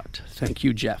matter what. Thank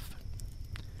you, Jeff.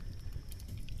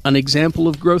 An example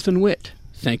of growth and wit.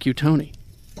 Thank you, Tony.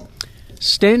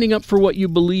 Standing up for what you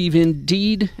believe in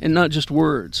deed and not just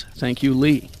words. Thank you,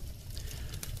 Lee.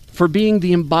 For being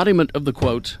the embodiment of the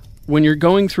quote, when you're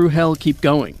going through hell, keep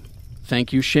going.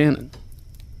 Thank you, Shannon.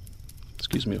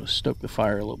 Excuse me, let's stoke the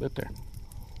fire a little bit there.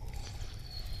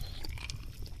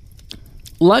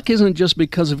 Luck isn't just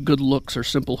because of good looks or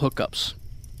simple hookups.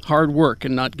 Hard work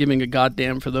and not giving a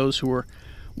goddamn for those who are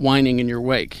whining in your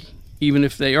wake, even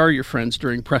if they are your friends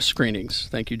during press screenings.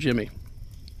 Thank you, Jimmy.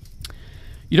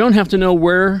 You don't have to know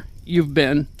where you've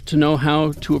been to know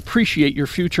how to appreciate your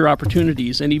future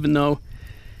opportunities, and even though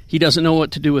he doesn't know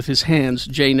what to do with his hands,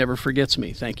 Jay never forgets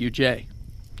me. Thank you, Jay.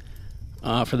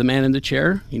 For the man in the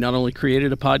chair, he not only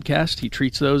created a podcast, he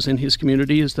treats those in his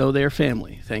community as though they are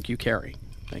family. Thank you, Carrie.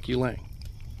 Thank you, Lang.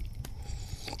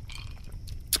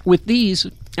 With these,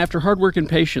 after hard work and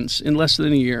patience, in less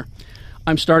than a year,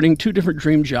 I'm starting 2 different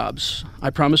dream jobs I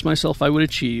promised myself I would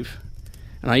achieve,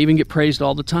 and I even get praised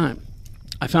all the time.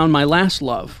 I found my last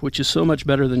love, which is so much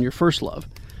better than your first love.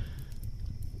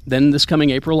 Then this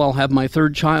coming April, I'll have my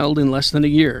 3rd child in less than a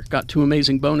year. Got 2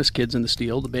 amazing bonus kids in the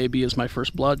steel. The baby is my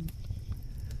first blood.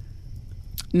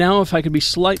 Now, if I could be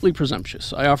slightly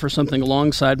presumptuous, I offer something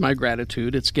alongside my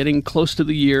gratitude. It's getting close to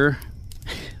the year,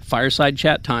 fireside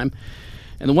chat time,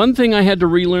 and the one thing I had to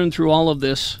relearn through all of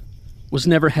this was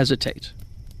never hesitate.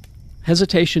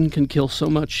 Hesitation can kill so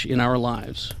much in our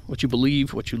lives. What you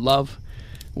believe, what you love,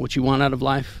 what you want out of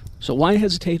life. So why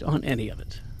hesitate on any of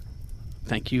it?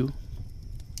 Thank you.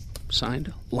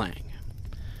 Signed, Lang.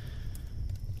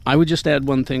 I would just add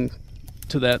one thing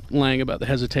to that, Lang, about the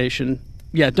hesitation.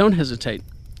 Yeah, don't hesitate.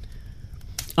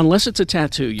 Unless it's a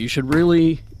tattoo, you should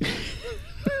really...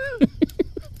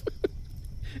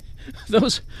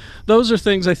 Those are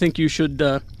things I think you should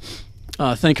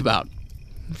think about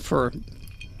for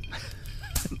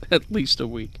at least a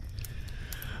week.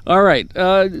 All right,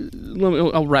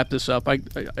 I'll wrap this up. I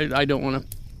don't want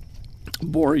to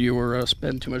bore you or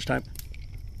spend too much time.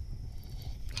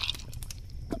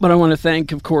 But I want to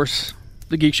thank, of course,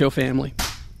 the Geek Show family.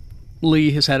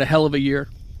 Lee has had a hell of a year.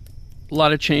 A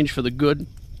lot of change for the good.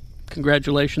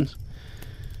 Congratulations.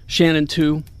 Shannon,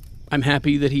 too. I'm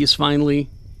happy that he is finally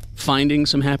finding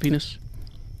some happiness.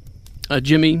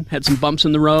 Jimmy had some bumps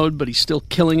in the road, but he's still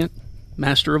killing it.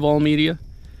 Master of all media.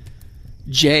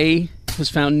 Jay has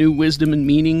found new wisdom and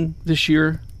meaning this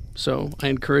year, so I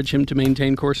encourage him to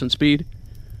maintain course and speed.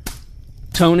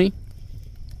 Tony,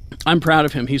 I'm proud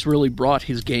of him. He's really brought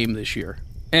his game this year.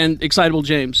 And Excitable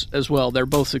James as well. They're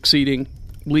both succeeding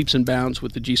leaps and bounds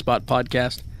with the G-Spot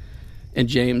podcast. And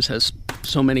James has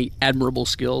so many admirable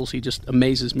skills. He just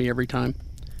amazes me every time.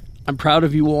 I'm proud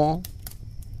of you all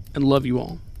and love you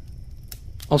all.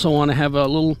 Also want to have a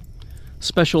little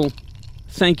special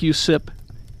thank you sip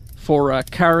for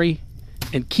Kari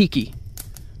and Kiki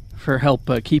for help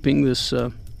keeping this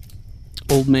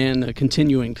old man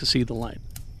continuing to see the light.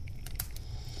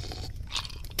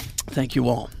 Thank you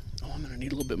all. Oh, I'm going to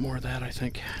need a little bit more of that, I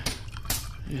think.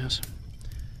 Yes.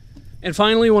 And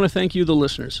finally, I want to thank you, the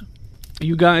listeners.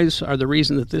 You guys are the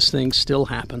reason that this thing still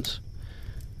happens.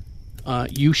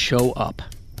 You show up.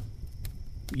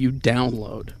 You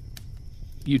download.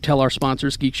 You tell our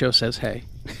sponsors, Geek Show says hey.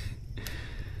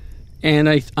 And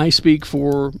I speak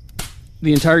for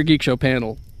the entire Geek Show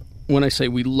panel when I say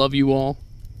we love you all,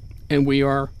 and we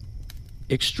are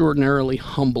extraordinarily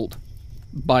humbled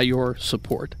by your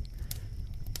support.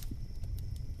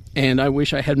 And I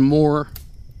wish I had more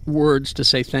words to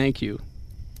say thank you,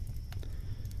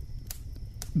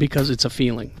 because it's a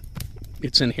feeling.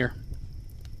 It's in here.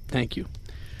 Thank you.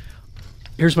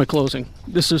 Here's my closing.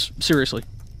 This is, seriously,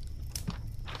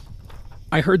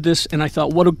 I heard this and I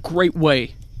thought, what a great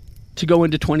way to go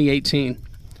into 2018.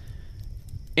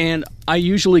 And I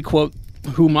usually quote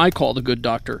whom I call the good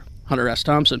doctor, Hunter S.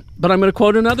 Thompson. But I'm going to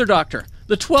quote another doctor,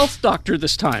 the 12th Doctor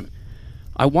this time.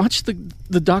 I watched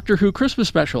the Doctor Who Christmas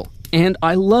special, and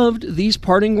I loved these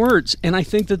parting words. And I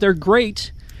think that they're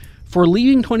great for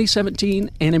leaving 2017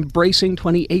 and embracing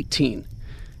 2018.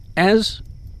 As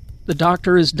the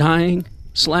Doctor is dying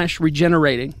 /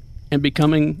 regenerating and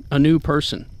becoming a new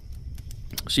person.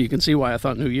 So you can see why I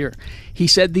thought New Year. He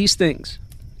said these things,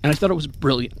 and I thought it was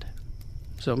brilliant.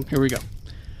 So here we go.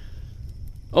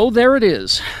 Oh, there it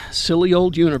is. Silly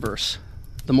old universe.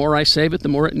 The more I save it, the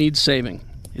more it needs saving.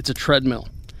 It's a treadmill.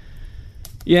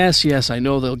 Yes, I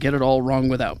know they'll get it all wrong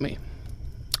without me.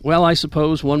 Well, I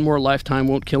suppose one more lifetime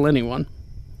won't kill anyone.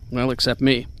 Well, except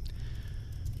me.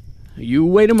 You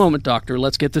wait a moment, Doctor.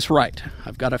 Let's get this right.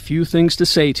 I've got a few things to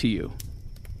say to you.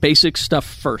 Basic stuff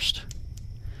first.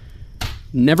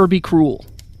 Never be cruel.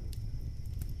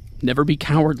 Never be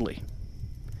cowardly.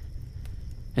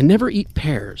 And never eat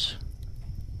pears.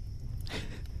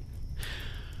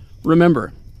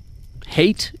 Remember,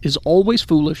 hate is always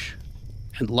foolish,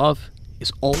 and love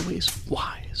is always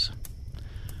wise.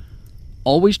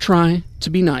 Always try to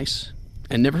be nice,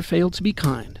 and never fail to be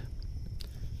kind.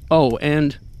 Oh,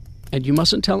 and you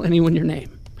mustn't tell anyone your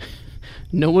name.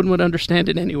 No one would understand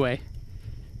it anyway,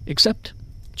 except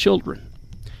children.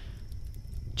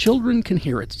 Children can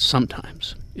hear it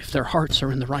sometimes, if their hearts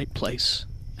are in the right place,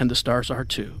 and the stars are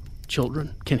too.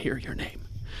 Children can hear your name.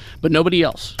 But nobody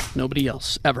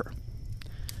else, ever.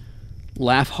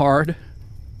 Laugh hard,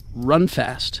 run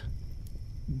fast,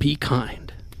 be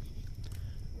kind.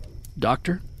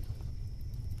 Doctor,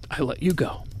 I let you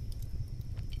go.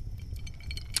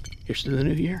 Here's to the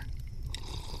new year.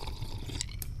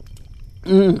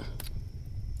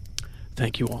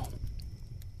 Thank you all.